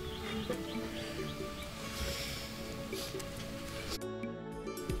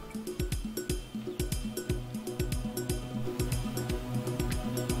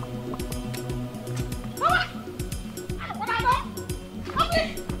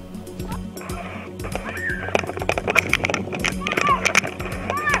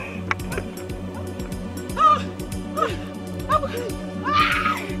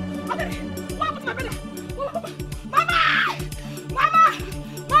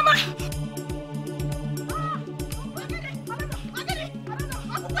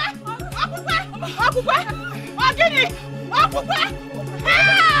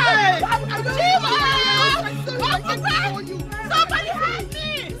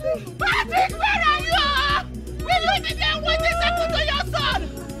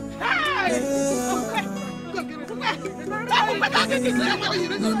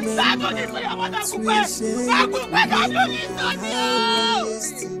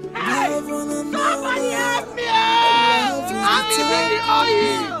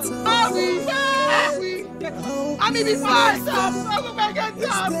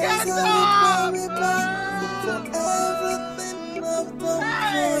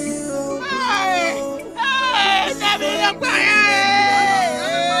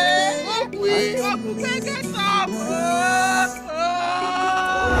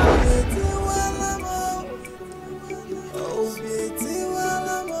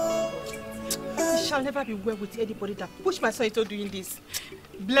 With anybody that push my son into doing this.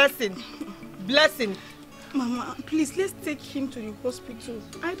 Blessing. Mama, please, let's take him to the hospital.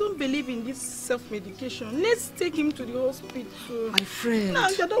 I don't believe in this self-medication. Let's take him to the hospital. My friend. No,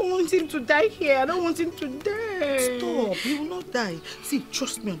 I don't want him to die here. I don't want him to die. Stop. He will not die. See,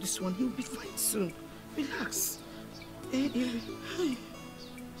 trust me on this one. He will be fine soon. Relax.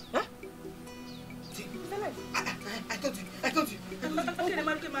 Huh? See, I told you.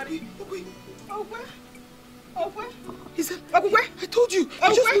 Okay, Mary. He said, I told you.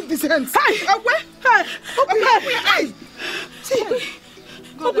 I just moved his hands. See,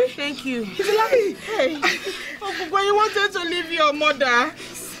 God, thank you. Hey, when you wanted to leave your mother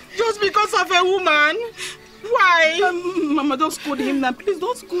just because of a woman? Why? Mama, don't scold him now. Please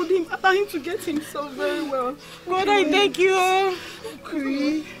don't scold him. Allow him to get himself very well. God, I thank you.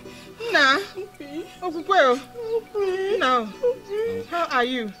 Okay. Nah. Now, how are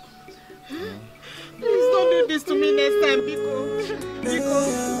you? Please don't do this to me next time, Biko.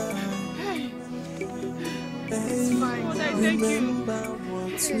 Hey. It's fine. God, I thank you.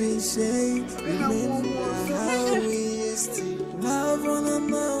 Love one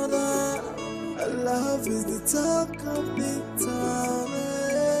another. Love is the talk of the town.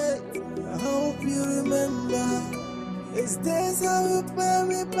 I hope you remember. It's days I will pay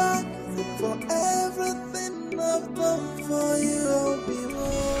me back for everything I've done for you, I'll be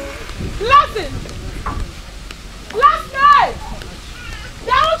more. Listen! Last night!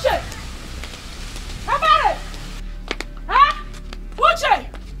 Uche! Habare! Huh? Uche!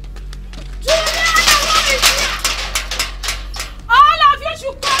 Juliana, what is here? All of you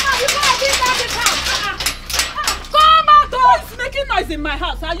should come out before I leave this house. Come out! Who is making noise in my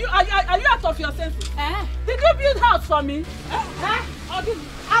house? Are you out of your senses? Did you build house for me?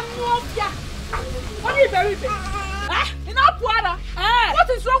 I'm not here. What are you very big? What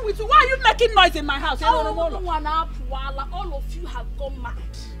is wrong with you? Why are you making noise in my house? All of you have gone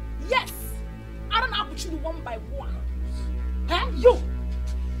mad. Yes. I don't know what you one by one. You.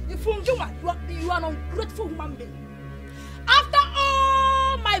 You are an ungrateful human being. After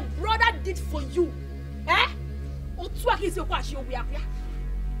all my brother did for you, after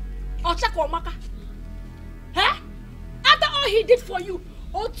all he did for you,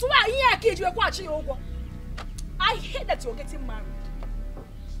 I hate that you're getting married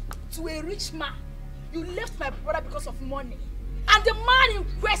to a rich man. You left my brother because of money. And the man in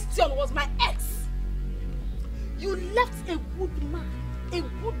question was my ex. You left a good man, a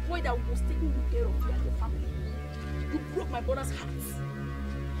good boy that was taking good care of you and your family. You broke my brother's heart.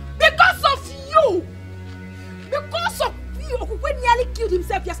 Because of you! Because of you, Okukwe nearly killed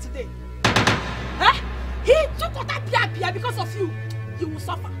himself yesterday. He took out that pia because of you. You will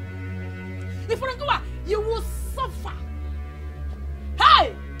suffer. If you will suffer.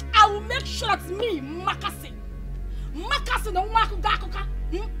 Hey! I will make sure that me, Makasi,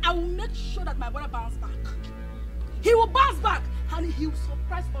 I will make sure that my brother bounce back. He will bounce back and he will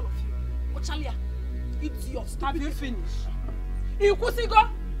surprise all of you. Ochalia, it's yours. Have you finished? You could go?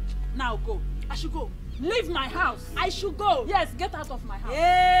 Now go. I should go. Leave my house. I should go. Yes, get out of my house.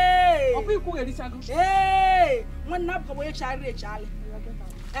 Hey! Hey!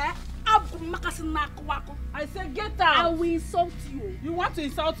 I said get out. I will insult you. You want to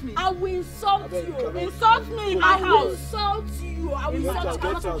insult me? I will insult you. Insult me in my house. I will insult you. I will insult you.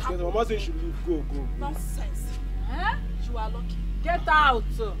 Get out. Mama said you should leave. Go. Nonsense. You are lucky. Get out.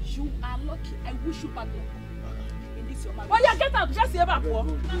 You are lucky. I wish you bad luck. In this your marriage. Oh yeah, get out. Just hear about poor. I'm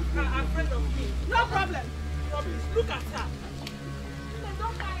afraid of me. No problem. Look at her.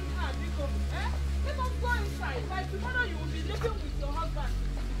 Don't mind her, because let us go inside. By tomorrow you will be living with your husband.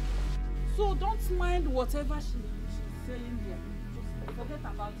 So don't mind whatever she's saying here. Just forget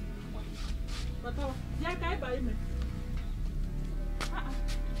about it. But yeah, guy by me.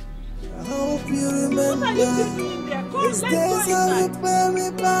 I hope you remember these days I will pay me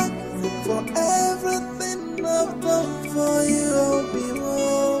back for everything I've done for you. I'll be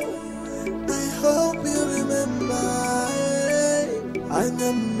more. I hope you remember. I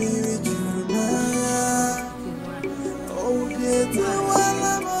never married you now. Oh,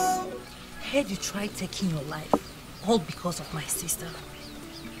 heard you tried taking your life, all because of my sister.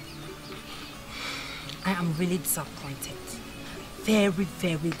 I am really disappointed. Very,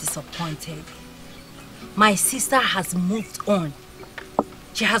 very disappointed. My sister has moved on.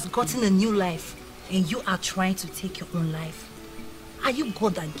 She has gotten a new life, and you are trying to take your own life. Are you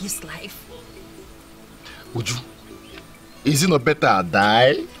God that gives life? Uju, is it not better I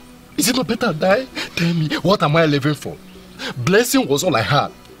die? Is it not better I die? Tell me, what am I living for? Blessing was all I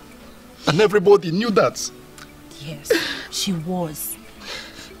had. And everybody knew that. Yes, she was.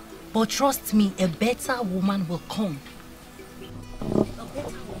 But trust me, a better woman will come. A better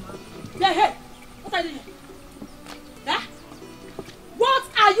woman? Hey, what are you doing? Huh? What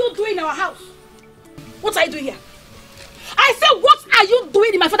are you doing in our house? What are you doing here? I said, what are you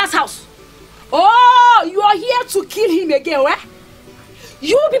doing in my father's house? Oh, you are here to kill him again, eh?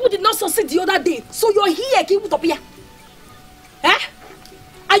 You people did not succeed the other day, so you're here, give it up here. Eh?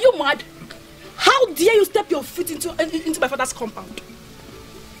 Are you mad? How dare you step your foot into my father's compound?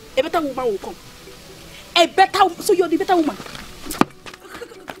 A better woman will come. A better, so you're the better woman.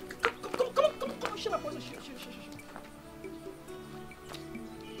 Come, shut up, shut.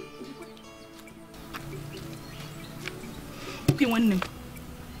 Okay, one name.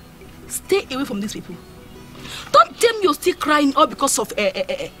 Stay away from these people. Don't tell me you're still crying all because of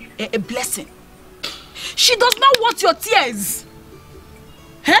a blessing. She does not want your tears.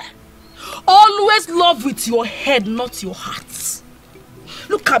 Huh? Always love with your head, not your heart.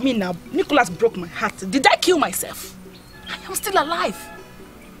 Look at me now. Nicholas broke my heart. Did I kill myself? I am still alive.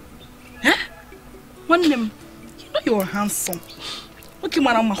 Huh? One name. You know you're handsome. Okay,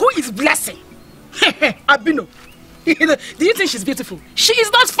 Manama. Who is blessing? Abino. Do you think she's beautiful? She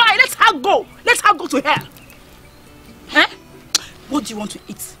is not fine. Let her go. Let her go to hell. Huh? What do you want to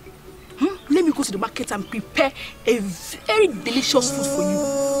eat? Let me go to the market and prepare a very delicious food for you.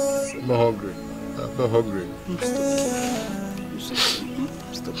 I'm not hungry. I'm not hungry.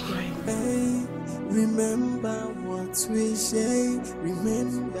 Stop crying. Remember what we shared.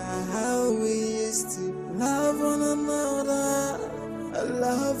 Remember how we used to love one another.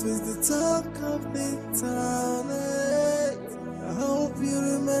 Love is the talk of the town. I hope you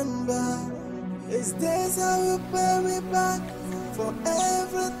remember. It's days I will pay me back for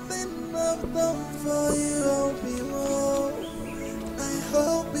everything I've done for you. I'll be more. I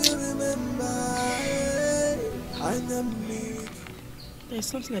hope you remember. I never need. There's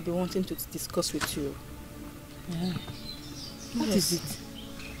something I've been wanting to discuss with you. Yeah. What is it?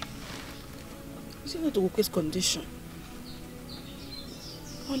 Is it not the workers' condition?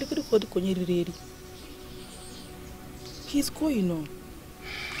 He's going on.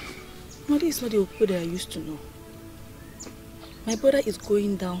 No, this is not the Okwe that I used to know. My brother is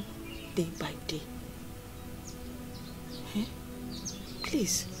going down day by day. Eh?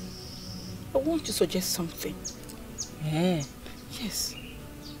 Please, I want to suggest something. Yeah. Yes.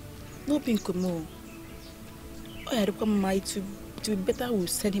 Not being Kumo. It will be better we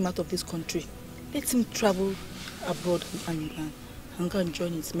send him out of this country. Let him travel abroad and go and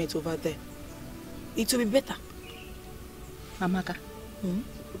join his mates over there. It will be better. Amaka.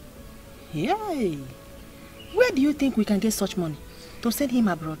 Yay! Where do you think we can get such money to send him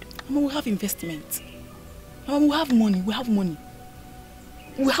abroad? We have investment. We have money. We have money.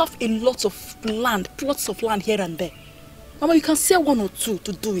 We have a lot of land, plots of land here and there. Mama, you can sell one or two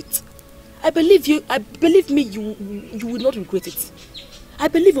to do it. I believe you. I believe me. You will not regret it. I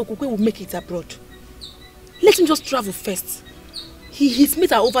believe Okukwe will make it abroad. Let him just travel first. His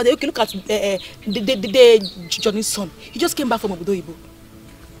mates are over there. Okay, look at the Johnny's son. He just came back from Obodo-Ibo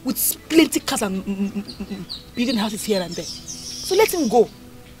with plenty cars and building houses here and there. So let him go.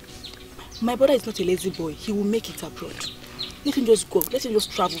 My brother is not a lazy boy. He will make it abroad. Let him just go. Let him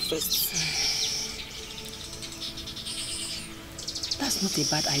just travel first. That's not a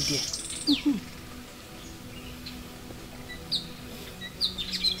bad idea.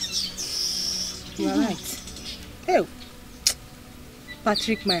 You are right. Oh,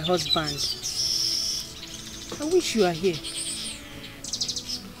 Patrick, my husband. I wish you are here.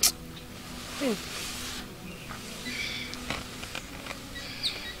 Oh.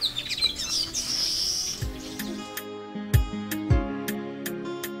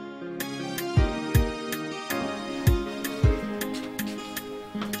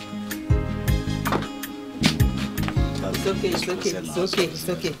 It's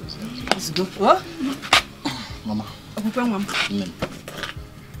okay. It's good. What? Mama.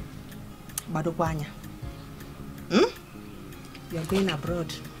 Badopanya. You are going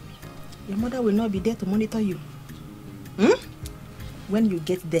abroad. Your mother will not be there to monitor you. When you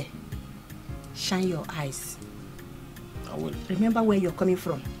get there, shine your eyes. I will. Remember where you're coming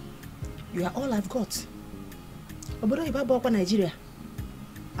from. You are all I've got. Obodo iba boko Nigeria.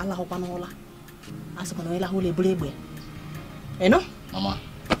 Allah hopanola. Asopanola hole brebe. You know? Mama,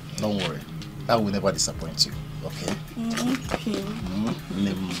 don't worry. I will never disappoint you. Okay?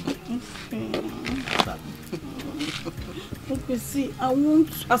 Okay, see, I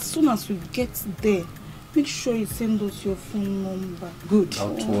want, as soon as we get there, make sure you send us your phone number. Good.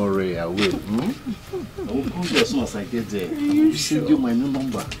 Don't worry, I will. I will call you as soon as I get there. I will send you my new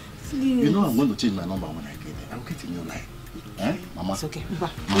number. Please. You know I'm going to change my number when I get there. I will get a new line. Eh? Mama? It's okay.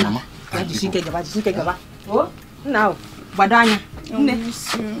 Mama? Oh, now, Badanya. I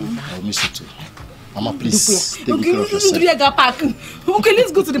will miss you too. Mama, please take good care of yourself. Okay,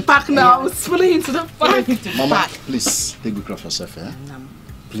 let's go to the park now. Let's follow him to the park. Mama, please take good care of yourself, eh?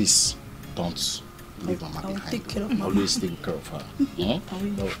 Please don't leave Mama behind. Take care of Mama. Always take good care of her.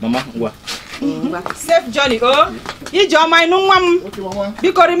 Mama, what? Safe journey, oh. You join my no one.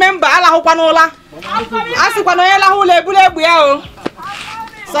 Because remember, Allah Hopanola. Asipanoela hule bulebuya.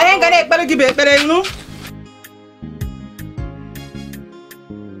 So I ain't gonna better give it better, no.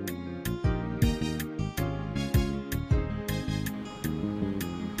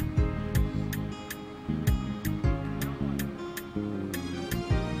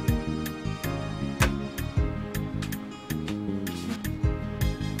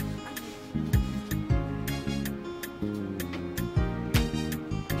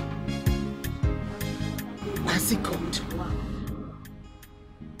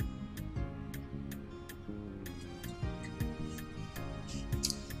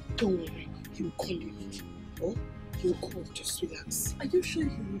 Don't worry, he will call you. Oh, he will call. Just relax. Are you sure he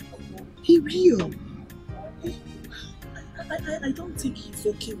will call? He will. I don't think he's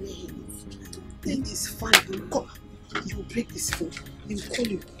okay where he is. I don't think he's fine. He will call. He will break this phone. He will call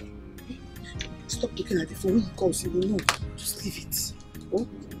you. Stop looking at the phone. When he calls, you will know. Just leave it. Oh,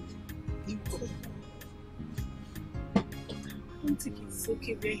 he will call. think it's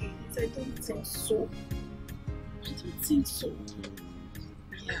okay where he is. I don't think so. I don't think so.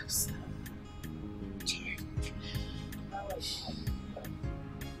 Relax.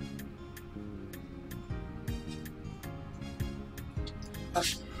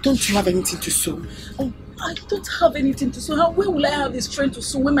 Don't you have anything to sew? Oh, I don't have anything to sew. Where will I have the strength to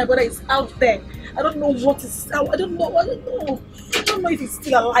sew when my brother is out there? I don't know what is. I don't know. I don't know if he's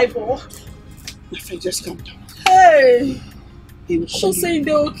still alive or. My friend, just calm down. Hey, she'll say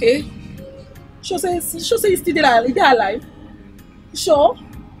they're okay. She'll say he's still there. Is they alive? Sure.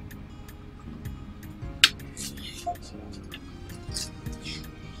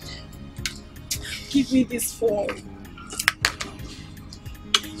 Give me this phone.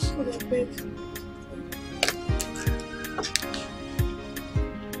 Go to bed.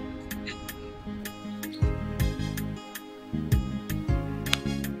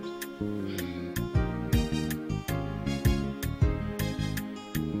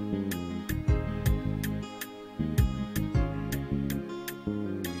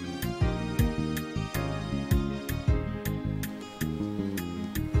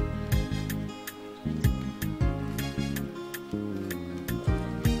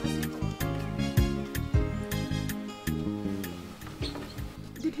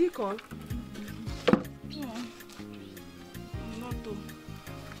 Did he call? No. Not though.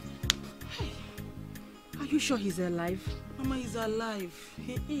 Hey, are you sure he's alive? Mama, he's alive.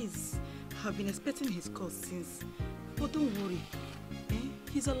 He is. I've been expecting his call since. But don't worry.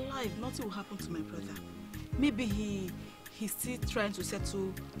 He's alive. Nothing will happen to my brother. Maybe he's still trying to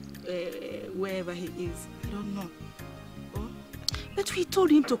settle wherever he is. I don't know. Oh? But he told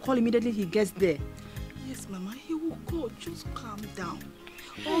him to call immediately he gets there. Yes, Mama, he will go. Just calm down.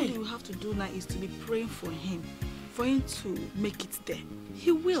 All you have to do now is to be praying for him to make it there.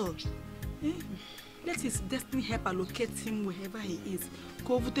 He will. Let his destiny help allocate him wherever he is.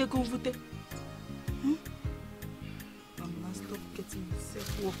 Go vute, go vute. Mama, stop getting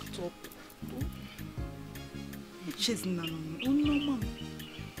yourself worked up. Oh? She's no, Mom.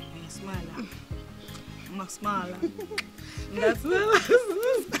 Smile. Mama, smile. That's Mama.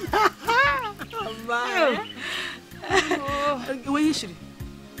 Where is she?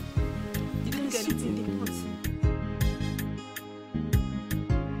 You didn't get it in the pot.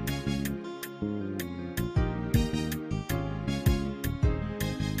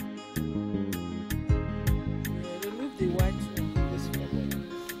 Remove the white one.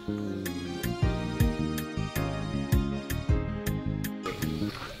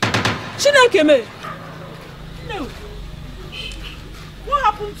 Chinekeme! No. What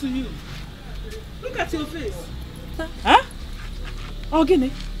happened to you? Look at your face. Huh?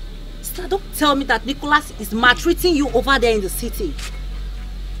 Ogini? Sister, don't tell me that Nicholas is maltreating you over there in the city.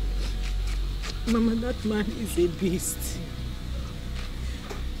 Mama, that man is a beast.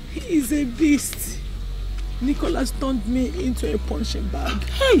 He is a beast. Nicholas turned me into a punching bag.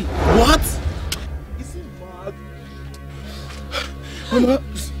 Hey! What? Is he mad? Mama.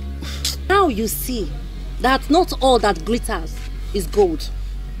 Now you see that not all that glitters is gold.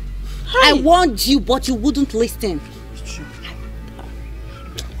 Hey. I warned you, but you wouldn't listen.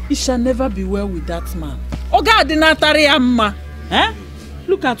 It shall never be well with that man. Oh God, Dinatari. Eh?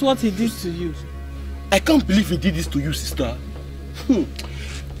 Look at what he did to you. I can't believe he did this to you, sister.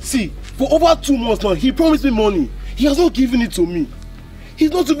 See, for over 2 months now, he promised me money. He has not given it to me.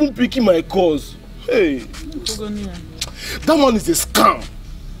 He's not even picking my calls. Hey. That man is a scam.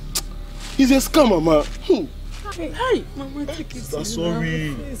 He's a scam, Mama. Hey, Mama, take it easy.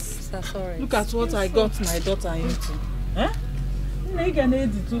 Sorry. Sorry. Look at what I got my daughter into. Eh? You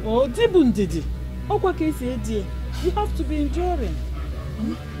have to be enduring.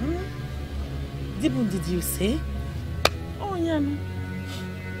 Dibun, did you say? Oh, yeah.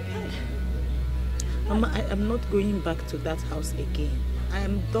 Mama, I am not going back to that house again. I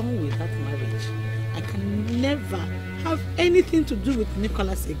am done with that marriage. I can never have anything to do with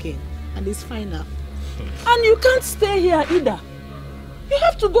Nicholas again. And it's fine now. And you can't stay here either. You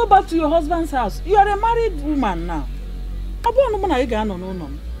have to go back to your husband's house. You are a married woman now.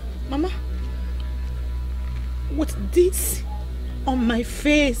 Mama, what's this on my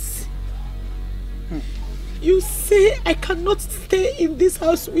face? You say I cannot stay in this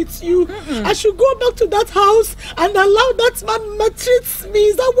house with you. I should go back to that house and allow that man maltreat me.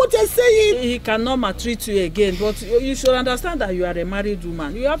 Is that what you're saying? He cannot maltreat you again, but you should understand that you are a married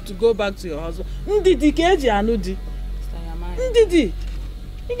woman. You have to go back to your husband. Ndidi keji anudi. Ndidi.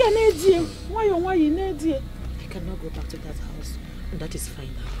 I cannot go back to that house. That is fine.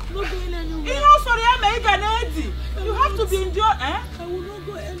 Not going anywhere. You know, sorry, I'm Eddie. You have to be enjoying. I will not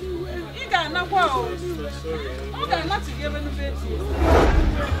go anywhere. You got not go. Okay, not to give any bed.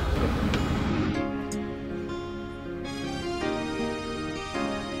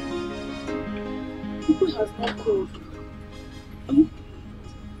 People have not called.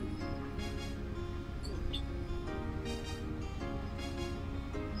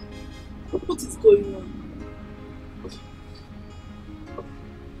 What is going on?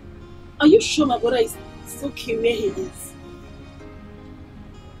 Are you sure my brother is okay where he is?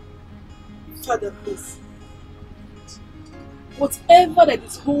 Father, please. Whatever that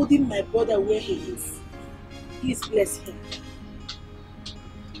is holding my brother where he is, please bless him.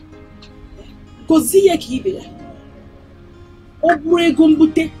 Goziye kibe ya. Obre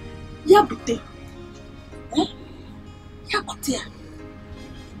gombute. Ya bute. Ya bute ya.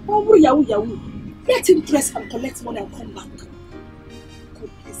 Obre yawu. Let him press and collect money and come back. God,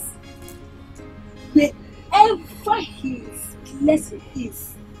 please. Wherever he is, blessing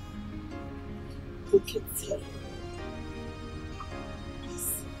is. Locate him.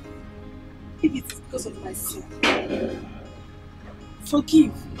 Please. If it is because of my sin,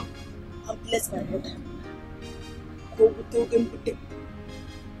 forgive and bless my brother.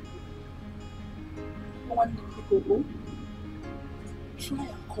 Try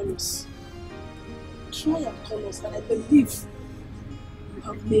and call us. Try and call us, and I believe you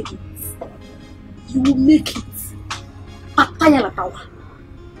have made it. You will make it. Pataya latawa.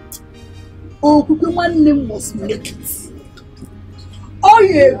 Oh, one name must make it. Oh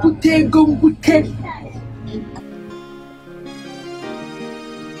yeah, gute gungute.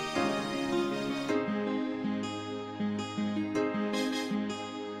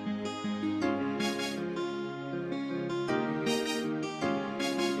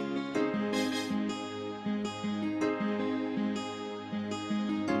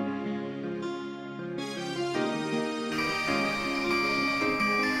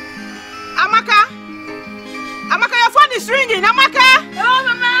 Ringing, Amaka! Hello,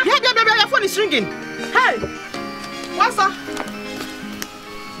 Mama! Yeah, your phone is ringing. Hey! What's up?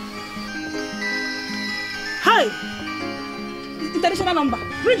 Hey! International number.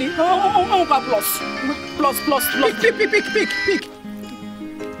 Really? Oh, plus. Pick.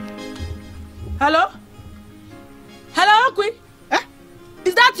 Hello? Hello, Okwi? Eh?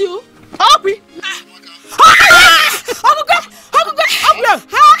 Is that you? Okwi?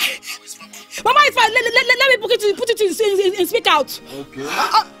 Mama, it's fine. Let me put it in speak out. Okay.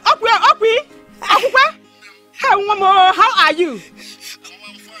 Okwi. Hey, Mama, how are you?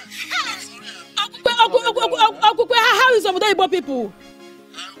 Okwi, how is some of the Igbo people?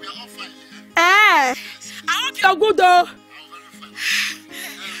 We are all fine. I hope you're good though.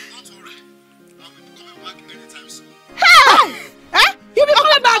 Don't worry. I'll be coming back anytime soon. Hey! You'll be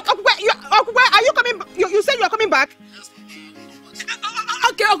coming back? Okwi, are you coming? You said you are coming back?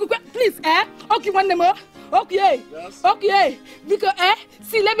 Okay, please, okay, one more. Okay, yes. Okay, because,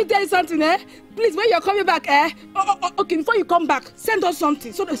 see, let me tell you something, please, when you're coming back, okay, before you come back, send us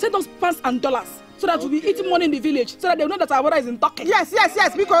something, send us pounds and dollars, so that we'll be eating money in the village, so that they'll know that our water is in Turkey. Yes,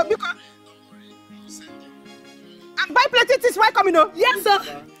 because, don't worry, I'll send you. And buy plenty things while coming, no? Yes, sir.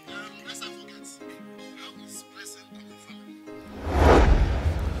 Let's not forget, how is blessing coming from?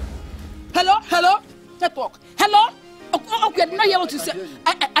 Hello, network, hello? Okay, I did not hear what you said.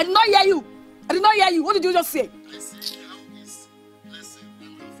 I did not hear you. What did you just say? I said, how is blessing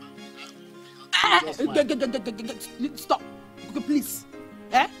and our family? Stop. Okay, please.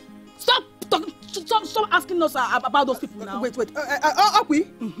 Stop asking us about those people now. Wait. Okwi?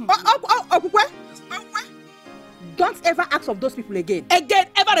 Don't ever ask of those people again.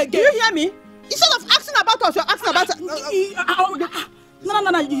 Ever again. Do you hear me? Instead of asking about us, you're asking about...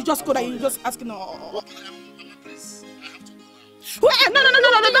 No, you just go there. You're just asking... Wait, no,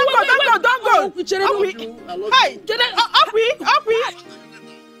 don't go. Hey, Okwi.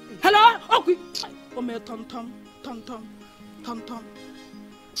 Hello, Okwi. Come here, Tom.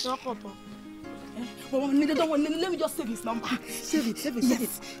 Let me just save his number. Save it. He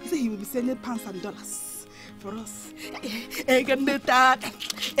said he will be sending pounds and dollars for us. I can do that.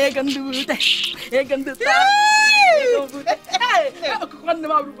 Let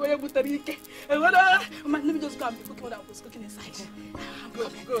me just go and be cooking what I was cooking inside.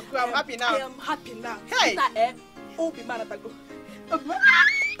 Go. I'm happy now. I am happy now. Hey! Oh, be mad at go.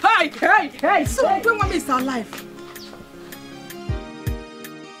 Hey! So, when mommy is alive.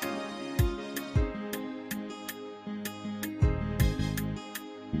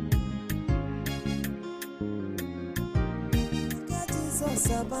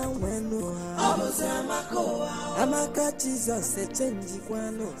 Jesus abanwenu Obuzi amakowa Amaka Jesus echenji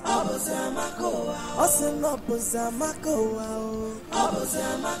kwanu Obuzi amakowa Osino obuzi amakowa Obuzi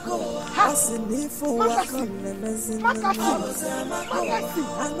amakowa Osinifu wakone mezini Obuzi amakowa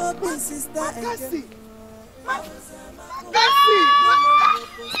I know be sister again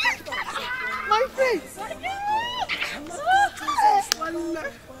My friend.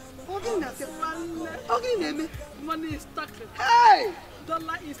 Money is stacking. Hey!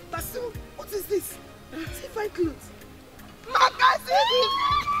 Dollar is stacking. What is this? See fine clothes.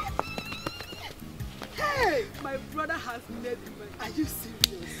 Hey! My brother has made money. Are you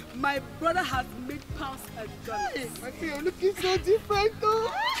serious? My brother has made pounds and dollars. Hey, okay, you're looking so different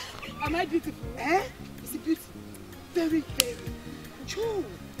though. Am I beautiful? Eh? Is it beauty? Very, very. Joe.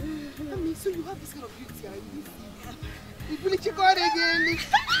 I mean, so you have this kind of beauty, are you? You really check out again.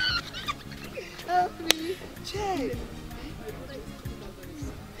 Help me. Jay.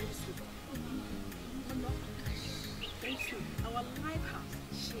 Our life has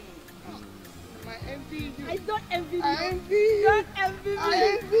changed. I envy you. I don't envy you. I envy you. Don't envy me. I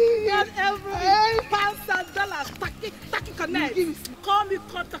envy you. Don't envy me. Pounds and dollars. Taki connect. Call me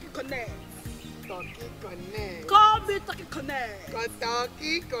Taki connect. Taki connect. Call me Taki connect.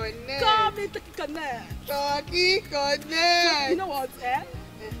 Taki connect. Call me Taki connect. Taki connect. You know what, eh?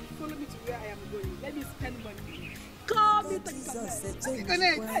 Follow me to where I am going. Let me spend money. Call me Taki connect. Taki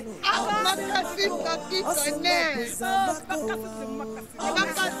connect. Makasi Taki connect.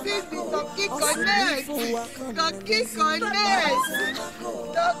 Makasi Taki connect. Taki connect.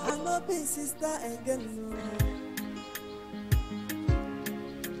 I know be sister again.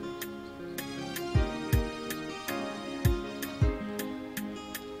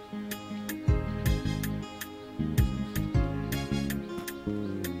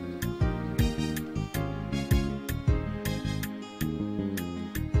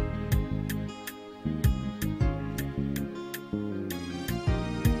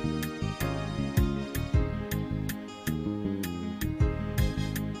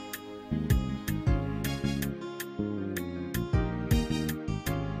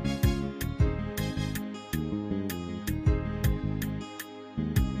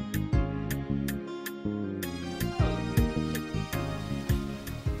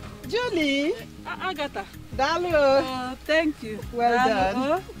 Julie. Agatha. Dalu. Thank you. Well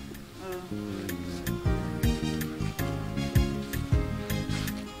done.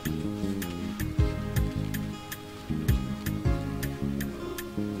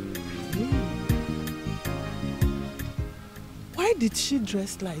 Why did she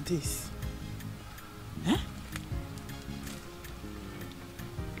dress like this? Huh?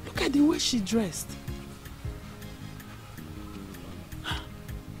 Look at the way she dressed.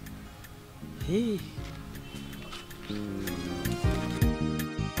 Hey.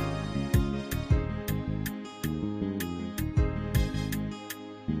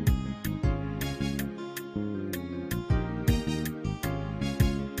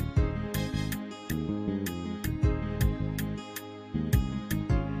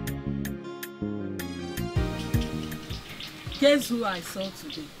 Guess who I saw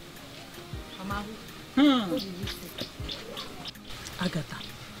today? Amahu. What did you say? Agatha.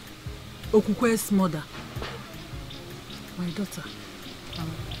 Okukwe's mother. My daughter.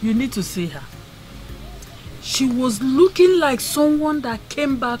 You need to see her. She was looking like someone that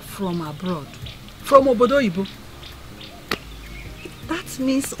came back from abroad. From Obodo Ibo. That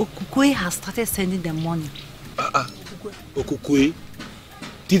means Okukwe has started sending them money. Okukwe?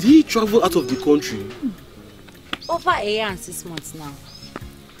 Did he travel out of the country? Over a year and 6 months now.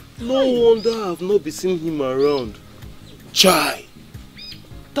 No wonder I've not been seeing him around. Chai!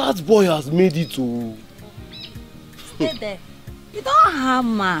 That boy has made it to. Stay there. You don't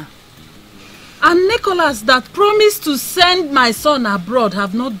hammer. And Nicholas that promised to send my son abroad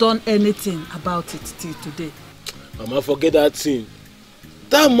have not done anything about it till today. Mama, forget that thing.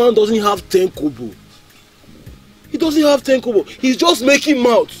 That man doesn't have 10 kobo. He doesn't have 10 kobo. He's just making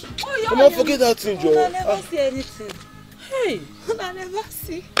mouth. Mama, forget that thing, Joe. I never see anything. Hey, I never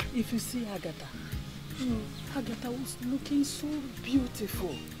see. If you see Agatha, Agatha was looking so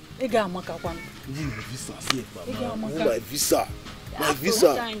beautiful. Ega amaka kwan. My visa, see, Mama. My visa. My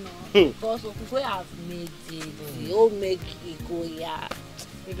visa. Because Okukwe have made it. He'll make it go, yeah.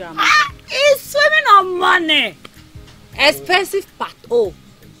 He's swimming on money. Expensive part. Oh,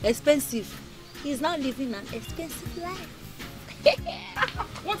 expensive. He's now living an expensive life.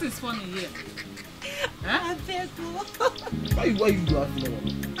 What is funny here? Huh? Why you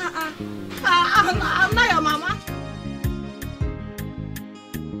laughing? I'm not your mama.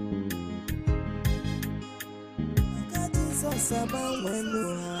 Jesus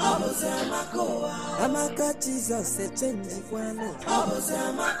Amaka Jesus a change kwano.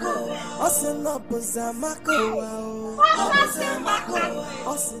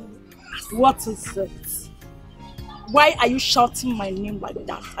 What is it? Why are you shouting my name like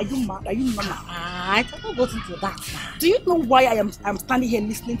that? Are you mad? Are you normal? I cannot go into that. Do you know why I'm standing here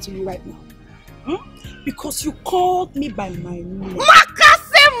listening to you right now? Because you called me by my name.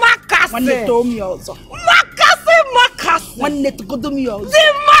 Makase! When they told me also. Makase! When they told me also.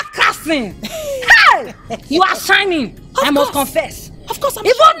 The Makase! Hey! You are shining. I must confess. Of course I'm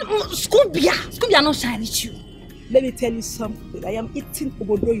shining. Even Scooby not shining too. Let me tell you something. I am eating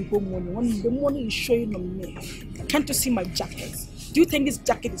obodo yugo money. When the money is showing on me. Can't you see my jacket? Do you think this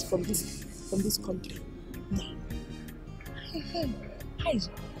jacket is from this country? No.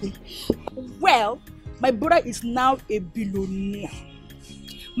 Well, my brother is now a billionaire.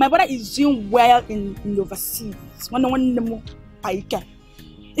 My brother is doing well in overseas. If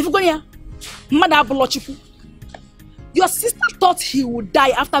you go here, your sister thought he would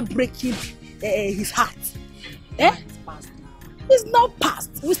die after breaking his heart. It's not past.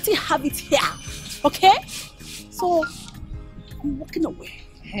 We still have it here. Okay? So, I'm walking away.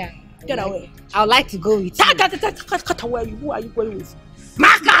 Yeah. Get away. I would like to go with you. Cut away. Who are you going with?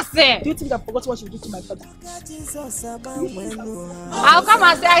 Makase! Do you think I forgot what you did to my father? I'll come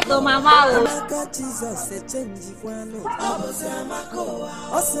and say hi to Mama.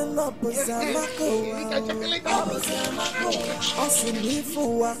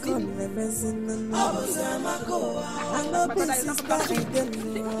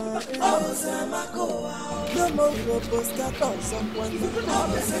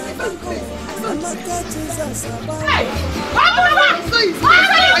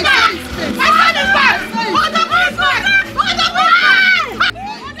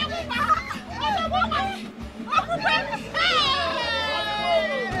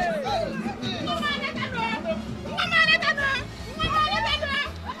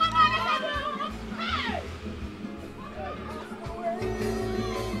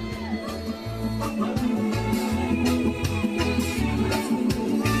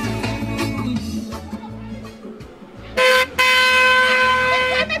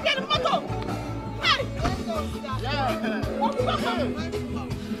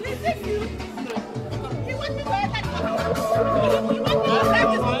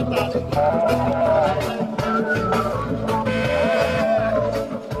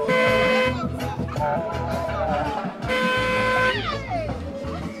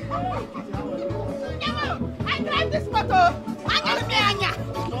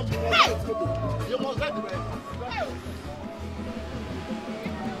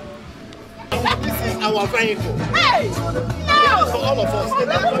 Our vehicle. Hey! No! For all of us.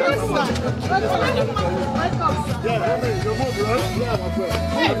 Yeah, you're move, right? Yeah, my friend.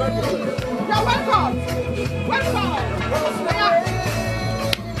 Hey! You're welcome! Welcome!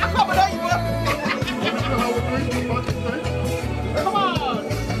 I come with you. Come on!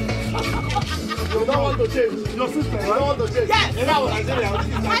 You don't want to change. Your sister, right? You don't want to change. Yes! And that was Nigeria.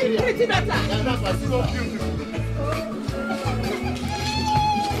 I'm pretty better. Yeah, that's why she's so beautiful.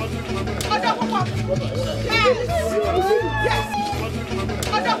 Yes! Yes!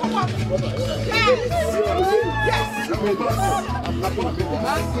 Yes!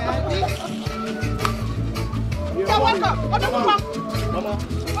 You're welcome. Mama.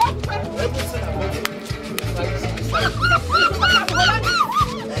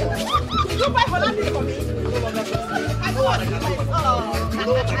 You buy Hollandia for me. I know what it is.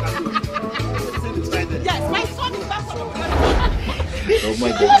 Yes, my son is back from Oh my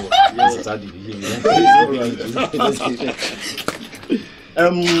God.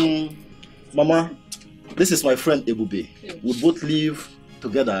 Mama, this is my friend Ebube. We both live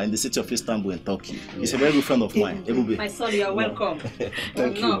together in the city of Istanbul in Turkey. He's a very good friend of mine. Ebube. My son, you are welcome.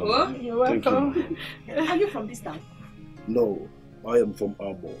 Thank you. You're welcome. Are you from this town? No, I am from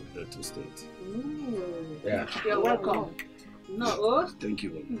Abo, Delta State. Yeah. You're welcome. No. Thank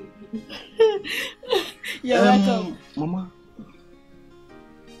you. You're welcome. Mama,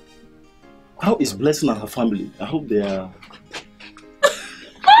 how is Blessing and her family? I hope they are...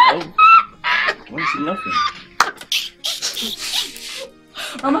 Why is she laughing?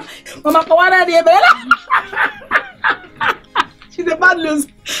 Mama, what are they? She's a bad news.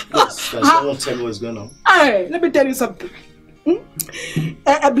 Yes, someone tell me what's going on. Hey, let me tell you something.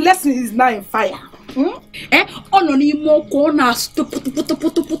 A Blessing is now in fire. And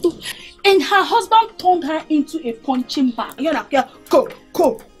her husband turned her into a punching bag. Ko.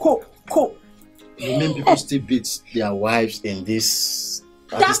 You mean people still beat their wives in this...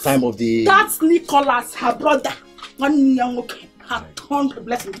 At this time of the... That's Nicholas, her brother. One young okay. turned a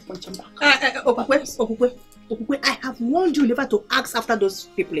blessing to punch him back. Okukwe, I have warned you never to ask after those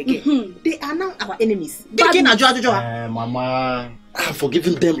people again. They are now our enemies. Mama, I have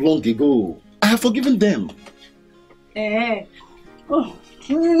forgiven them long ago. I have forgiven them. We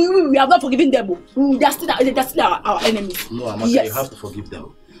have not forgiven them. They are still our enemies. No, Amaka, yes. You have to forgive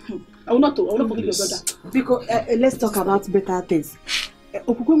them. I will not forgive your brother. Because let's talk about better things.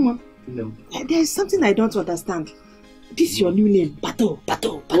 Okukwe, there is something I don't understand. This is your new name, Pato.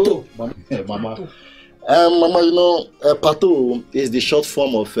 Oh, Mama. Mama, you know, Pato is the short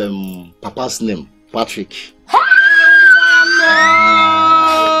form of Papa's name, Patrick.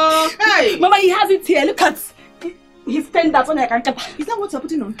 Hey! Mama, he has it here. Look at he's stand that one. I can. Is that what you're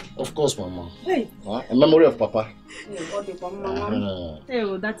putting on? Of course, Mama. Hey. In memory of Papa.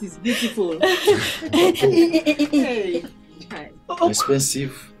 Oh, that is beautiful. Hey.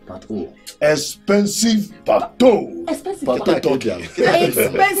 Expensive Pato. Expensive Pato. Expensive Pato.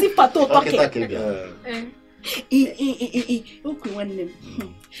 Expensive Pato talking. Okay, one name.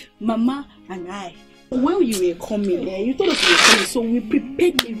 Mama and I, when you were coming, you told us you were coming, so we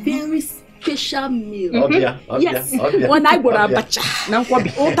prepared a very special meal. Yes. When I got a bacha. Now what?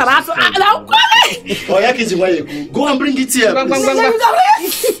 Oh, Taraso. Now go and bring it here.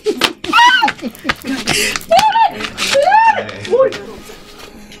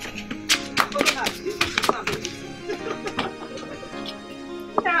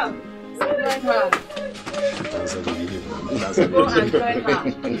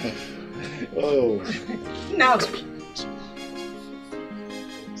 Oh. Now.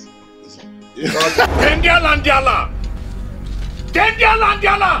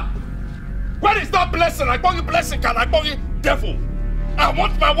 Dendiala! Where is that blessing? I call you blessing, can I call you devil? I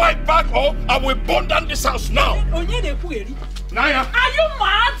want my wife back or I will burn down this house now. Naya, are you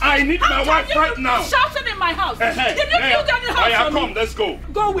mad? I need my wife right now. Shouting in my house. Did you build any house for me? Come, let's go.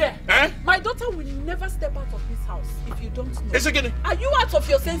 Go where? My daughter will never step out of this house if you don't know. Is it getting? Are you out of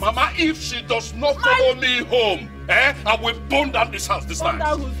your senses? Mama, if she does not follow me home, I will burn down this house this time.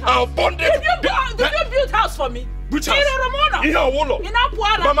 I'll burn it. Did you build house for me? Which house? In Ramona. In Awolo. In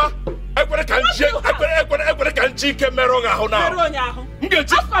Apuara. Mama, I want to you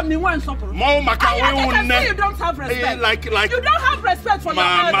don't have respect. You don't have respect for your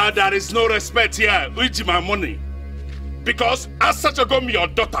Mama, there is no respect here. Which my money? Because as such a girl, your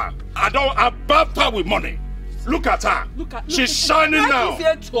daughter, I bath her with money. Look at her. She's shining now.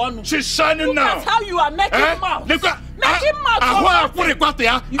 She's shining now. Look at how you are making mouth. You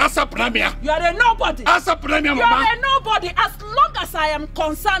are a nobody. You are a nobody. As long as I am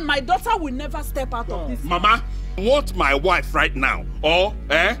concerned, my daughter will never step out of this. Mama, I want my wife right now. Or,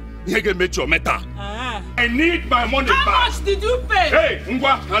 you can make your meta. I need my money back. How much did you pay? Hey,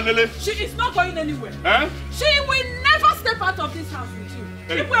 Ngwa, handle it. She is not going anywhere. She will never step out of this house with you.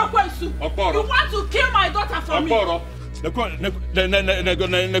 Hey. You want to kill my daughter for me?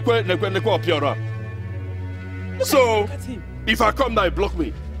 So, if I come now, you block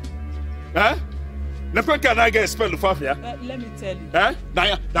me. Can I get expelled from here? Let me tell you.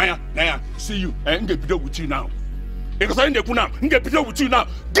 Naya, see you. I'm going to be with you now. Because I'm going to be with you now.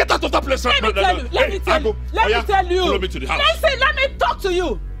 Get out of that place. Let me tell you. Let me tell you. Follow me to the house. Let me talk to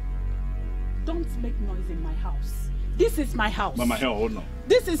you. Don't make noise in my house. This is my house. Mama, no.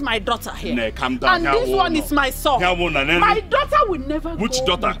 This is my daughter here. Nee, calm down. And this one is my son. My daughter will never go. Which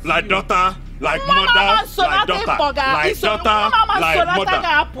daughter? Like daughter? Like mother? Like daughter? Like daughter?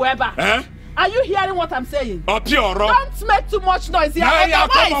 Like mother? Are you hearing what I'm saying? Don't make too much noise here.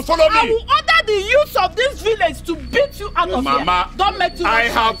 Come on, follow me. I will order the youth of this village to beat you out of here. Don't make too much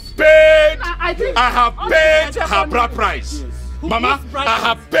noise. I have paid her bride price. Yes. Mama, I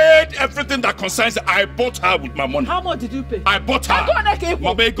have paid everything that concerns her. I bought her with my money. How much did you pay? I bought her.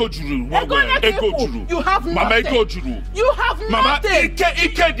 Mama, Ego Juru. You have nothing. Mama, Ego Juru. You have nothing. Mama,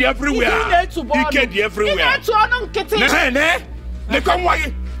 Ike everywhere. Ike everywhere. Ne come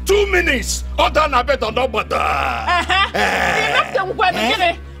why 2 minutes. Other na better no butter. Action.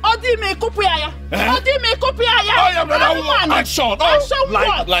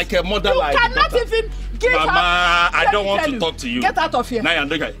 Like a mother. You cannot even. Mama, I don't want to talk to you. Get out of here. Naya,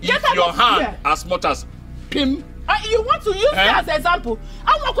 use your hand as much as pim. You want to use me as an example?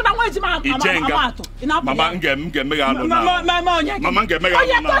 I'm not going to wait. Mama,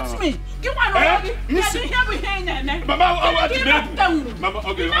 touch me. You want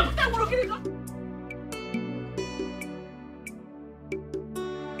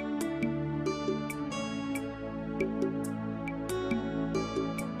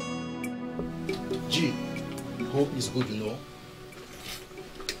G, hope is good, you know.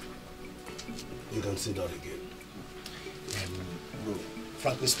 You can say that again. Bro,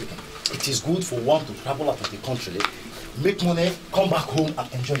 frankly speaking, it is good for one to travel out of the country, make money, come back home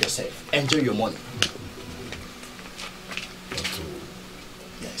and enjoy yourself. Enjoy your money.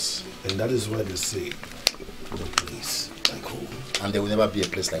 Yes. And that is why they say, no place like home. And there will never be a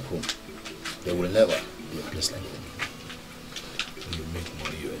place like home. There will never be a place like home. When you make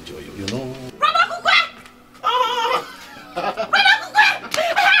money, you enjoy your You know. Brother Kukwe! Oh! Brother Kukwe!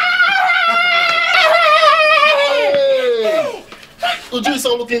 Uju is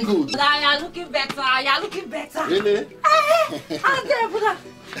all looking good. You're looking better. You're looking better. Really? I'm there, brother.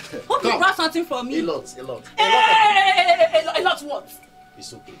 Hope you brought something for me. A lot. A lot what?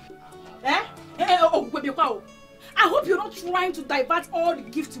 It's okay. Oh, I hope you're not trying to divert all the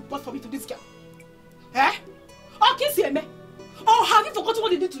gifts you bought for me to this girl. Oh, kiss me. Oh, have you forgotten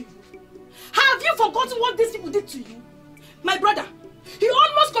what they did to you? Have you forgotten what these people did to you? My brother, he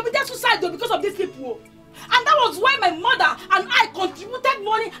almost committed suicide though because of these people. And that was why my mother and I contributed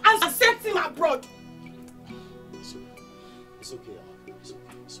money and sent him abroad. It's okay. It's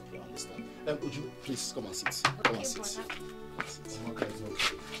okay. I understand. Uju, please come and sit. Come and sit. It's okay.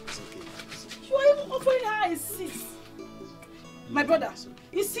 You are even offering her a seat. My brother,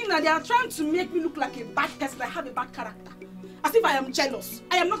 you see now they are trying to make me look like a bad person. I have a bad character. As if I am jealous.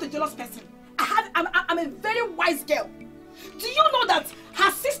 I am not a jealous person. I'm a very wise girl. Do you know that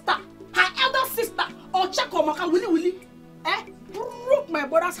her sister, her elder sister, Ochakomaka Willy, broke my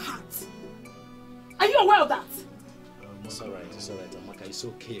brother's heart? Are you aware of that? It's alright, Amaka. It's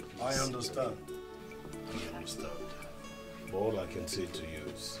okay. Please. I understand. But all I can say to you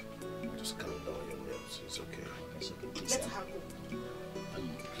is just calm down your nerves. It's okay. It's okay. Please. Let her go.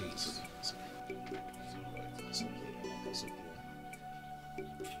 Please. It's okay. It's okay.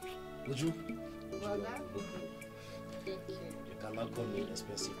 Would you? You cannot call me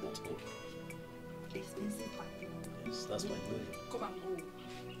expensive at all. Expensive at all? Yes, that's my name. Come and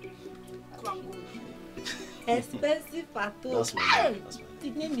go. Expensive at all. That's my name. The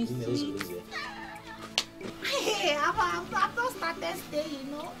name is sweet. Hey, I've not started staying,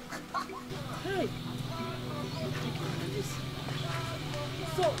 you know. Hey.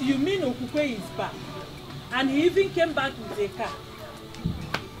 So you mean Okukwe is back? And he even came back with a car?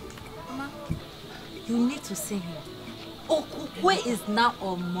 Mama, you need to see him. Okukwe is now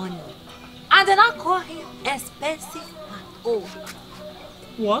on money. And then I call him expensive at all.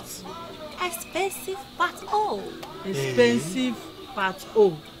 What? Expensive at all. Expensive at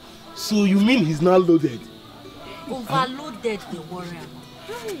all. So you mean he's not loaded? Overloaded the warrior.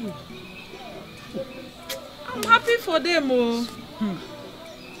 Hey. I'm happy for them, oh.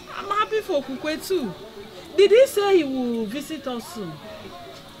 I'm happy for Okukwe too. Did he say he will visit us soon?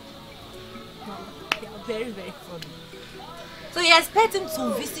 They are very, very funny. So you expect him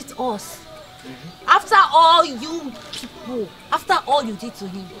to visit us? After all you people, after all you did to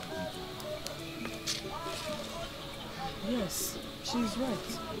him? Yes, she's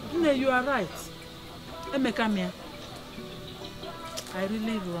right. No, you are right. Emeka, I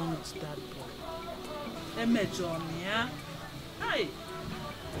really wronged that boy. Emeka, hi.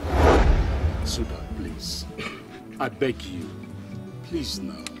 Suda, please. I beg you. Please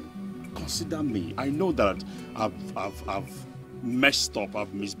now. Consider me. I know that I've messed up,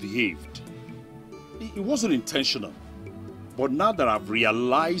 I've misbehaved. It wasn't intentional. But now that I've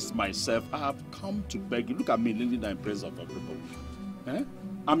realized myself, I have come to beg you. Look at me kneeling in presence of everybody.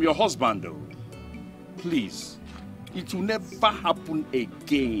 I'm your husband though. Please. It will never happen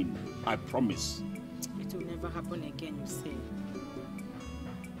again. I promise. It will never happen again, you say.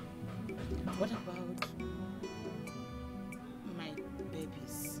 What about my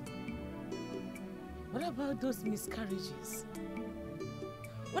babies? What about those miscarriages?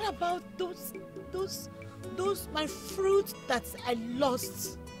 What about those my fruit that I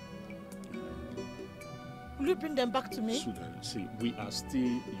lost? Will you bring them back to me? Suda, see, we are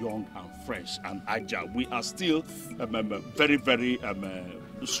still young and fresh and agile. We are still very, very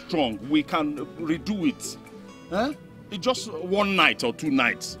strong. We can redo it. It's just one night or 2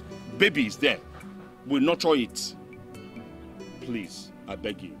 nights. Baby is there. We'll nurture it. Please, I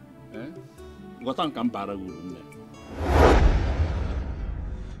beg you.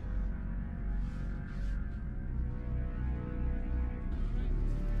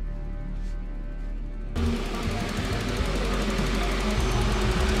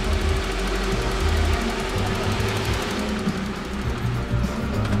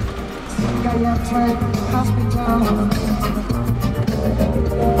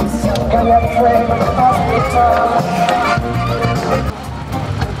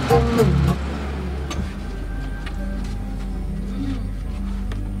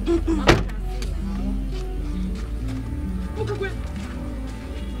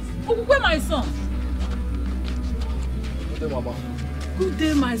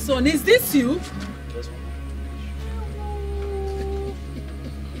 son, is this you? Yes,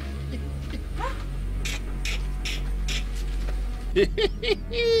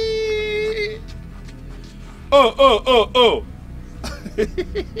 Oh.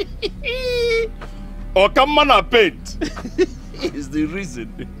 Or come on a paint is the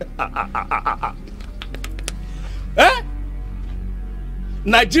reason. Eh?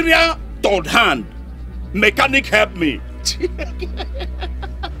 Nigeria third hand. Mechanic help me.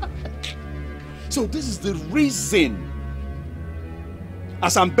 So this is the reason.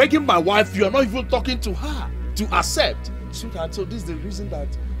 As I'm begging my wife, you are not even talking to her to accept. Sweetheart, so this is the reason that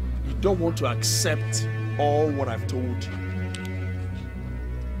you don't want to accept all what I've told you.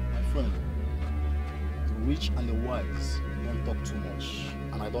 My friend, the rich and the wise don't talk too much,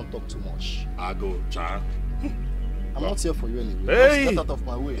 and I don't talk too much. I go, child. I'm not here for you anyway. Hey. Just get out of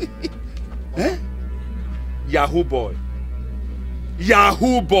my way. Eh? Yahoo boy.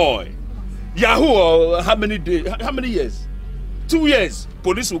 Yahoo boy. Yahoo, how many days? How many years? 2 years.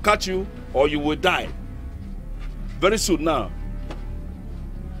 Police will catch you or you will die. Very soon now.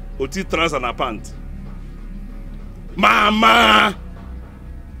 Oti trans and a pant. Mama!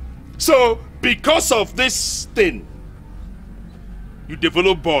 So, because of this thing, you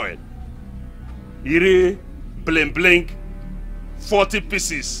develop boy. Ire, blink blink, 40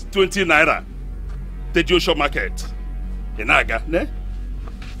 pieces, 20 naira. The Joshua market. Inaga, ne?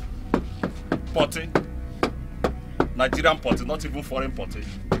 Potty. Nigerian potty, not even foreign potty.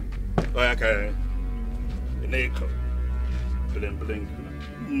 Okay. Ineko. Blink blink.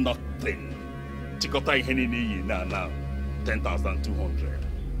 Nothing. Chikota Henini now. 10,200.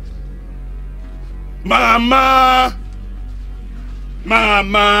 Mama!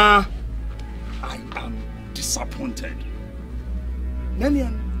 Mama! I am disappointed.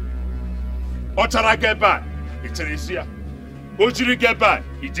 Nanian. Ochara get back. Itirisia. Ojiri get back.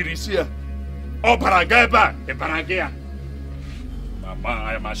 Itirisia. Obara get back. Ebaragia. Mama,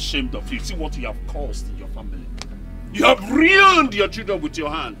 I am ashamed of you. See what you have caused in your family. You have ruined your children with your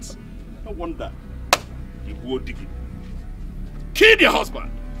hands. No wonder. You go digging. Kill your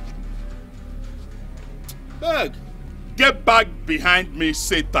husband. Beg. Get back behind me,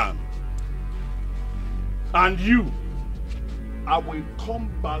 Satan. And you, I will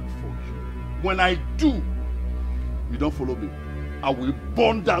come back for you. When I do, you don't follow me. I will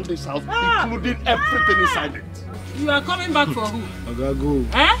burn down this house, including everything inside it. You are coming back for who? I gotta go.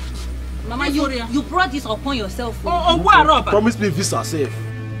 Eh? Mama, you brought this upon yourself. Promise me visa safe.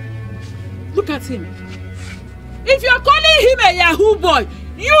 Look at him. If you are calling him a Yahoo boy,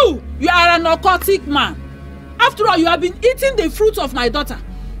 you are a narcotic man. After all, you have been eating the fruits of my daughter.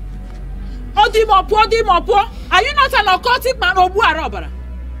 Odimopo. Are you not a narcotic man? Obuarobara.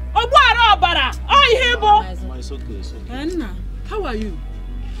 Oh, Hebo. It's okay, it's okay. Anna, how are you?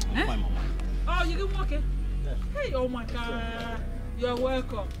 I'm fine, Mama. Oh, you can walk it? Yeah. Hey, oh my God. You're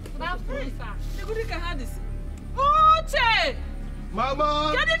welcome. Hey, sir. You can have this. Oh, Che.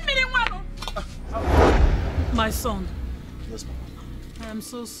 Mama. Get it, meaning one. My son. Yes, Mama. I am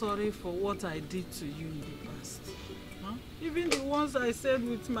so sorry for what I did to you in the past. Huh? Even the ones I said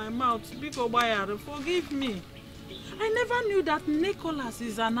with my mouth, forgive me. I never knew that Nicholas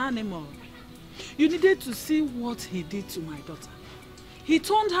is an animal. You needed to see what he did to my daughter. He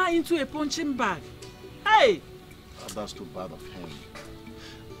turned her into a punching bag. Hey! That's too bad of him.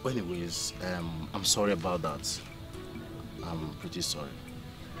 But anyways, I'm sorry about that. I'm pretty sorry.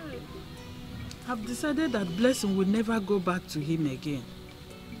 I've decided that Blessing will never go back to him again.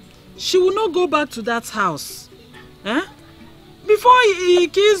 She will not go back to that house. Eh? Before he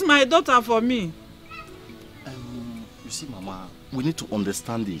kills my daughter for me. You see, Mama, we need to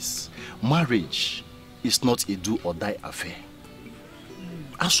understand this. Marriage is not a do or die affair.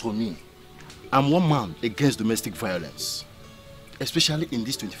 As for me, I'm one man against domestic violence. Especially in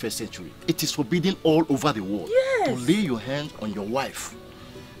this 21st century. It is forbidden all over the world to lay your hand on your wife.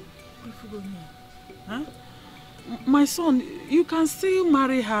 Huh? My son, you can still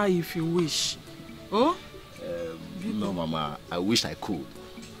marry her if you wish. Oh? No, Mama, I wish I could.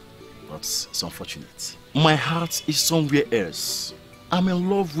 But it's unfortunate. My heart is somewhere else. I'm in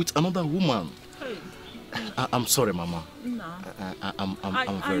love with another woman. Hey. I'm sorry, Mama. No.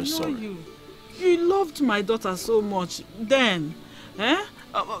 I'm very sorry. You loved my daughter so much. Then,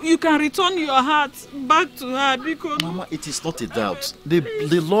 you can return your heart back to her because... Mama, it is not a doubt.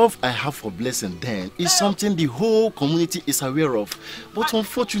 The love I have for Blessing then is something the whole community is aware of. But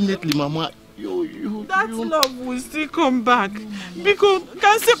unfortunately, Mama, that love will still come back. Because...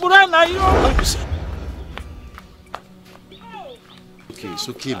 It's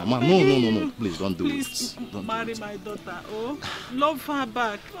okay, Mama. No. Please don't do it. Don't marry my daughter. Oh, love her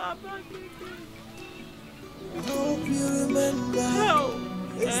back. I hope you remember.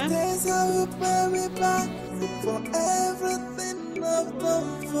 It's days I will pay me back for everything I've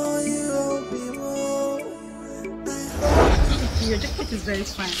done for you. Your jacket is very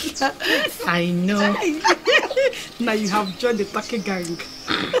fine. I know. Now you have joined the Taki gang.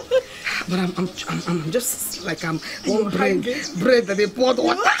 But I'm just like I'm one bread that they poured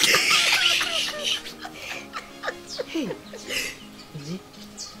water. Hey,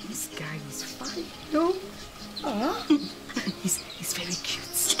 this guy is fine. No? He's very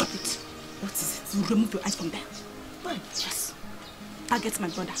cute. Stop it. What is it? You remove your eyes from there. What? Yes. Target's my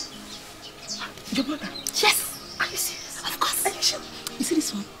brother. Your brother? Yes. Are you serious? Of course. Are you sure? You see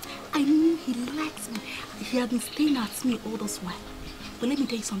this one? I knew he likes me. He had been staying at me all this while. But let me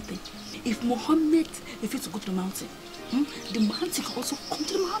tell you something. If Muhammad refuses to go to the mountain, the mountain can also come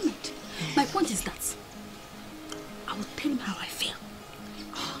to the Muhammad. My point is that I will tell him how I feel.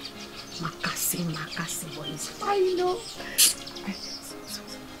 Oh, Makasi, boy, it's fine, you know.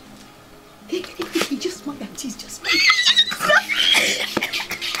 Hey, just want that cheese, just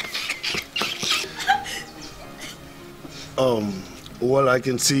Well, I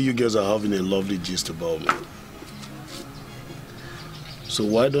can see you guys are having a lovely gist about me. So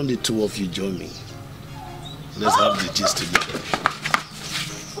why don't the two of you join me? Let's have the gist together.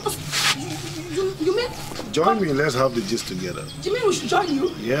 You mean? Join me, let's have the gist together. Do you mean we should join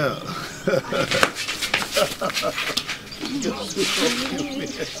you? Yeah.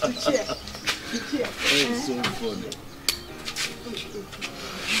 It's so funny.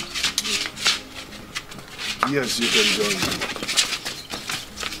 Yes, you can join me.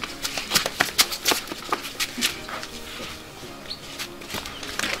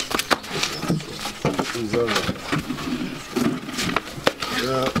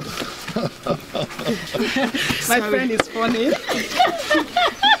 My friend is funny.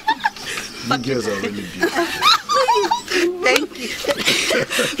 You guys are really beautiful. Thank you.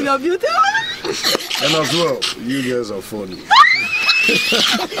 You're beautiful. And as well, you guys are funny.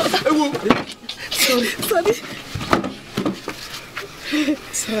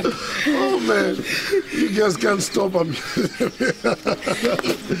 Sorry. Oh man, you guys can't stop.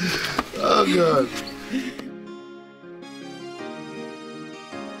 Oh God.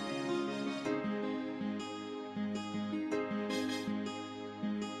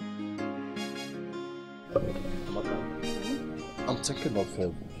 I'm thinking of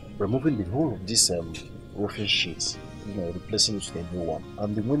removing the whole of this roofing sheet, replacing it with a new one,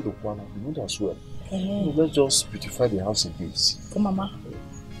 and the window as well. Let's just beautify the house a bit. For Mama.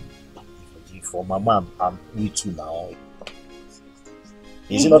 For Mama and we too now.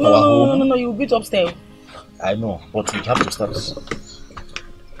 Is it not our home? No, you beat upstairs. I know, but we have to start.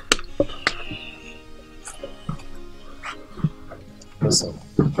 Listen,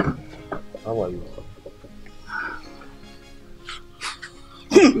 how are you?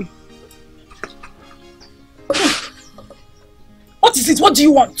 What is it? What do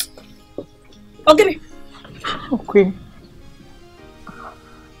you want? Okay. Okay.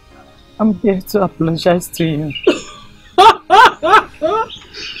 I'm here to apologize to you.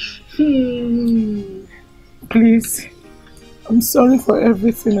 Please, I'm sorry for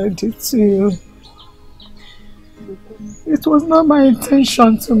everything I did to you. It was not my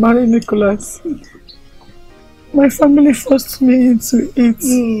intention to marry Nicholas. My family forced me into it.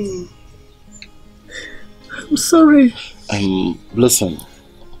 I'm sorry. Listen,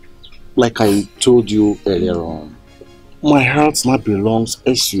 like I told you earlier on, my heart now belongs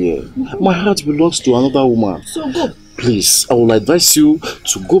elsewhere. My heart belongs to another woman. So go. Please, I will advise you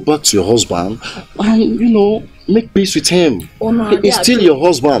to go back to your husband and, make peace with him. Oh, no, he's still your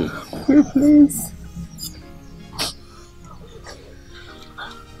husband. Please.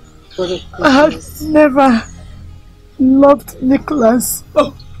 I had never loved Nicholas.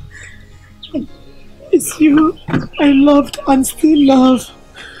 Oh. It's you I loved and still love.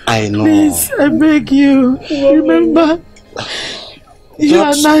 I know. Please, I beg you. Remember, you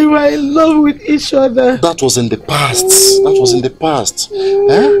and I were in love with each other. That was in the past. That was in the past.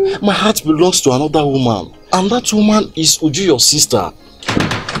 My heart belongs to another woman. And that woman is Uju, your sister.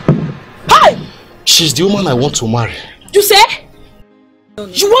 Hi! She's the woman I want to marry. You say?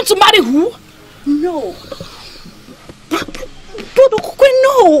 You want to marry who? No.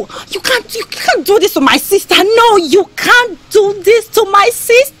 No, you can't do this to my sister. No, you can't do this to my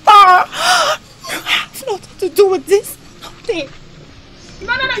sister. I have nothing to do with this. Nothing.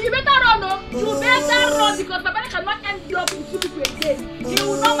 No, you better run, no. You better run because Papa cannot end you up in two again. He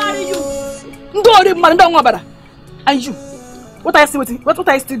will not marry you. Don't worry, man, don't worry about that. And you, What are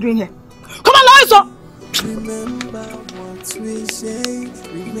you still doing here? Come on, Lorenzo! Remember what we said.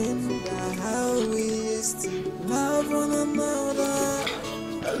 Remember how we used to love one another.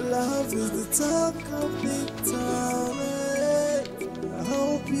 Love is the talk of the town. I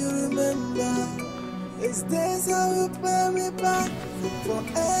hope you remember. It's days I will pay me back for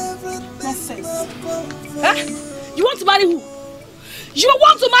everything. You want to marry who? You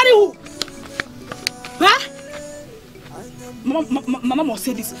want to marry who? Huh? Mama must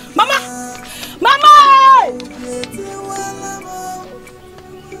say this. Mama! Mama!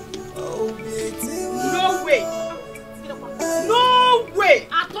 No way! No way!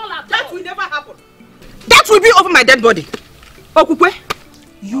 At all. That will never happen. That will be over my dead body. Okukwe,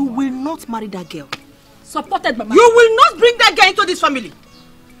 you will not marry that girl. Supported Mama. You will not bring that girl into this family.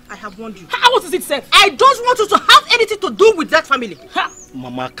 I have warned you. How is it safe? I don't want you to have anything to do with that family.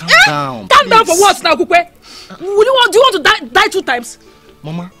 Mama, calm down. Calm down for what now, Kukwe? Do you want to die 2 times?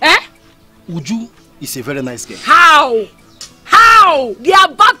 Mama. Uju is a very nice girl. How? How? They are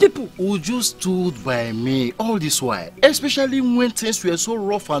bad people. Uju stood by me all this while, especially when things were so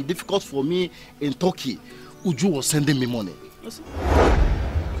rough and difficult for me in Turkey. Uju was sending me money. Listen.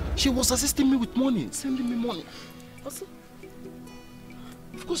 She was assisting me with money, sending me money. Listen.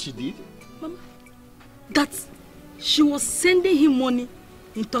 Of course she did. Mama, that she was sending him money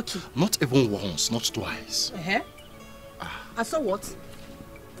in Turkey. Not even once, not twice. I saw what?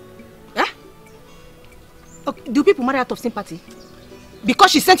 Okay, do people marry out of sympathy? Because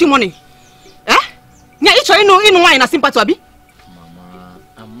she sent you money? Yeah, each you know in a sympathy, Abi? Mama,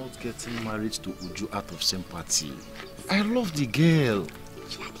 I'm not getting married to Uju out of sympathy. I love the girl.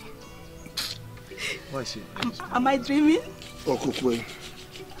 Why is she? Am I dreaming? Okukwe.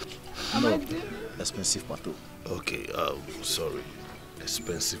 No, expensive Pato. Okay, sorry.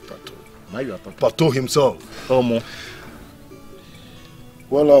 Expensive Pato. Now you are talking. Pato himself. Mo.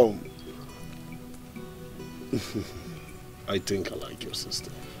 Well, I think I like your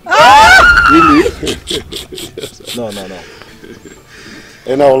sister. Really? Yes. No.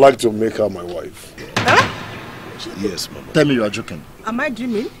 And I would like to make her my wife. Yes, Mama. Tell me you are joking. Am I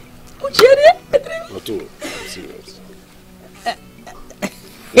dreaming? Pato, I'm serious.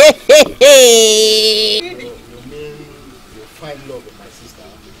 You mean you find love with my sister?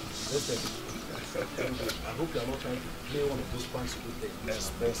 Listen, I hope you are not trying to play one of those pranks with the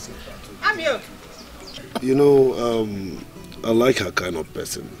expensive tattoo. I'm here. You know, I like her kind of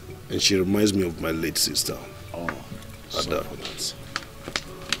person, and she reminds me of my late sister. Oh, Ada.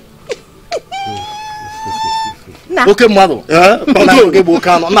 Okay, mother.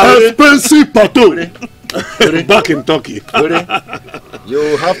 Expensive Pato. Back in Turkey.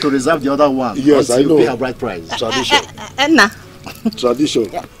 You have to reserve the other one. Yes, I know. You pay a bride price. Tradition. Tradition.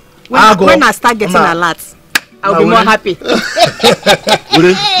 When I start getting a lot, I'll be more happy.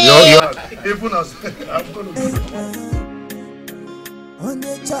 Even as I'm going to on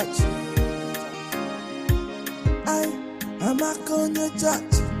your church. I'm a on your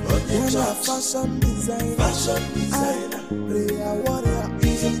church. I'm a fashion designer. Prayer warrior.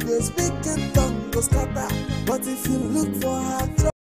 If they speak in tongues, scatter. But if you look for her